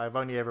 Like I've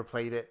only ever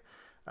played it,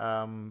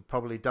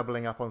 probably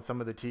doubling up on some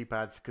of the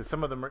T-pads because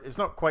some of them it's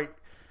not quite.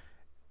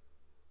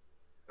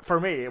 For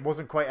me, it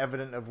wasn't quite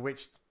evident of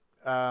which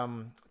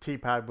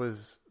T-pad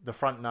was the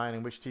front 9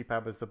 and which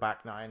T-pad was the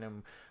back 9,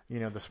 and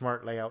the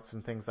smart layouts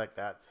and things like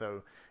that.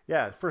 So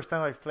yeah, first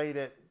time I've played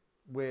it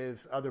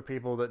with other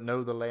people that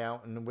know the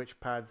layout and which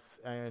pads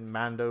and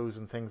Mandos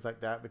and things like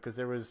that, because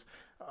there was,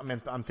 I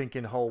mean, I'm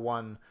thinking hole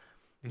 1,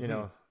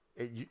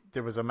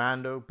 there was a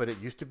Mando, but it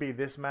used to be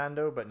this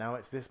Mando, but now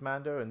it's this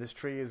Mando, and this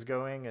tree is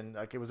going, and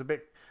like it was a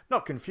bit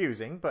not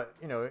confusing, but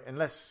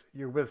unless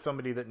you're with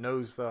somebody that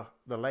knows the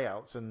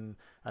layouts and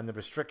the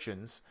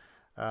restrictions,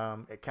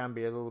 it can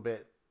be a little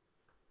bit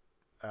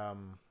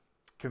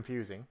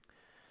confusing.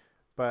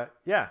 But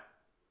yeah,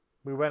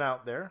 we went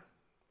out there,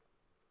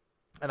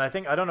 and I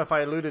don't know if I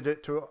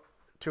alluded to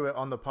it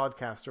on the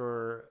podcast,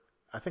 or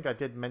I think I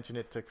did mention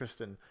it to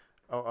Kristen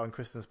on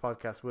Kristen's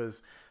podcast,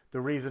 was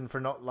the reason for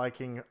not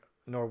liking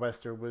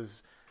Nor'Wester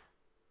was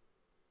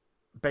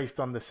based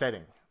on the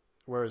setting.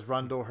 Whereas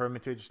Rundle,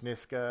 Hermitage,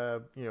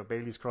 Niska,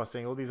 Bailey's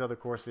Crossing, all these other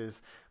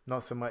courses,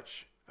 not so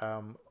much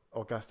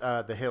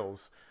the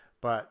hills,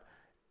 but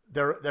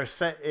they're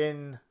set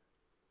in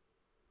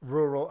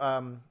rural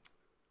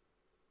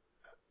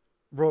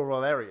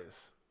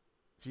areas.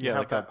 So you have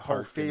like that whole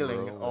park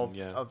feeling and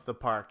of the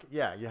park.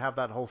 Yeah, you have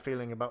that whole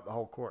feeling about the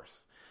whole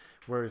course.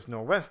 Whereas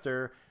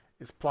Nor'Wester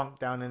is plonked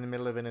down in the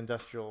middle of an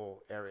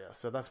industrial area.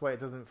 So that's why it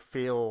doesn't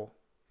feel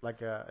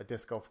like a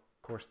disc golf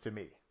course to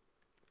me.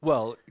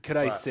 Well, could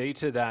I say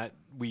to that,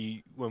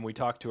 when we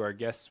talk to our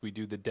guests, we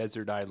do the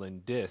desert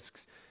island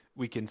discs,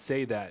 we can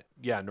say that,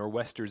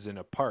 Nor'Wester's in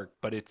a park,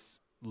 but it's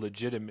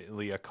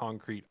legitimately a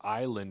concrete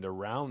island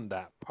around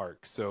that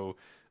park. So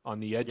on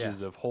the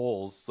edges of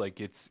holes,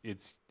 like it's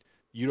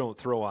you don't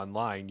throw on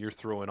line, you're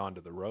throwing onto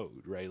the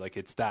road, right? Like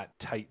it's that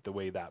tight the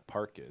way that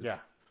park is.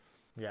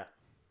 Yeah.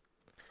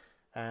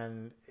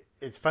 And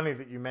it's funny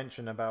that you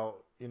mention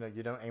about, you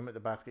don't aim at the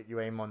basket,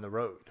 you aim on the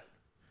road.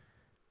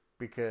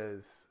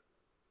 Because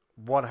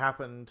what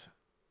happened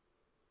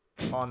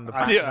on the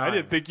back I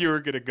didn't think you were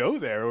going to go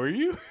there, were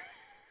you?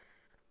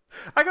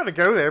 I got to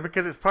go there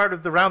because it's part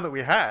of the round that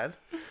we had.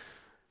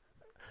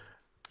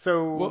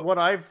 So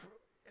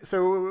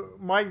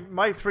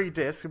my 3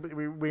 discs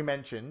we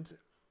mentioned,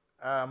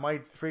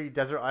 my 3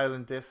 desert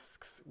island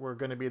discs were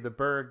going to be the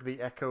Berg,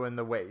 the Echo, and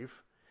the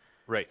Wave.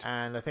 Right.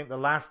 And I think the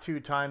last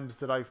 2 times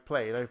that I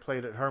played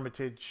at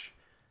Hermitage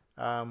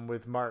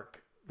with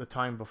Mark the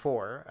time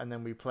before, and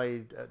then we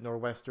played at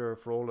Nor'Wester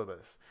for all of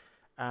us.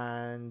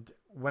 And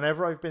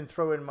whenever I've been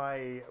throwing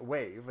my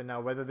Wave, and now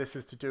whether this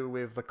is to do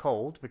with the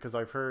cold, because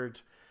I've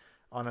heard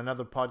on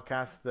another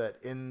podcast that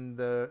in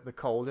the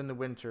cold, in the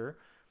winter,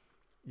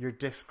 your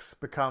discs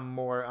become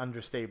more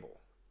understable.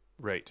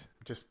 Right.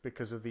 Just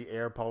because of the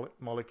air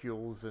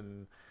molecules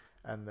and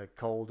the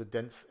cold, the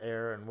dense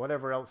air, and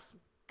whatever else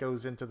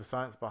goes into the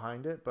science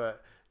behind it,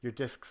 but your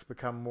discs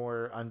become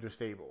more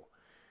unstable.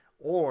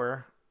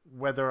 Or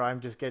whether I'm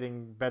just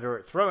getting better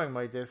at throwing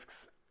my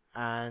discs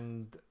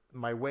and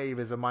my Wave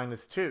is a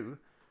 -2,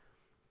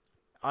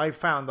 I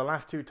found the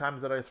last 2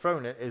 times that I've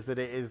thrown it is that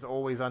it is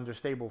always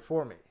understable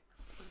for me.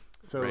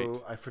 So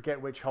Right. I forget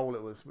which hole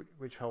it was.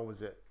 Which hole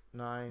was it?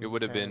 9, It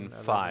would have 10, been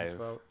 11, 5.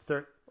 12,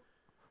 13.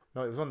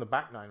 No, it was on the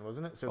back 9,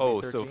 wasn't it? So it'd be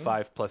Oh, so 13,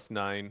 5 plus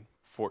 9,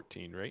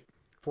 14, right?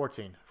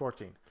 14,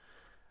 14.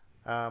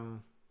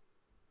 Um,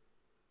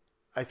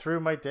 I threw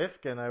my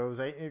disc and I was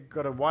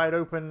got a wide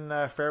open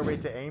fairway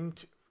to aim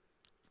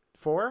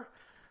for,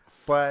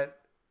 but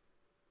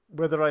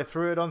whether I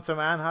threw it on some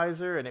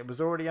Anheuser and it was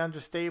already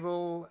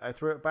understable, I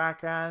threw it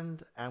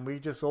backhand and we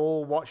just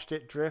all watched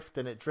it drift,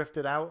 and it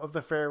drifted out of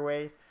the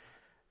fairway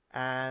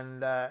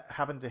and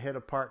happened to hit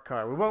a parked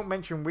car. We won't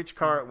mention which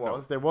car it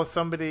was. No. There was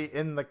somebody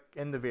in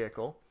the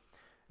vehicle.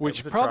 It Which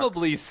was a truck.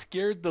 probably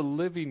scared the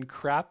living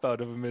crap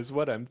out of him, is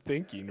what I'm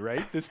thinking,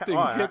 right? This thing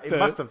Oh, hit it the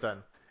must have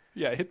done.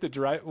 yeah, hit the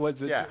drive.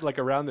 Was it Yeah. like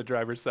around the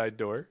driver's side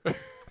door?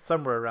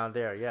 Somewhere around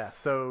there, yeah.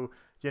 So,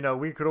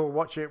 we could all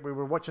watch it. We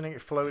were watching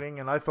it floating,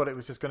 and I thought it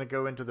was just going to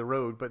go into the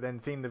road, but then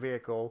seen the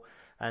vehicle,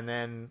 and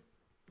then,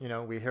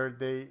 we heard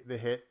the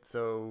hit.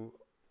 So,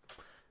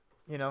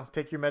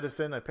 take your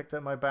medicine. I picked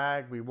up my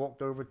bag. We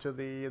walked over to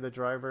the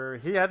driver.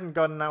 He hadn't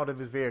gotten out of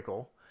his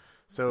vehicle,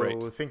 so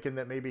Right. thinking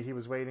that maybe he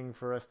was waiting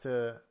for us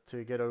to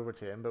get over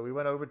to him. But we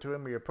went over to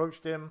him. We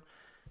approached him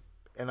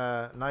in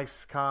a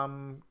nice,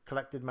 calm,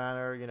 collected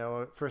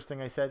manner. First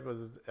thing I said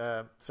was,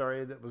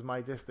 sorry, that was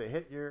my disc that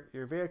hit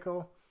your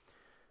vehicle.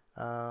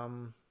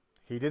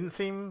 He didn't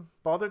seem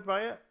bothered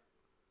by it.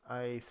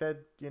 I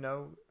said,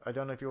 I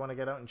don't know if you want to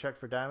get out and check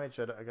for damage.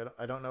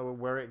 I don't know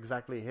where it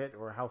exactly hit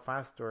or how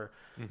fast or,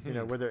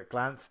 Mhm. whether it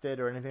glanced it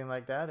or anything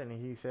like that. And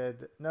he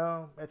said,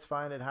 no, it's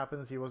fine. It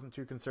happens. He wasn't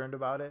too concerned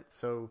about it.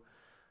 So,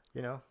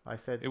 I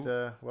said,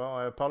 well,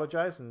 I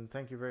apologize and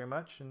thank you very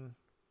much. And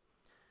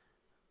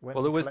went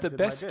Well, it and was the collected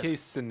my best disc.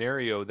 case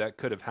scenario that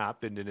could have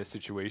happened in a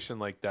situation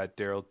like that,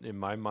 Daryl, in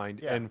my mind.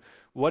 Yeah. And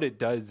what it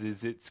does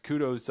is it's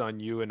kudos on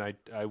you, and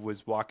I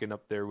was walking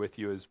up there with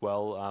you as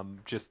well.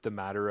 Just the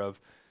matter of,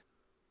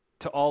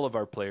 to all of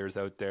our players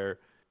out there,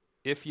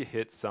 if you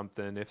hit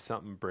something, if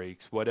something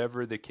breaks,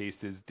 whatever the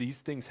case is,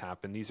 these things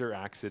happen. These are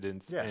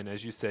accidents. Yeah. And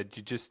as you said,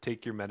 you just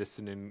take your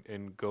medicine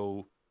and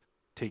go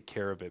take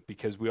care of it,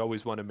 because we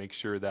always want to make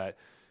sure that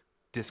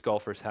disc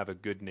golfers have a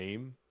good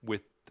name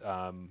with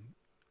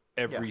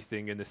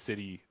everything in the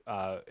city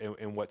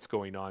and what's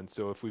going on.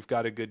 So if we've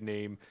got a good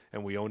name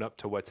and we own up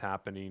to what's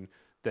happening,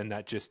 then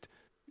that just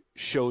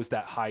shows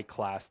that high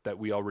class that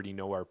we already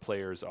know our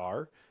players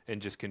are,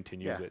 and just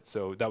continues Yeah. it.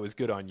 So that was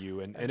good on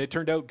you. And it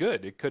turned out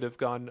good. It could have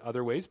gone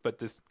other ways, but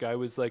this guy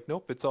was like,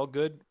 nope, it's all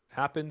good.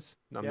 Happens.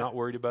 I'm Yeah. not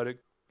worried about it.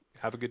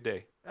 Have a good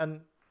day.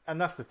 And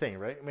that's the thing,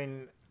 right? I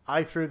mean,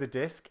 I threw the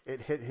disc,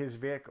 it hit his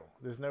vehicle.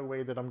 There's no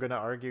way that I'm going to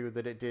argue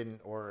that it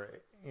didn't, or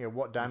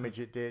what damage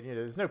it did.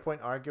 There's no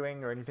point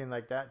arguing or anything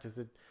like that. Just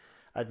to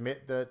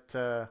admit that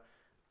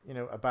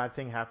a bad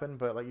thing happened.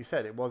 But like you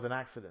said, it was an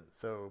accident.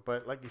 So,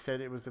 but like you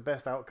said, it was the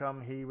best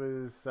outcome. He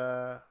was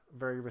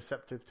very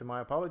receptive to my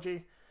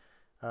apology.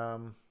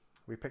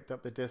 We picked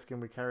up the disc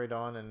and we carried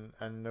on,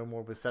 and no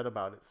more was said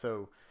about it.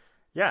 So,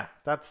 yeah,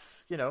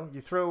 that's,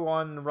 you throw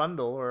on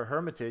Rundle or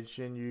Hermitage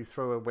and you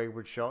throw a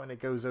wayward shot and it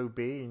goes OB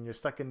and you're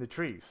stuck in the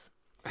trees.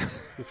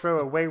 You throw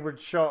a wayward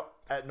shot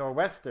at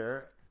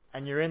Nor'Wester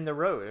and you're in the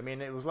road. I mean,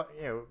 it was like,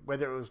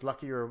 whether it was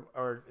lucky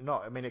or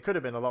not. I mean, it could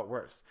have been a lot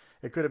worse.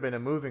 It could have been a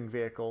moving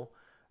vehicle.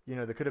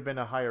 There could have been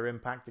a higher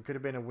impact. It could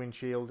have been a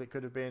windshield. It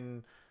could have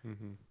been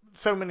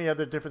so many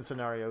other different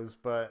scenarios,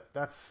 but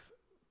that's,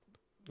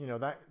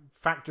 that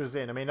factors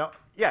in. I mean,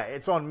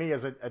 it's on me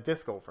as a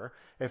disc golfer.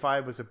 If I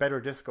was a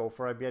better disc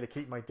golfer, I'd be able to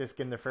keep my disc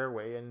in the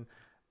fairway and,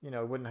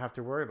 wouldn't have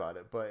to worry about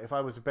it. But if I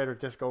was a better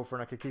disc golfer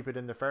and I could keep it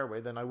in the fairway,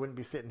 then I wouldn't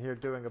be sitting here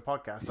doing a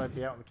podcast. I'd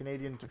be out on the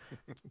Canadian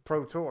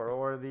Pro Tour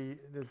or the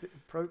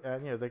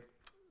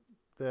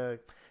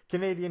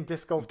Canadian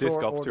Disc Golf Tour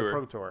or the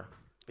Pro Tour.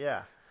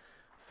 Yeah.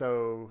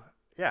 So,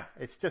 yeah,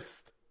 it's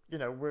just,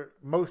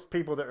 most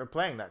people that are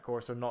playing that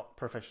course are not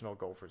professional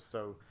golfers.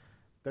 So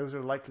those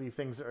are likely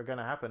things that are going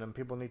to happen and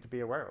people need to be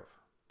aware of.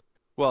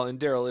 Well, and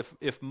Daryl,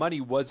 if money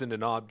wasn't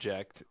an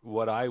object,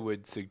 what I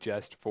would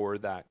suggest for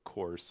that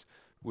course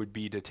would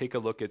be to take a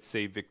look at,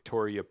 say,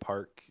 Victoria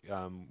Park,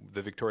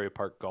 the Victoria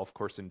Park golf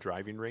course and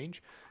driving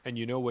range. And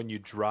when you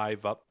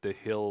drive up the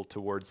hill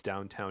towards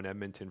downtown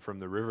Edmonton from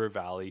the river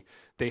valley,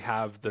 they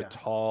have the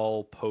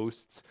tall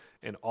posts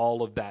and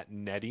all of that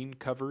netting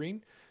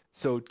covering.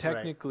 So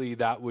technically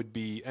that would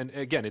be, and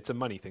again, it's a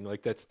money thing.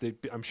 Like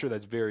I'm sure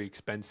that's very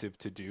expensive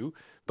to do,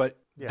 but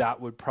that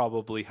would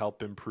probably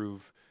help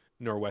improve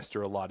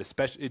Nor'Wester a lot.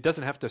 Especially, it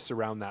doesn't have to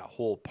surround that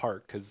whole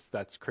park because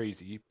that's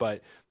crazy,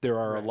 but there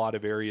are a lot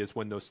of areas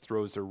when those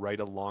throws are right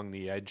along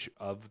the edge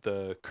of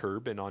the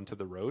curb and onto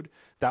the road.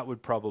 That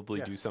would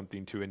probably do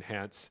something to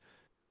enhance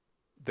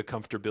the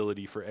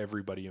comfortability for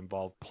everybody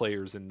involved,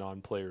 players and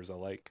non-players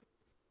alike.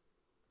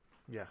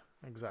 Yeah,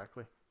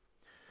 exactly.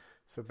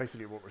 So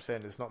basically what we're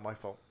saying is not my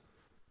fault.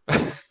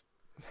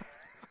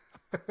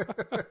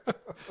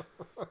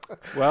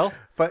 Well,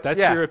 but that's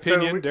your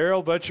opinion,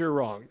 Daryl, but you're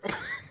wrong.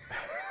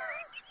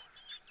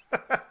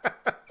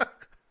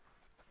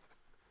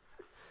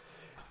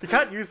 You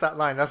can't use that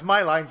line. That's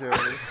my line,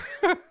 Jeremy.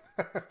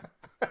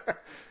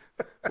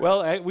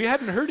 Well, we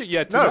hadn't heard it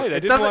yet No, tonight. I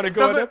didn't want to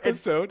go on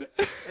episode.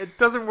 It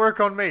doesn't work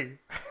on me.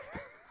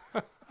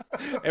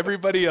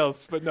 Everybody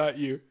else, but not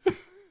you.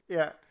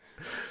 Yeah.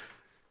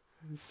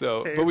 So,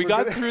 Okay, but we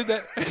got through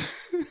that.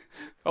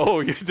 Oh,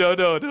 you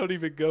don't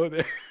even go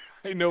there.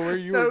 I know where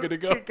you were going to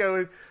go. Keep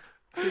going.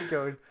 Keep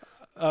going.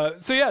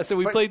 So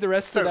we played the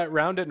rest of that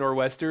round at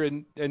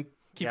Nor'Wester and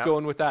keep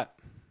going with that.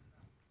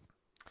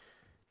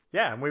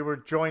 Yeah, and we were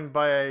joined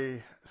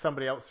by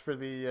somebody else for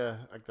the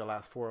the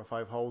last 4 or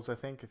 5 holes. I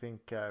think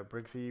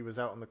Briggsy was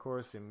out on the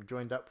course and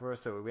joined up for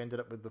us. So we ended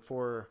up with the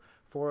four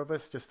of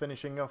us just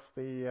finishing off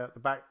the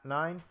back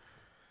 9.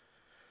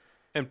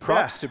 And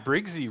props to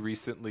Briggsy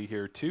recently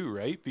here too,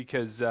 right?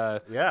 Because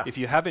if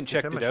you haven't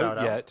checked it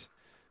out yet,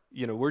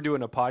 we're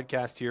doing a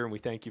podcast here, and we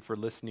thank you for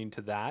listening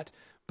to that.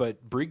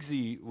 But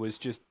Briggsy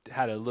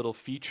had a little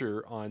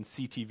feature on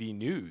CTV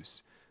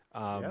News.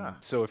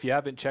 So if you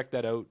haven't checked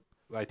that out,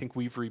 I think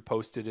we've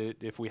reposted it.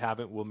 If we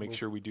haven't, we'll make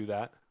sure we do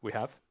that. We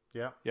have?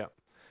 Yeah. Yeah.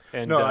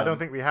 And, no, I don't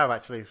think we have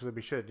actually. So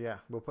we should. Yeah,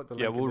 we'll put the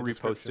link. We'll in the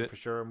repost it for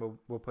sure, and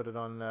we'll put it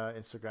on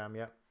Instagram.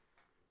 Yeah.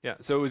 Yeah.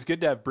 So it was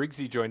good to have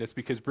Briggsy join us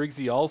because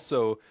Briggsy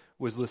also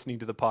was listening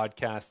to the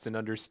podcasts and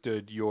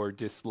understood your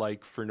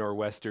dislike for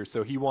Nor'Wester.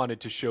 So he wanted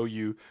to show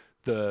you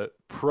the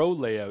pro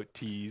layout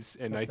tees,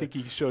 and I think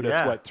he showed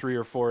us 3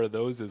 or 4 of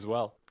those as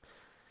well.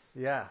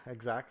 Yeah,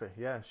 exactly.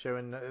 Yeah,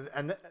 showing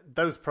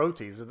those pro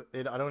tees.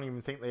 I don't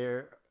even think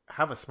they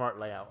have a smart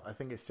layout. I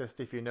think it's just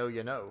if you know,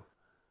 you know.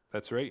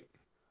 That's right.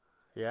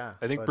 Yeah,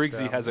 I think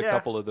Briggsy has a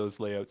couple of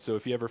those layouts. So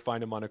if you ever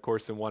find him on a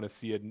course and want to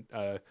see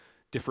a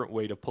different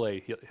way to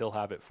play, he'll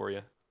have it for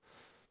you.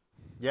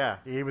 Yeah,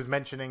 he was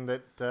mentioning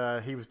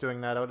that he was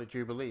doing that out at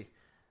Jubilee.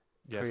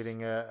 Yes.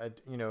 Creating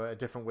a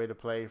different way to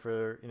play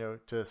for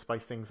to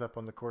spice things up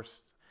on the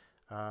course.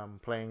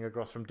 Playing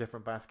across from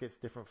different baskets,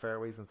 different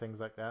fairways, and things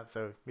like that.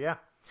 So, yeah.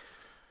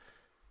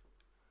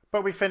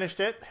 But we finished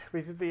it.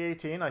 We did the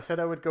 18. I said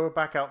I would go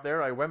back out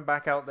there. I went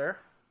back out there.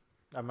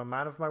 I'm a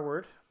man of my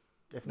word.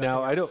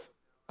 Now, I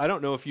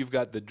don't know if you've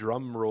got the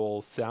drum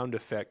roll sound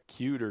effect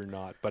cued or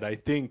not, but I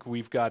think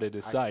we've got to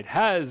decide.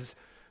 Has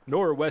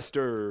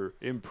Nor'Wester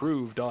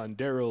improved on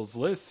Daryl's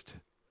list?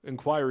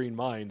 Inquiring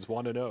minds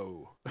want to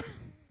know.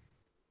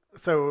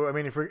 So, I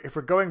mean, if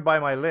we're going by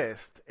my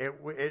list,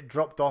 it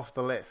dropped off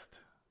the list.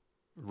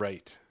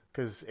 Right.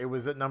 Because it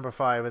was at number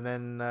 5, and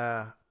then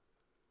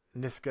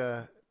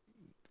Niska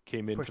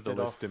came into the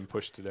list and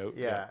pushed it out.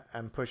 Yeah,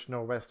 and pushed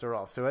Nor'Wester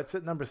off. So it's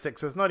at number 6,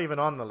 so it's not even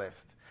on the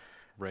list.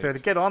 Right. So to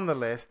get on the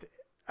list,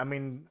 I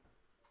mean,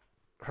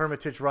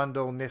 Hermitage,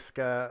 Rundle,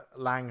 Niska,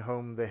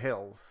 Langholm, The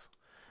Hills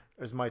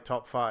is my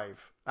top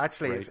 5.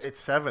 Actually, it's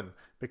 7,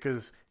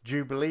 because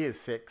Jubilee is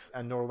 6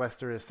 and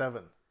Nor'Wester is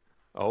 7.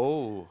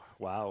 Oh,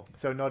 wow.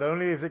 So not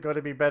only is it got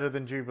to be better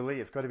than Jubilee,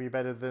 it's got to be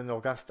better than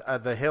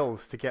The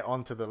Hills to get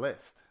onto the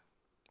list.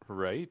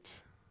 Right.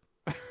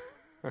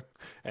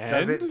 And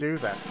does it do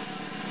that?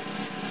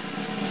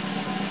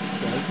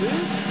 Does it?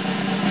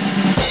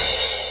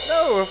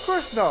 No, of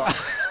course not.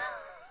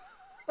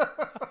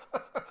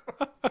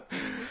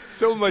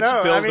 So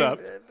much build-up.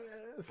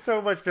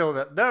 So much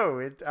build-up.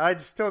 No, I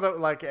still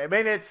don't like it. I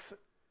mean, it's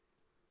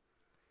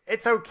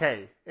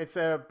okay. It's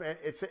at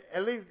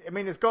least. I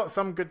mean, it's got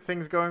some good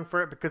things going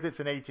for it because it's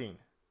an 18.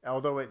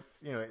 Although it's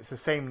the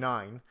same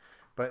 9,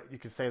 but you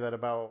could say that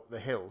about the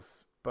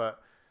Hills.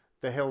 But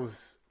the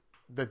Hills,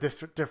 the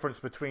difference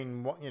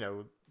between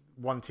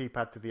one tee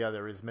pad to the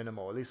other is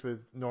minimal. At least with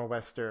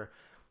Nor'Wester,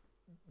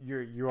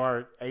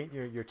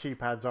 your tee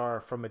pads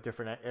are from a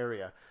different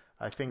area.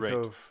 I think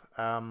of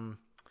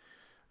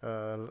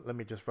let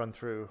me just run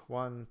through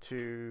 1,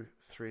 2,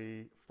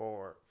 3,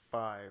 4,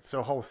 5.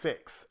 So hole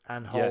 6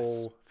 and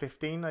hole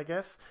 15, I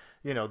guess.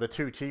 The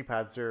 2 tee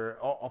pads are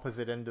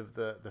opposite end of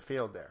the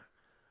field there.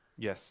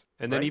 Yes,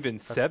 and then even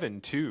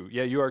 7 too.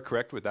 Yeah, you are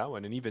correct with that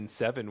one. And even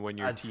 7 when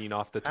you're teeing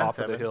off the top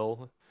of the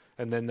hill,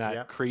 and then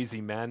that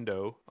crazy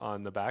Mando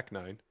on the back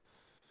 9.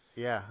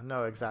 Yeah,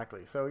 no,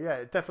 exactly. So yeah,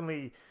 it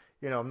definitely.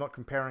 I'm not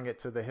comparing it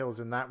to the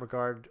Hills in that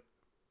regard,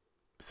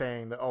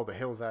 saying that the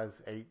Hills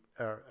has 8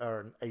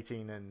 or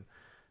 18 and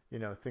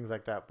things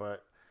like that.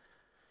 But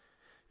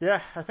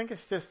yeah, I think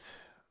it's just.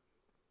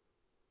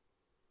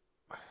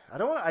 I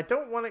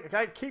don't want to.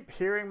 I keep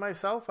hearing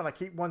myself, and I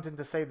keep wanting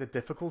to say the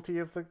difficulty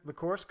of the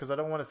course because I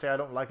don't want to say I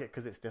don't like it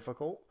because it's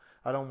difficult.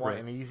 I don't want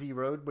an easy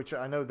road, which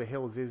I know the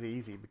Hills is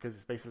easy because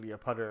it's basically a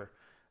putter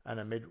and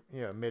a mid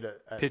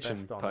at pitch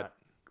best and on putt.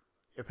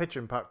 A pitch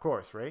and putt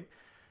course, right?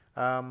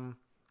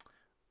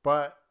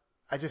 But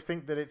I just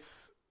think that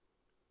it's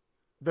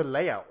the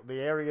layout,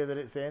 the area that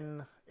it's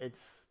in.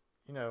 It's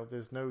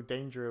there's no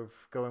danger of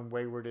going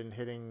wayward and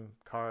hitting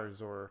cars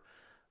or.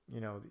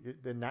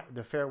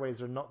 The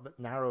fairways are not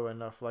narrow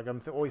enough. Like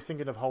I'm always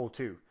thinking of hole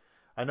 2.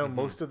 I know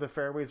most of the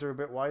fairways are a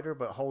bit wider,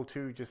 but hole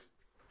 2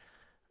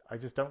 I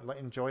just don't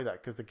enjoy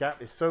that because the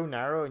gap is so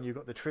narrow and you've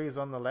got the trees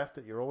on the left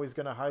that you're always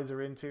going to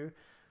hyzer into.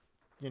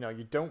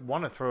 You don't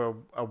want to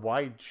throw a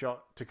wide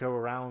shot to go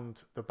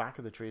around the back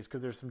of the trees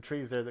because there's some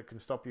trees there that can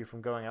stop you from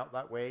going out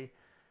that way.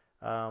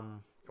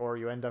 or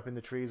you end up in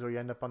the trees, or you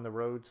end up on the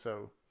road.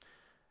 So,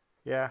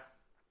 yeah,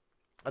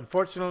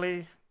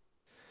 unfortunately,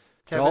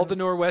 To all Kevin.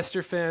 the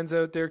Nor'Wester fans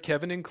out there,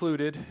 Kevin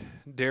included,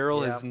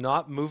 Daryl Yeah, is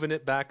not moving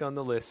it back on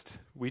the list.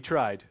 We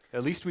tried.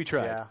 At least we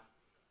tried. yeah,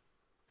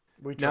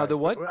 we Now tried. the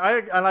what?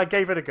 I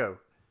gave it a go,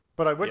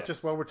 but I would just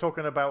Yes. while we're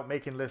talking about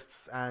making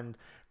lists and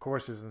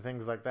courses and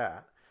things like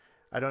that.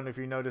 I don't know if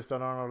you noticed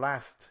on our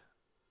last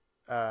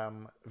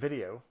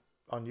video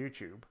on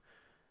YouTube,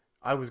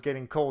 I was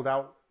getting called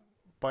out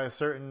by a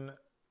certain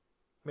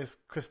Miss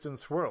Kristen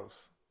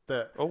Swirls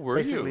that Oh, were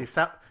basically you?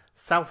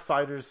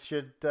 Southsiders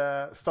should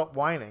stop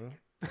whining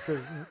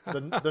because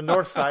the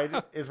North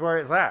Side is where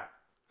it's at.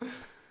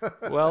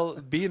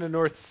 Well, being a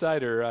North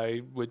Sider,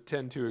 I would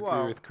tend to agree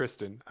Well, with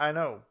Kristen. I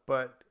know,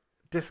 but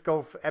disc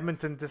golf,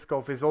 Edmonton disc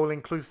golf is all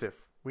inclusive.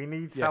 We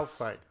need Yes.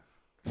 Southside.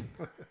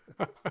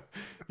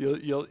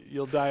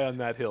 You'll die on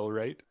that hill,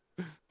 right?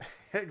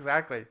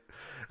 Exactly.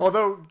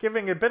 Although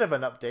giving a bit of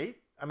an update,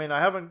 I mean, I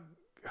haven't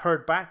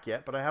heard back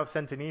yet, but I have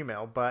sent an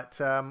email. But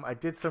I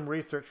did some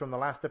research from the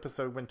last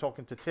episode when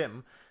talking to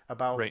Tim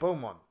about Right.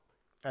 Beaumont,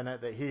 and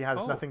that he has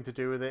Oh. nothing to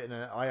do with it,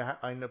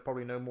 and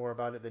probably know more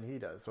about it than he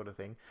does, sort of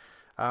thing.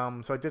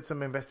 So I did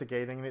some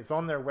investigating, and it's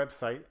on their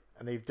website,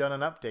 and they've done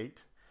an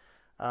update.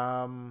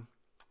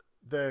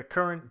 The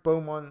current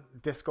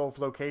Beaumont disc golf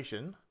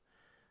location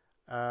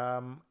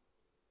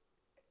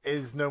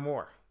is no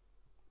more.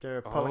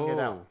 They're pulling it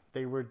out. Oh.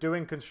 They were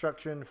doing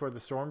construction for the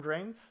storm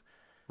drains,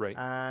 Right.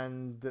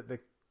 and the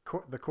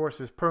course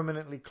is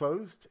permanently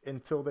closed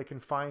until they can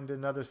find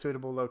another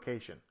suitable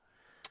location.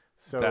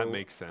 So That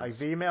makes sense.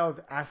 I've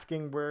emailed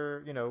asking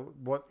where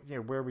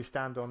where we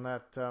stand on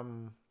that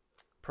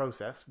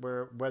process,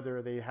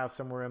 whether they have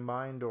somewhere in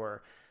mind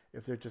or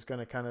if they're just going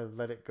to kind of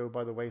let it go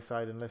by the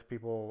wayside unless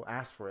people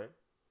ask for it.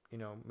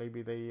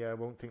 Maybe they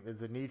won't think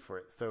there's a need for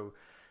it. So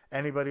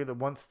anybody that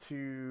wants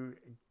to,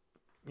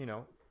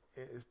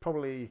 is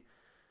probably,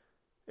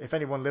 if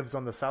anyone lives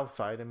on the south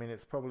side, I mean,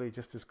 it's probably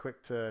just as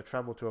quick to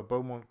travel to a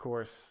Beaumont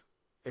course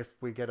if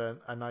we get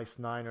a nice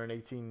 9 or an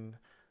 18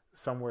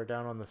 somewhere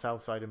down on the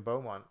south side in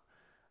Beaumont.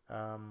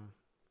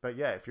 But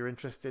yeah, if you're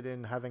interested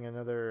in having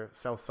another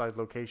south side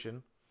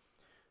location,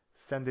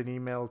 send an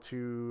email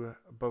to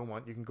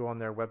Beaumont. You can go on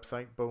their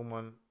website,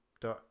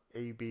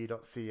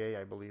 beaumont.ab.ca,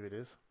 I believe it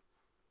is.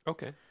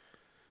 Okay.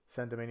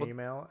 Send them an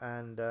email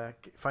and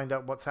find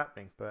out what's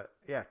happening. But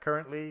yeah,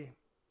 currently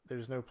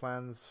there's no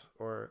plans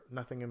or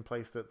nothing in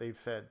place that they've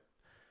said.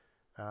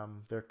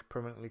 They're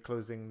permanently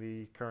closing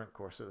the current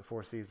course at the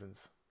Four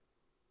Seasons.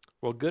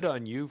 Well, good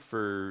on you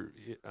for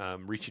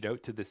reaching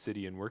out to the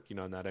city and working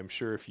on that. I'm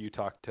sure if you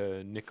talk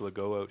to Nick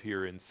Legault out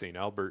here in St.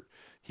 Albert,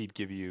 he'd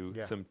give you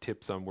some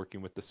tips on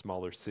working with the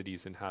smaller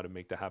cities and how to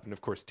make that happen.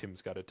 Of course,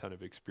 Tim's got a ton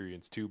of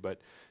experience too, but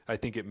I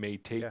think it may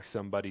take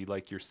somebody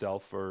like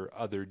yourself or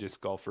other disc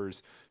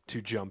golfers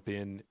to jump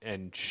in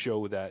and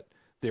show that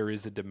there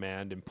is a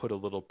demand and put a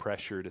little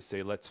pressure to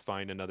say, let's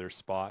find another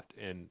spot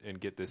and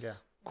get this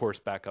course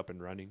back up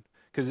and running.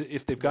 Because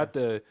if they've got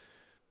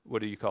what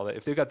do you call it?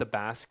 If they've got the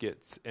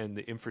baskets and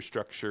the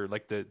infrastructure,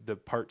 like the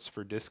parts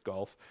for disc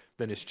golf,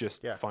 then it's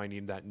just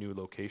finding that new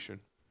location.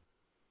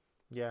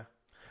 Yeah,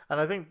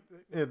 and I think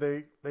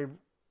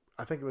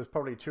I think it was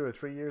probably 2 or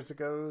 3 years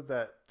ago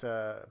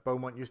that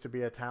Beaumont used to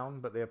be a town,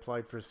 but they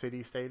applied for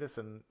city status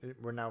and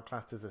we're now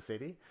classed as a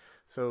city.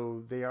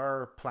 So they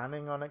are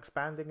planning on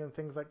expanding and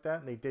things like that.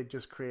 And they did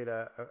just create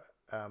a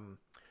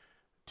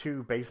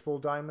 2 baseball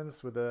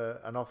diamonds with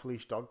an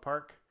off-leash dog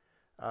park.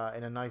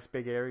 In a nice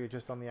big area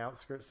just on the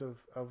outskirts of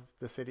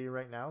the city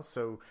right now.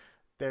 So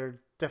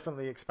they're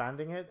definitely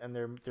expanding it, and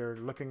they're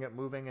looking at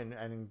moving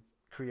and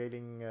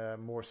creating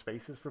more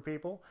spaces for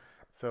people.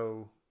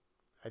 So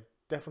I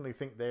definitely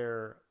think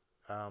they're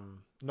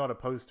not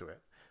opposed to it,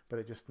 but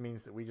it just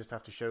means that we just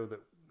have to show that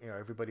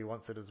everybody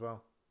wants it as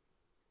well.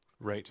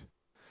 Right.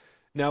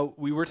 Now,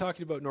 we were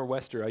talking about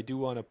Nor'Wester. I do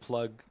want to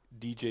plug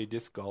DJ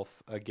Disc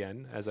Golf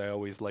again, as I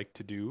always like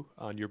to do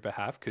on your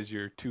behalf, because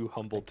you're too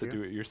humble to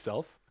do it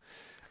yourself.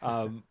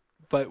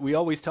 But we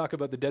always talk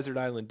about the Desert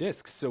Island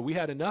Discs. So we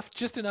had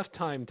just enough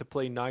time to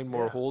play 9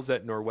 more holes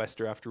at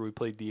Nor'Wester after we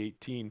played the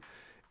 18.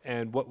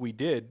 And what we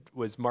did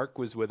was Mark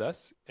was with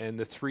us, and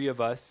the 3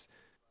 of us,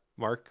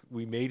 Mark,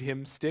 we made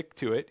him stick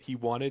to it. He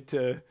wanted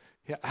to.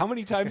 How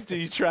many times did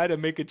he try to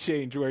make a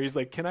change where he's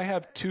like, can I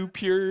have 2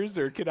 pures,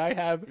 or can I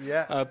have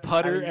a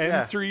putter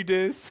and 3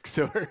 discs?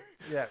 Or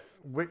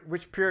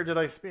which pure did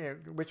I spin?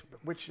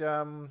 Which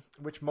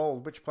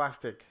mold? Which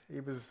plastic? He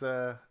was.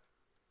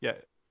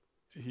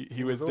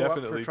 He was all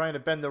definitely up for trying to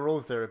bend the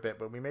rules there a bit,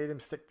 but we made him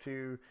stick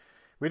to.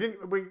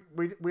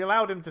 We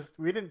allowed him to.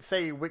 We didn't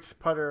say which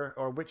putter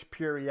or which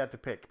pure he had to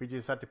pick. We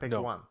just had to pick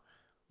one.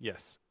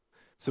 Yes.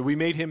 So we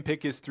made him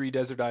pick his 3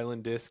 Desert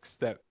Island discs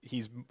that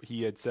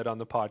he had said on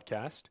the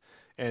podcast,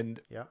 and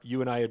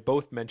you and I had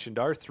both mentioned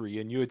our 3,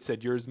 and you had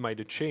said yours might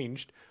have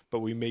changed, but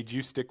we made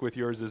you stick with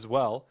yours as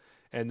well.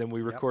 And then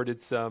we recorded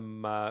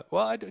some.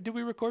 Did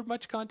we record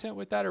much content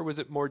with that, or was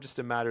it more just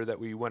a matter that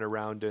we went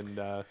around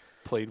and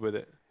played with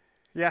it?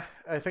 Yeah,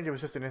 I think it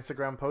was just an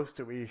Instagram post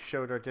that we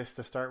showed our disc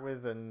to start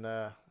with, and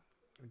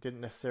we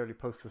didn't necessarily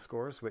post the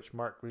scores, which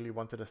Mark really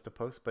wanted us to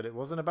post. But it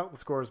wasn't about the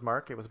scores,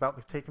 Mark. It was about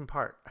the taking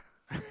part.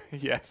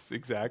 Yes,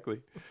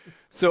 exactly.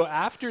 So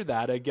after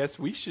that, I guess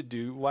we should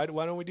do. Why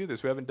don't we do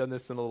this? We haven't done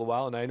this in a little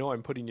while, and I know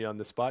I'm putting you on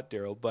the spot,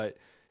 Daryl. But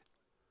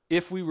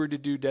if we were to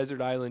do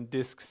Desert Island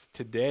Discs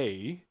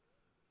today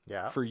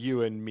Yeah, for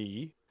you and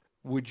me,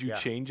 would you yeah,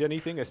 change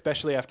anything,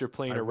 especially after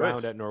playing I a would.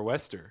 round at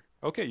Nor'Wester?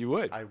 Okay, you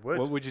would. I would.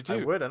 What would you I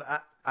do? would, and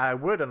I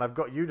would, and I've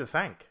got you to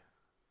thank.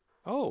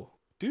 Oh,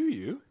 do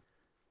you?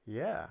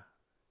 Yeah,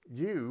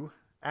 you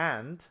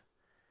and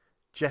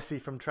Jesse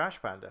from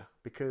Trash Panda,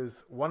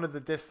 because one of the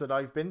discs that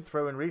I've been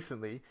throwing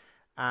recently,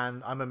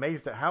 and I'm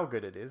amazed at how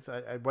good it is.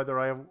 Whether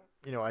I,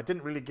 I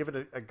didn't really give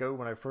it a go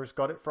when I first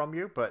got it from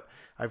you, but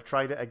I've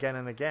tried it again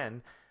and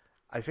again.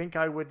 I think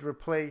I would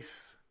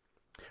replace.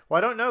 Well,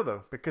 I don't know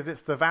though, because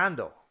it's the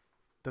Vandal.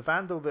 The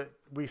Vandal that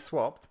we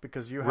swapped,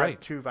 because you had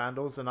Right. two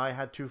Vandals and I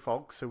had two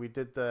Folks, so we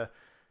did the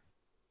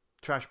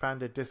Trash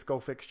Panda Disc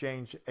Golf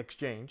exchange.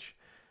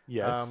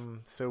 Yes.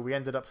 So we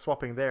ended up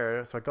swapping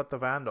there. So I got the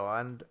Vandal,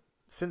 and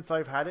since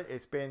I've had it,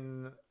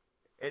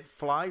 it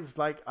flies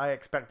like I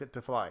expect it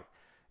to fly.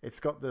 It's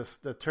got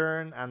the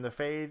turn and the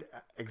fade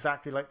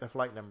exactly like the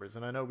flight numbers.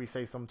 And I know we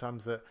say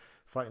sometimes that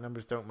flight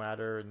numbers don't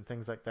matter and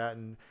things like that.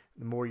 And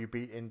the more you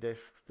beat in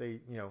discs,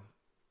 they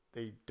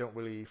don't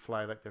really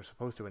fly like they're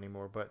supposed to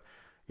anymore. But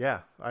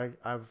yeah,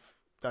 I've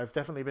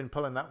definitely been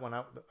pulling that one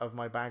out of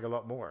my bag a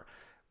lot more.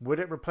 Would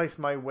it replace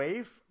my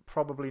Wave?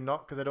 Probably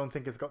not, because I don't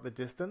think it's got the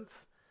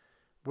distance.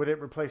 Would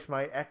it replace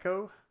my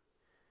Echo?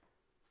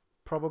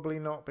 Probably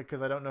not,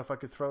 because I don't know if I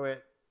could throw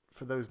it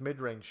for those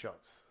mid-range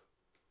shots.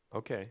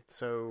 Okay.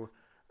 So,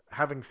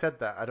 having said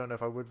that, I don't know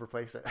if I would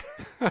replace it.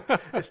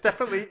 It's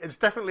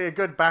definitely a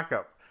good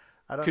backup.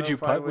 I don't Could know you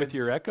if I putt with would.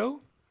 your Echo?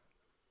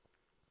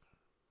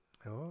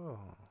 Oh,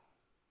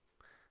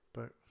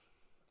 but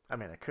I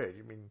mean, I could.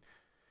 I mean,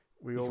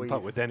 we You can always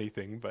putt with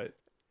anything, but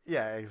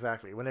Yeah,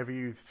 exactly. Whenever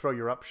you throw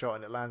your upshot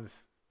and it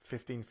lands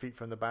 15 feet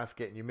from the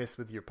basket and you miss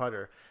with your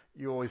putter,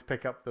 you always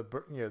pick up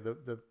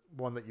the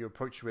one that you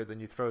approach with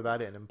and you throw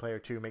that in, and player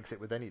two makes it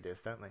with any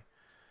disc, don't they?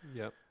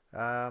 yep.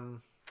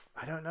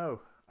 I don't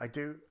know. I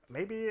do.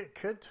 Maybe it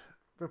could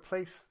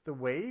replace the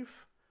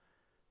Wave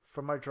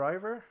for my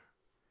driver.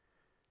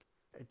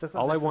 It doesn't.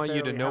 All I want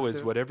you to necessarily know have is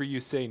to... whatever you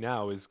say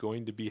now is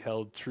going to be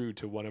held true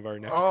to one of our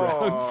next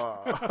rounds.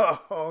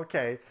 Oh,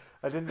 okay.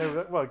 I didn't know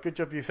that. Well, good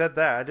job you said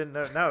that. I didn't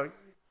know.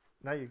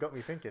 Now you got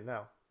me thinking.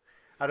 Now,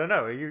 I don't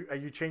know. Are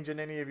you changing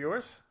any of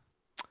yours?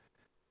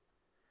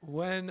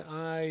 When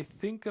I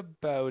think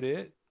about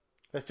it,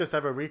 Let's just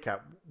have a recap.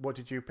 What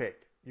did you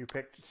pick? You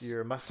picked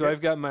your musket. so I've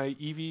got my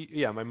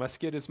EV, my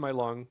musket is my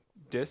long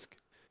disc,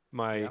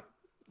 my Yeah.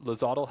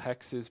 Lazadal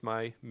Hex is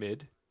my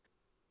mid,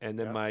 and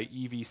then Yeah. my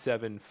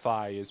EV7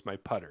 Phi is my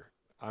putter.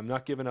 I'm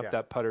not giving up Yeah.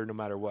 that putter no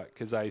matter what,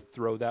 because I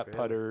throw that Really?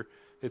 putter.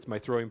 It's my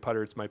throwing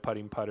putter. It's my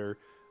putting putter.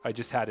 I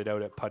just had it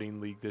out at putting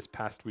league this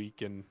past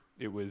week, and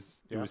it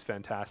was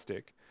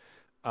fantastic.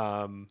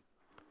 And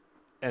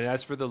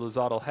as for the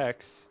Lazadal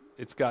Hex,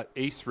 it's got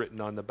Ace written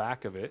on the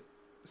back of it,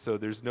 so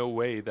there's no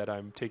way that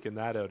I'm taking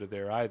that out of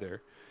there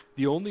either.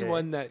 The only Okay.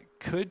 one that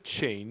could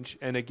change,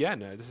 and again,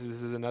 this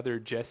is another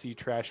Jesse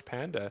Trash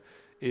Panda,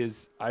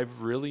 is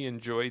I've really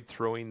enjoyed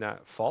throwing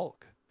that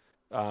Falk.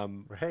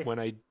 Right.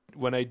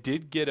 When I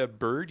did get a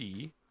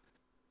birdie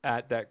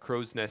at that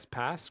Crow's Nest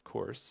Pass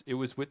course, it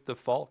was with the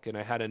Falk, and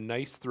I had a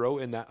nice throw,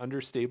 and that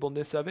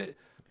understableness of it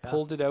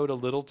pulled it out a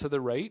little to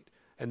the right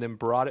and then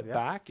brought it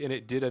back, and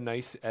it did a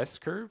nice S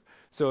curve.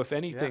 So if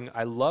anything,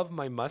 I love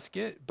my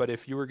musket, but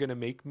if you were going to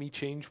make me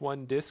change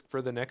one disc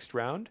for the next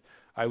round,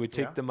 I would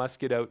take the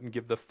musket out and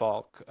give the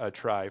Falk a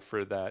try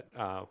for that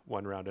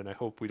one round. And I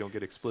hope we don't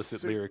get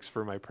explicit lyrics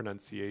for my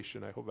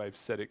pronunciation. I hope I've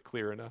said it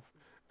clear enough.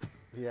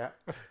 Yeah.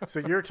 So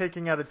you're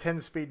taking out a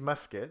 10-speed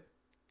musket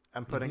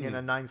and putting in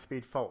a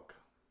 9-speed Falk.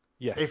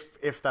 Yes.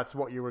 If that's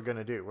what you were going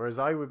to do. Whereas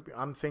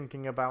I'm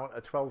thinking about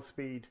a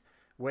 12-speed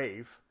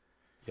Wave.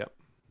 Yep.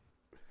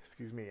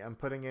 Excuse me. I'm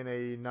putting in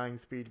a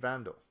 9-speed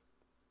Vandal.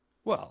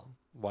 Well,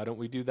 why don't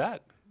we do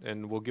that?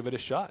 And we'll give it a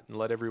shot and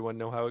let everyone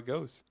know how it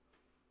goes.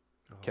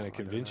 Can I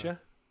convince you?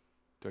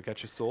 Do I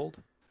got you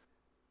sold?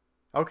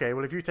 Okay,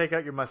 well, if you take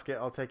out your musket,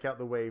 I'll take out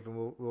the Wave, and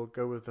we'll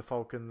go with the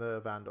Falk and the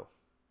Vandal.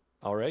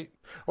 All right.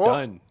 Oh,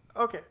 Done.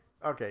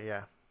 Okay,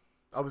 yeah.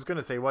 I was going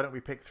to say, why don't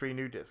we pick 3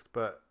 new discs?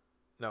 But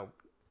no,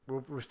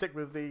 we'll stick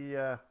with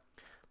the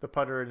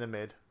putter in the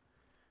mid.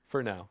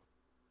 For now.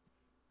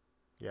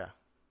 Yeah.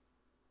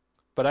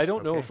 But I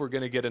don't know Okay. if we're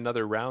going to get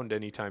another round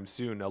anytime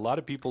soon. A lot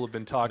of people have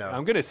been talking. No.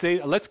 I'm going to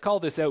say, let's call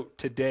this out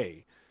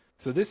today.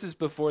 So this is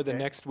before the Okay.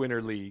 next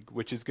Winter League,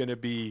 which is going to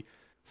be,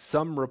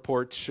 some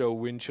reports show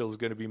wind chill is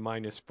going to be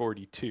minus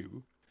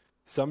 42.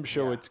 Some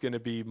show Yeah. it's going to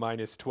be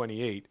minus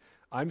 28.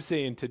 I'm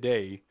saying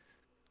today,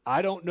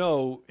 I don't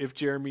know if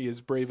Jeremy is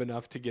brave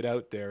enough to get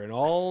out there. And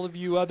all of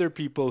you other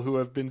people who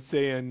have been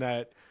saying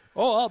that,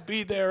 oh, I'll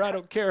be there, I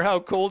don't care how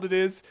cold it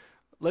is.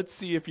 Let's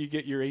see if you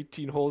get your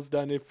 18 holes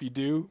done. If you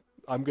do,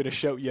 I'm going to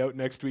shout you out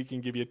next week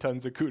and give you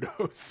tons of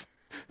kudos.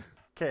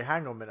 Okay,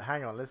 hang on a minute.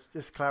 Hang on. Let's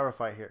just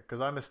clarify here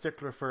because I'm a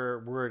stickler for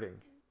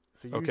wording.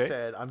 So you Okay.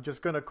 said, I'm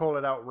just going to call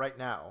it out right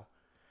now.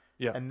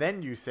 Yeah. And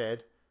then you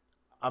said,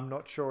 I'm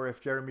not sure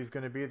if Jeremy's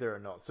going to be there or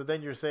not. So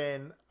then you're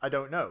saying, I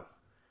don't know.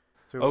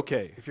 So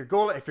Okay. if you're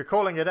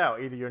calling it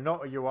out, either you're not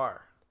or you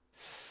are.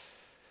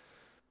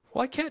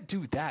 Well, I can't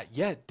do that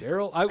yet,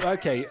 Daryl.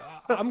 Okay,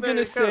 I'm There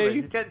gonna you go, then. say.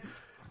 You can't.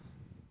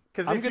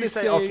 Because I'm if gonna you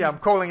say, say. okay, I'm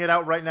calling it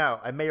out right now,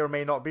 I may or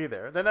may not be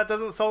there, then that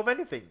doesn't solve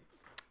anything.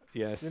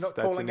 Yes, You're not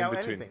that's calling an out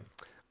in-between. anything.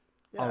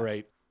 Yeah. All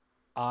right.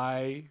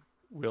 I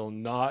will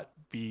not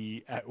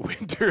be at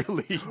Winter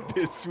League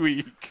this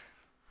week.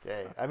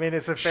 Okay. I mean,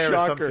 it's a fair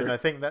Shocker. assumption.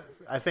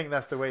 I think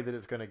that's the way that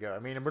it's going to go. I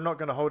mean, we're not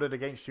going to hold it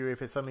against you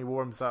if it suddenly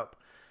warms up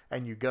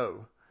and you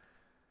go.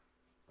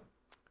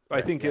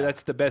 I think yeah,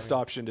 that's the best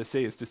option to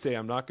say is to say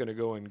I'm not going to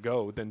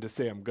go than to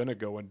say I'm going to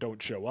go and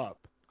don't show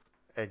up.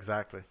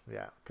 Exactly.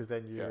 Yeah, because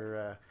then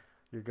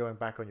you're going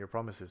back on your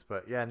promises.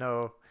 But yeah,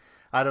 no,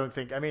 I don't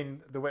think. I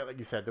mean, the way, like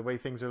you said, the way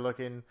things are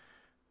looking.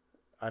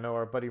 I know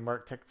our buddy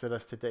Mark texted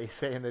us today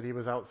saying that he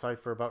was outside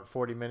for about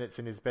 40 minutes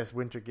in his best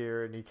winter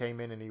gear, and he came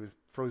in and he was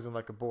frozen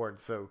like a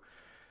board. So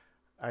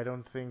I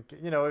don't think,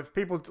 if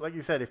people, like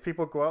you said, if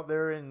people go out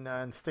there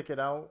and stick it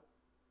out,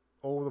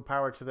 all the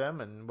power to them,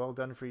 and well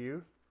done for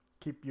you.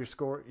 Keep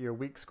your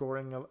weak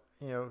scoring,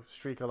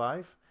 streak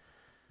alive.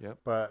 Yep.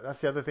 But that's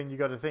the other thing you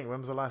got to think. When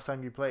was the last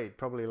time you played?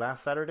 Probably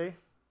last Saturday.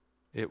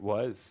 It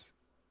was.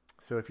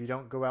 So if you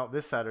don't go out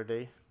this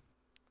Saturday,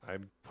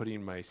 I'm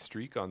putting my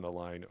streak on the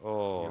line.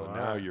 Oh, You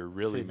now are. you're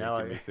really See, now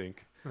making me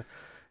think.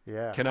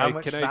 yeah. Can How I-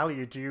 much can I-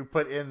 value do you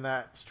put in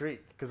that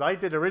streak? Because I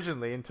did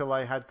originally until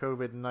I had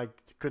COVID and I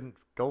couldn't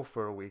go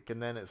for a week,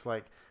 and then it's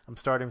like I'm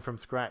starting from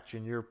scratch,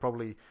 and you're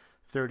probably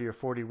 30 or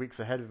 40 weeks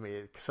ahead of me.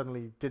 It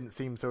suddenly didn't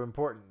seem so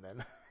important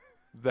then.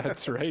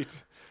 That's right.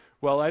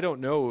 Well, I don't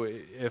know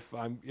if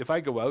I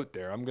go out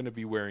there, I'm going to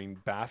be wearing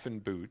Baffin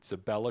boots, a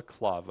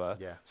balaclava,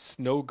 Yeah.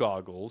 snow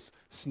goggles,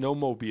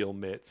 snowmobile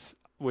mitts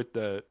with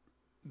the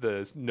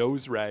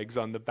nose rags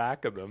on the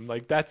back of them.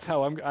 Like that's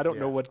how I don't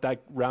know Yeah. what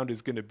that round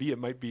is going to be. It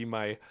might be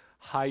my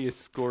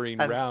highest scoring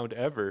And- round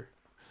ever.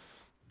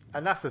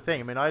 And that's the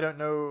thing. I mean, I don't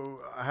know.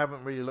 I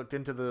haven't really looked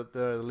into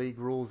the league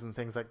rules and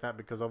things like that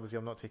because obviously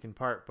I'm not taking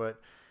part. But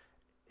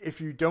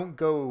if you don't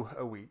go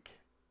a week,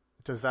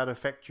 does that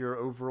affect your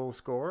overall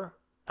score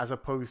as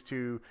opposed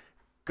to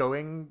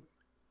going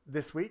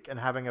this week and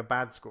having a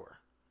bad score?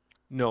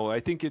 No, I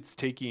think it's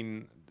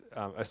taking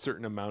a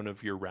certain amount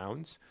of your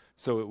rounds.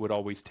 So it would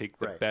always take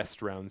the Right.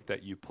 best rounds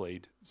that you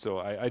played. So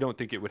I don't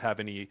think it would have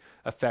any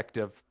effect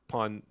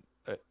upon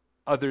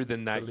other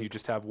than that you league.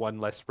 just have one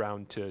less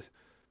round to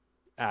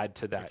add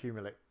to that.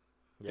 Accumulate.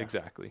 Yeah.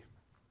 Exactly.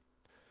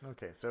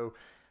 Okay, so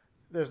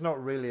there's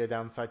not really a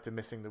downside to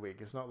missing the week.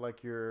 It's not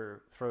like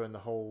you're throwing the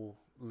whole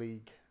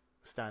league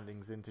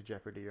standings into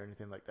jeopardy or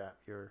anything like that.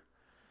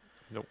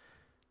 Nope.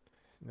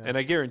 No. And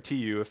I guarantee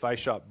you, if I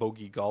shot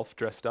bogey golf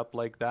dressed up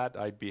like that,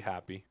 I'd be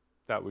happy.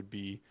 That would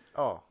be,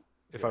 Oh,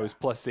 if yeah. I was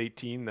plus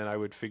 18, then I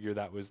would figure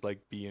that was like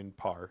being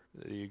par,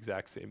 the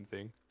exact same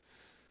thing.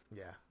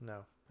 Yeah,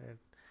 no.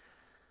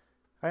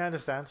 I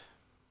understand.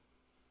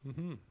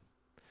 hmm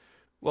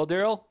Well,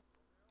 Daryl,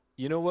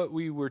 you know what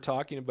we were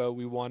talking about?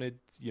 We wanted,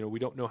 we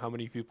don't know how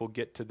many people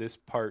get to this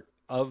part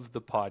of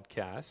the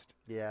podcast,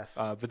 Yes.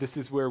 but this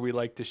is where we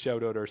like to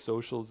shout out our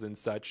socials and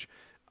such.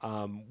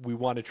 We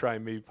want to try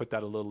and maybe put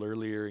that a little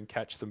earlier and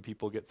catch some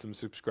people, get some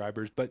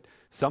subscribers, but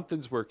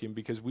something's working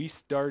because we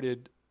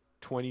started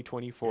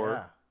 2024.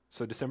 Yeah.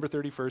 So December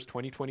 31st,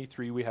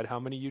 2023, we had how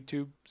many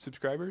YouTube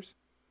subscribers?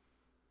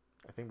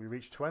 I think we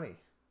reached 20.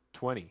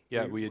 20.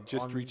 Yeah, we had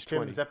just on reached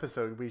Tim's 20.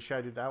 episode, we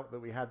shouted out that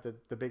we had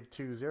the big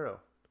 2-0.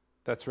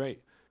 That's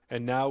right.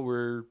 And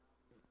now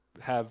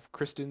have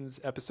Kristen's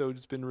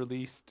episode's been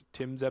released.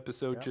 Tim's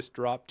episode Yeah. just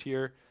dropped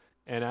here.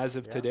 And as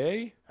of Yeah.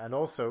 today, And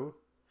also,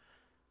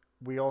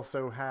 we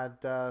also had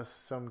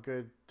some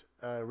good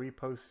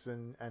reposts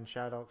and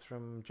shout outs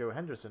from Joe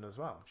Henderson as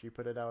well. She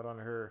put it out on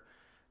her,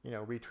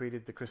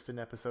 retweeted the Kristen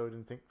episode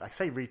and I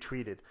say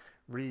retweeted,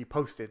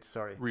 reposted,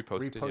 sorry.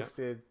 Reposted, yeah.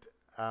 Reposted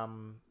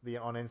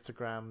on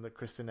Instagram the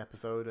Kristen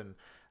episode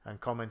and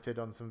commented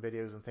on some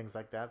videos and things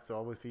like that. So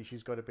obviously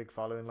she's got a big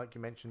following, like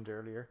you mentioned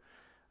earlier.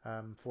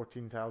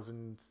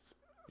 14,000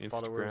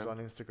 followers on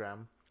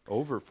Instagram.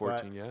 Over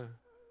 14, yeah.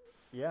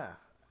 Yeah.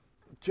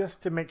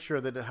 Just to make sure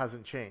that it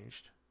hasn't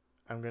changed,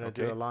 I'm going to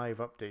do Okay. a live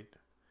update.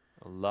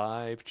 A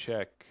live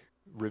check,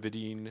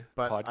 riveting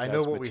But podcast I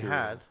know what material. we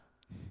had.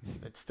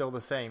 It's still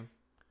the same.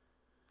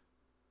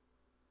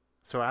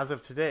 So as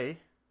of today,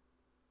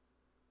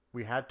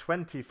 we had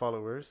 20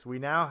 followers. We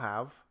now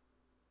have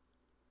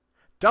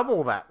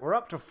double that. We're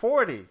up to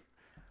 40.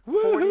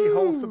 40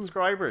 whole Woohoo!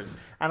 subscribers.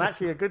 And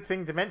actually a good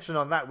thing to mention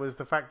on that was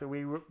the fact that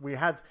we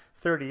had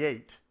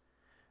 38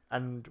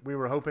 and we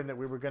were hoping that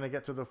we were going to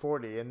get to the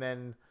 40, and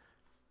then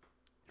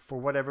for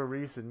whatever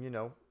reason,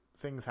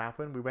 things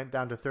happen. We went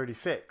down to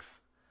 36.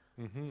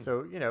 Mm-hmm.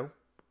 So,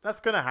 that's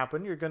going to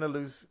happen. You're going to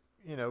lose,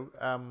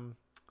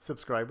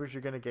 subscribers.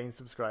 You're going to gain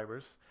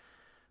subscribers.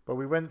 But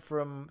we went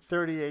from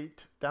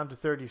 38 down to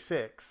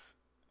 36.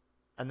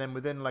 And then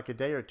within like a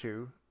day or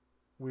two,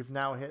 we've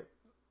now hit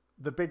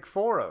the big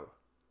 4-0.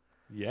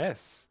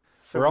 Yes.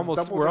 So we're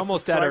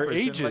almost at our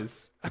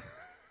ages.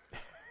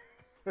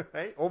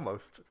 Right?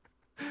 Almost.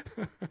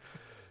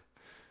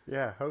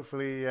 Yeah,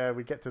 hopefully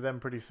we get to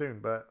them pretty soon.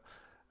 But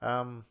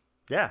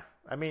yeah,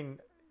 I mean,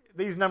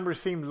 these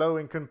numbers seem low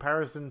in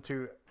comparison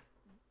to,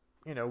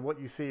 you know, what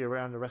you see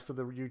around the rest of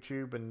the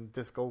YouTube and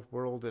disc golf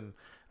world and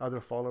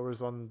other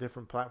followers on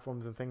different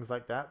platforms and things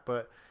like that.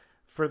 But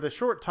for the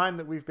short time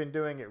that we've been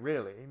doing it,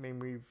 really, I mean,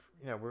 we're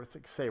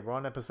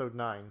on episode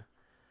 9.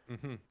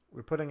 Mm-hmm.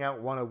 We're putting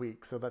out one a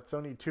week, so that's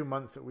only 2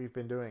 months that we've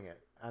been doing it.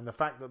 And the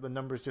fact that the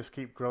numbers just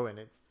keep growing,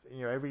 it's,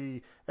 you know,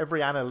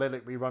 every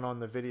analytic we run on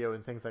the video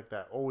and things like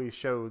that always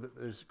show that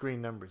there's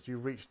green numbers.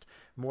 You've reached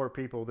more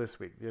people this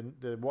week.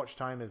 The watch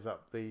time is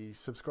up. The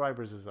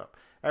subscribers is up.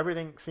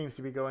 Everything seems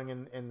to be going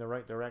in the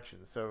right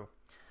direction. So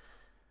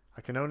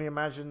I can only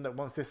imagine that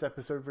once this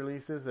episode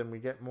releases and we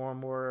get more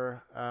and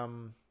more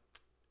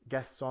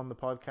guests on the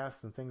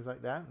podcast and things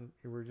like that,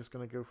 and we're just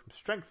going to go from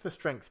strength to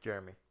strength,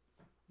 Jeremy.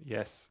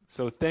 Yes.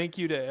 So thank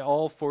you to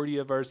all 40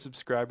 of our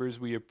subscribers.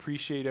 We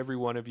appreciate every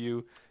one of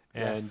you.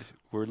 And Yes.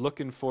 we're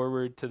looking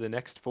forward to the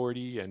next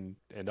 40 and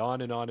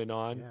on and on and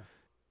on. Yeah.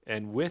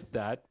 And with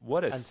that,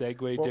 what a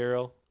segue,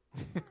 Daryl.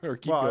 Or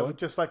keep Well, going. I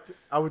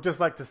would just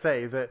like to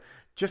say that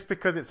just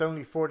because it's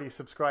only 40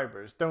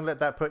 subscribers, don't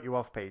let that put you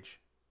off page.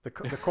 The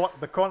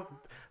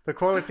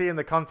quality and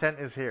the content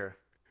is here.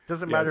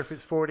 Doesn't matter if Yes.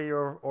 it's 40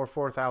 or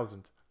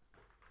 4,000.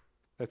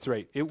 That's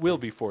right. It will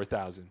be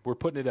 4,000. We're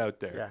putting it out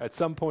there. Yeah. At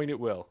some point it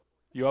will.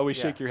 You always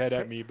Yeah. shake your head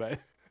at me, but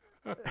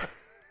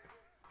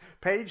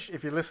Paige,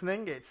 if you're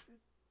listening, it's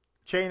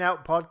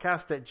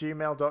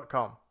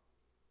chainoutpodcast@gmail.com.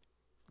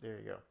 There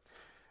you go.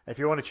 If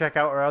you want to check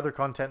out our other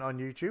content on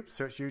YouTube,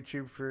 search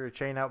YouTube for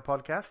Chain Out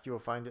Podcast. You'll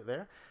find it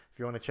there. If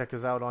you want to check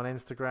us out on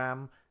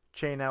Instagram,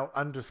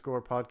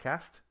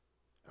 chainout_podcast.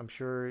 I'm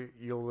sure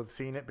you'll have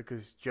seen it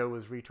because Joe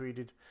has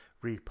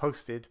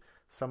reposted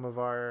some of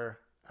our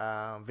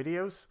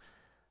videos.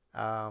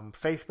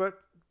 Facebook,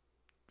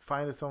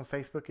 find us on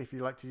Facebook if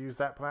you like to use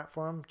that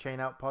platform,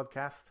 Chain Out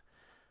Podcast.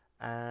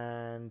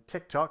 And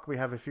TikTok, we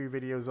have a few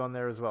videos on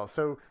there as well.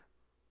 So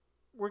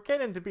we're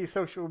getting to be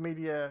social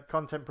media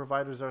content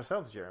providers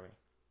ourselves, Jeremy.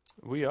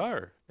 we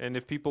are. And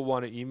if people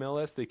want to email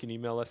us, they can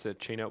email us at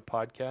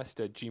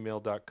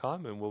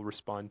chainoutpodcast@gmail.com and we'll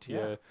respond to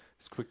you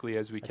as quickly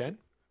as we can.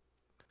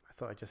 I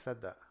thought I just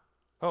said that.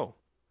 Oh,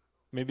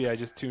 maybe I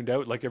just tuned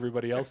out like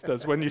everybody else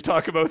does when you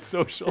talk about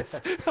socials.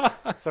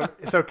 So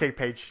it's okay,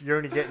 Paige. You're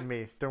only getting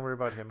me. Don't worry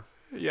about him.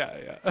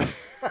 Yeah.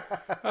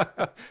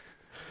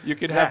 You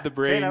can have the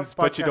brains,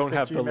 but you don't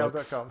have the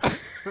looks.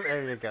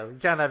 There you go. You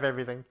can't have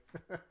everything.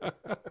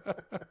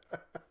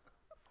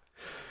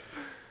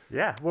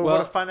 Yeah. Well,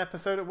 what a fun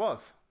episode it was.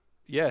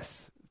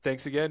 Yes.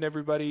 Thanks again,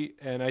 everybody.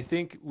 And I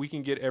think we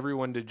can get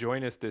everyone to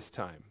join us this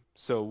time.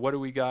 So what do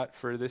we got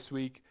for this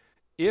week?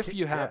 If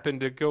you happen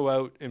to go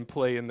out and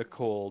play in the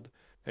cold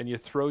and you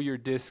throw your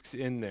discs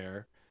in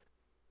there,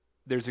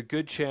 there's a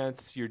good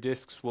chance your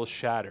discs will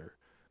shatter.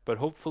 But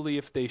hopefully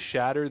if they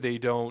shatter, they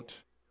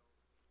don't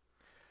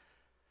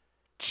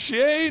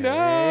chain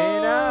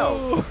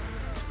out.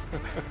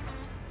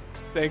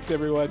 Thanks,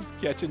 everyone.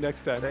 Catch you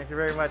next time. Thank you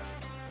very much.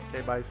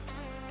 Okay, bye.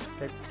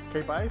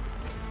 Okay, bye.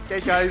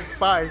 Okay, guys,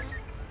 bye.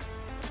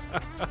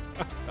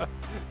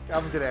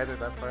 I'm going to edit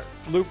that part.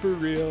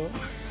 Blooper reel.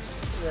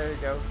 There you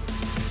go.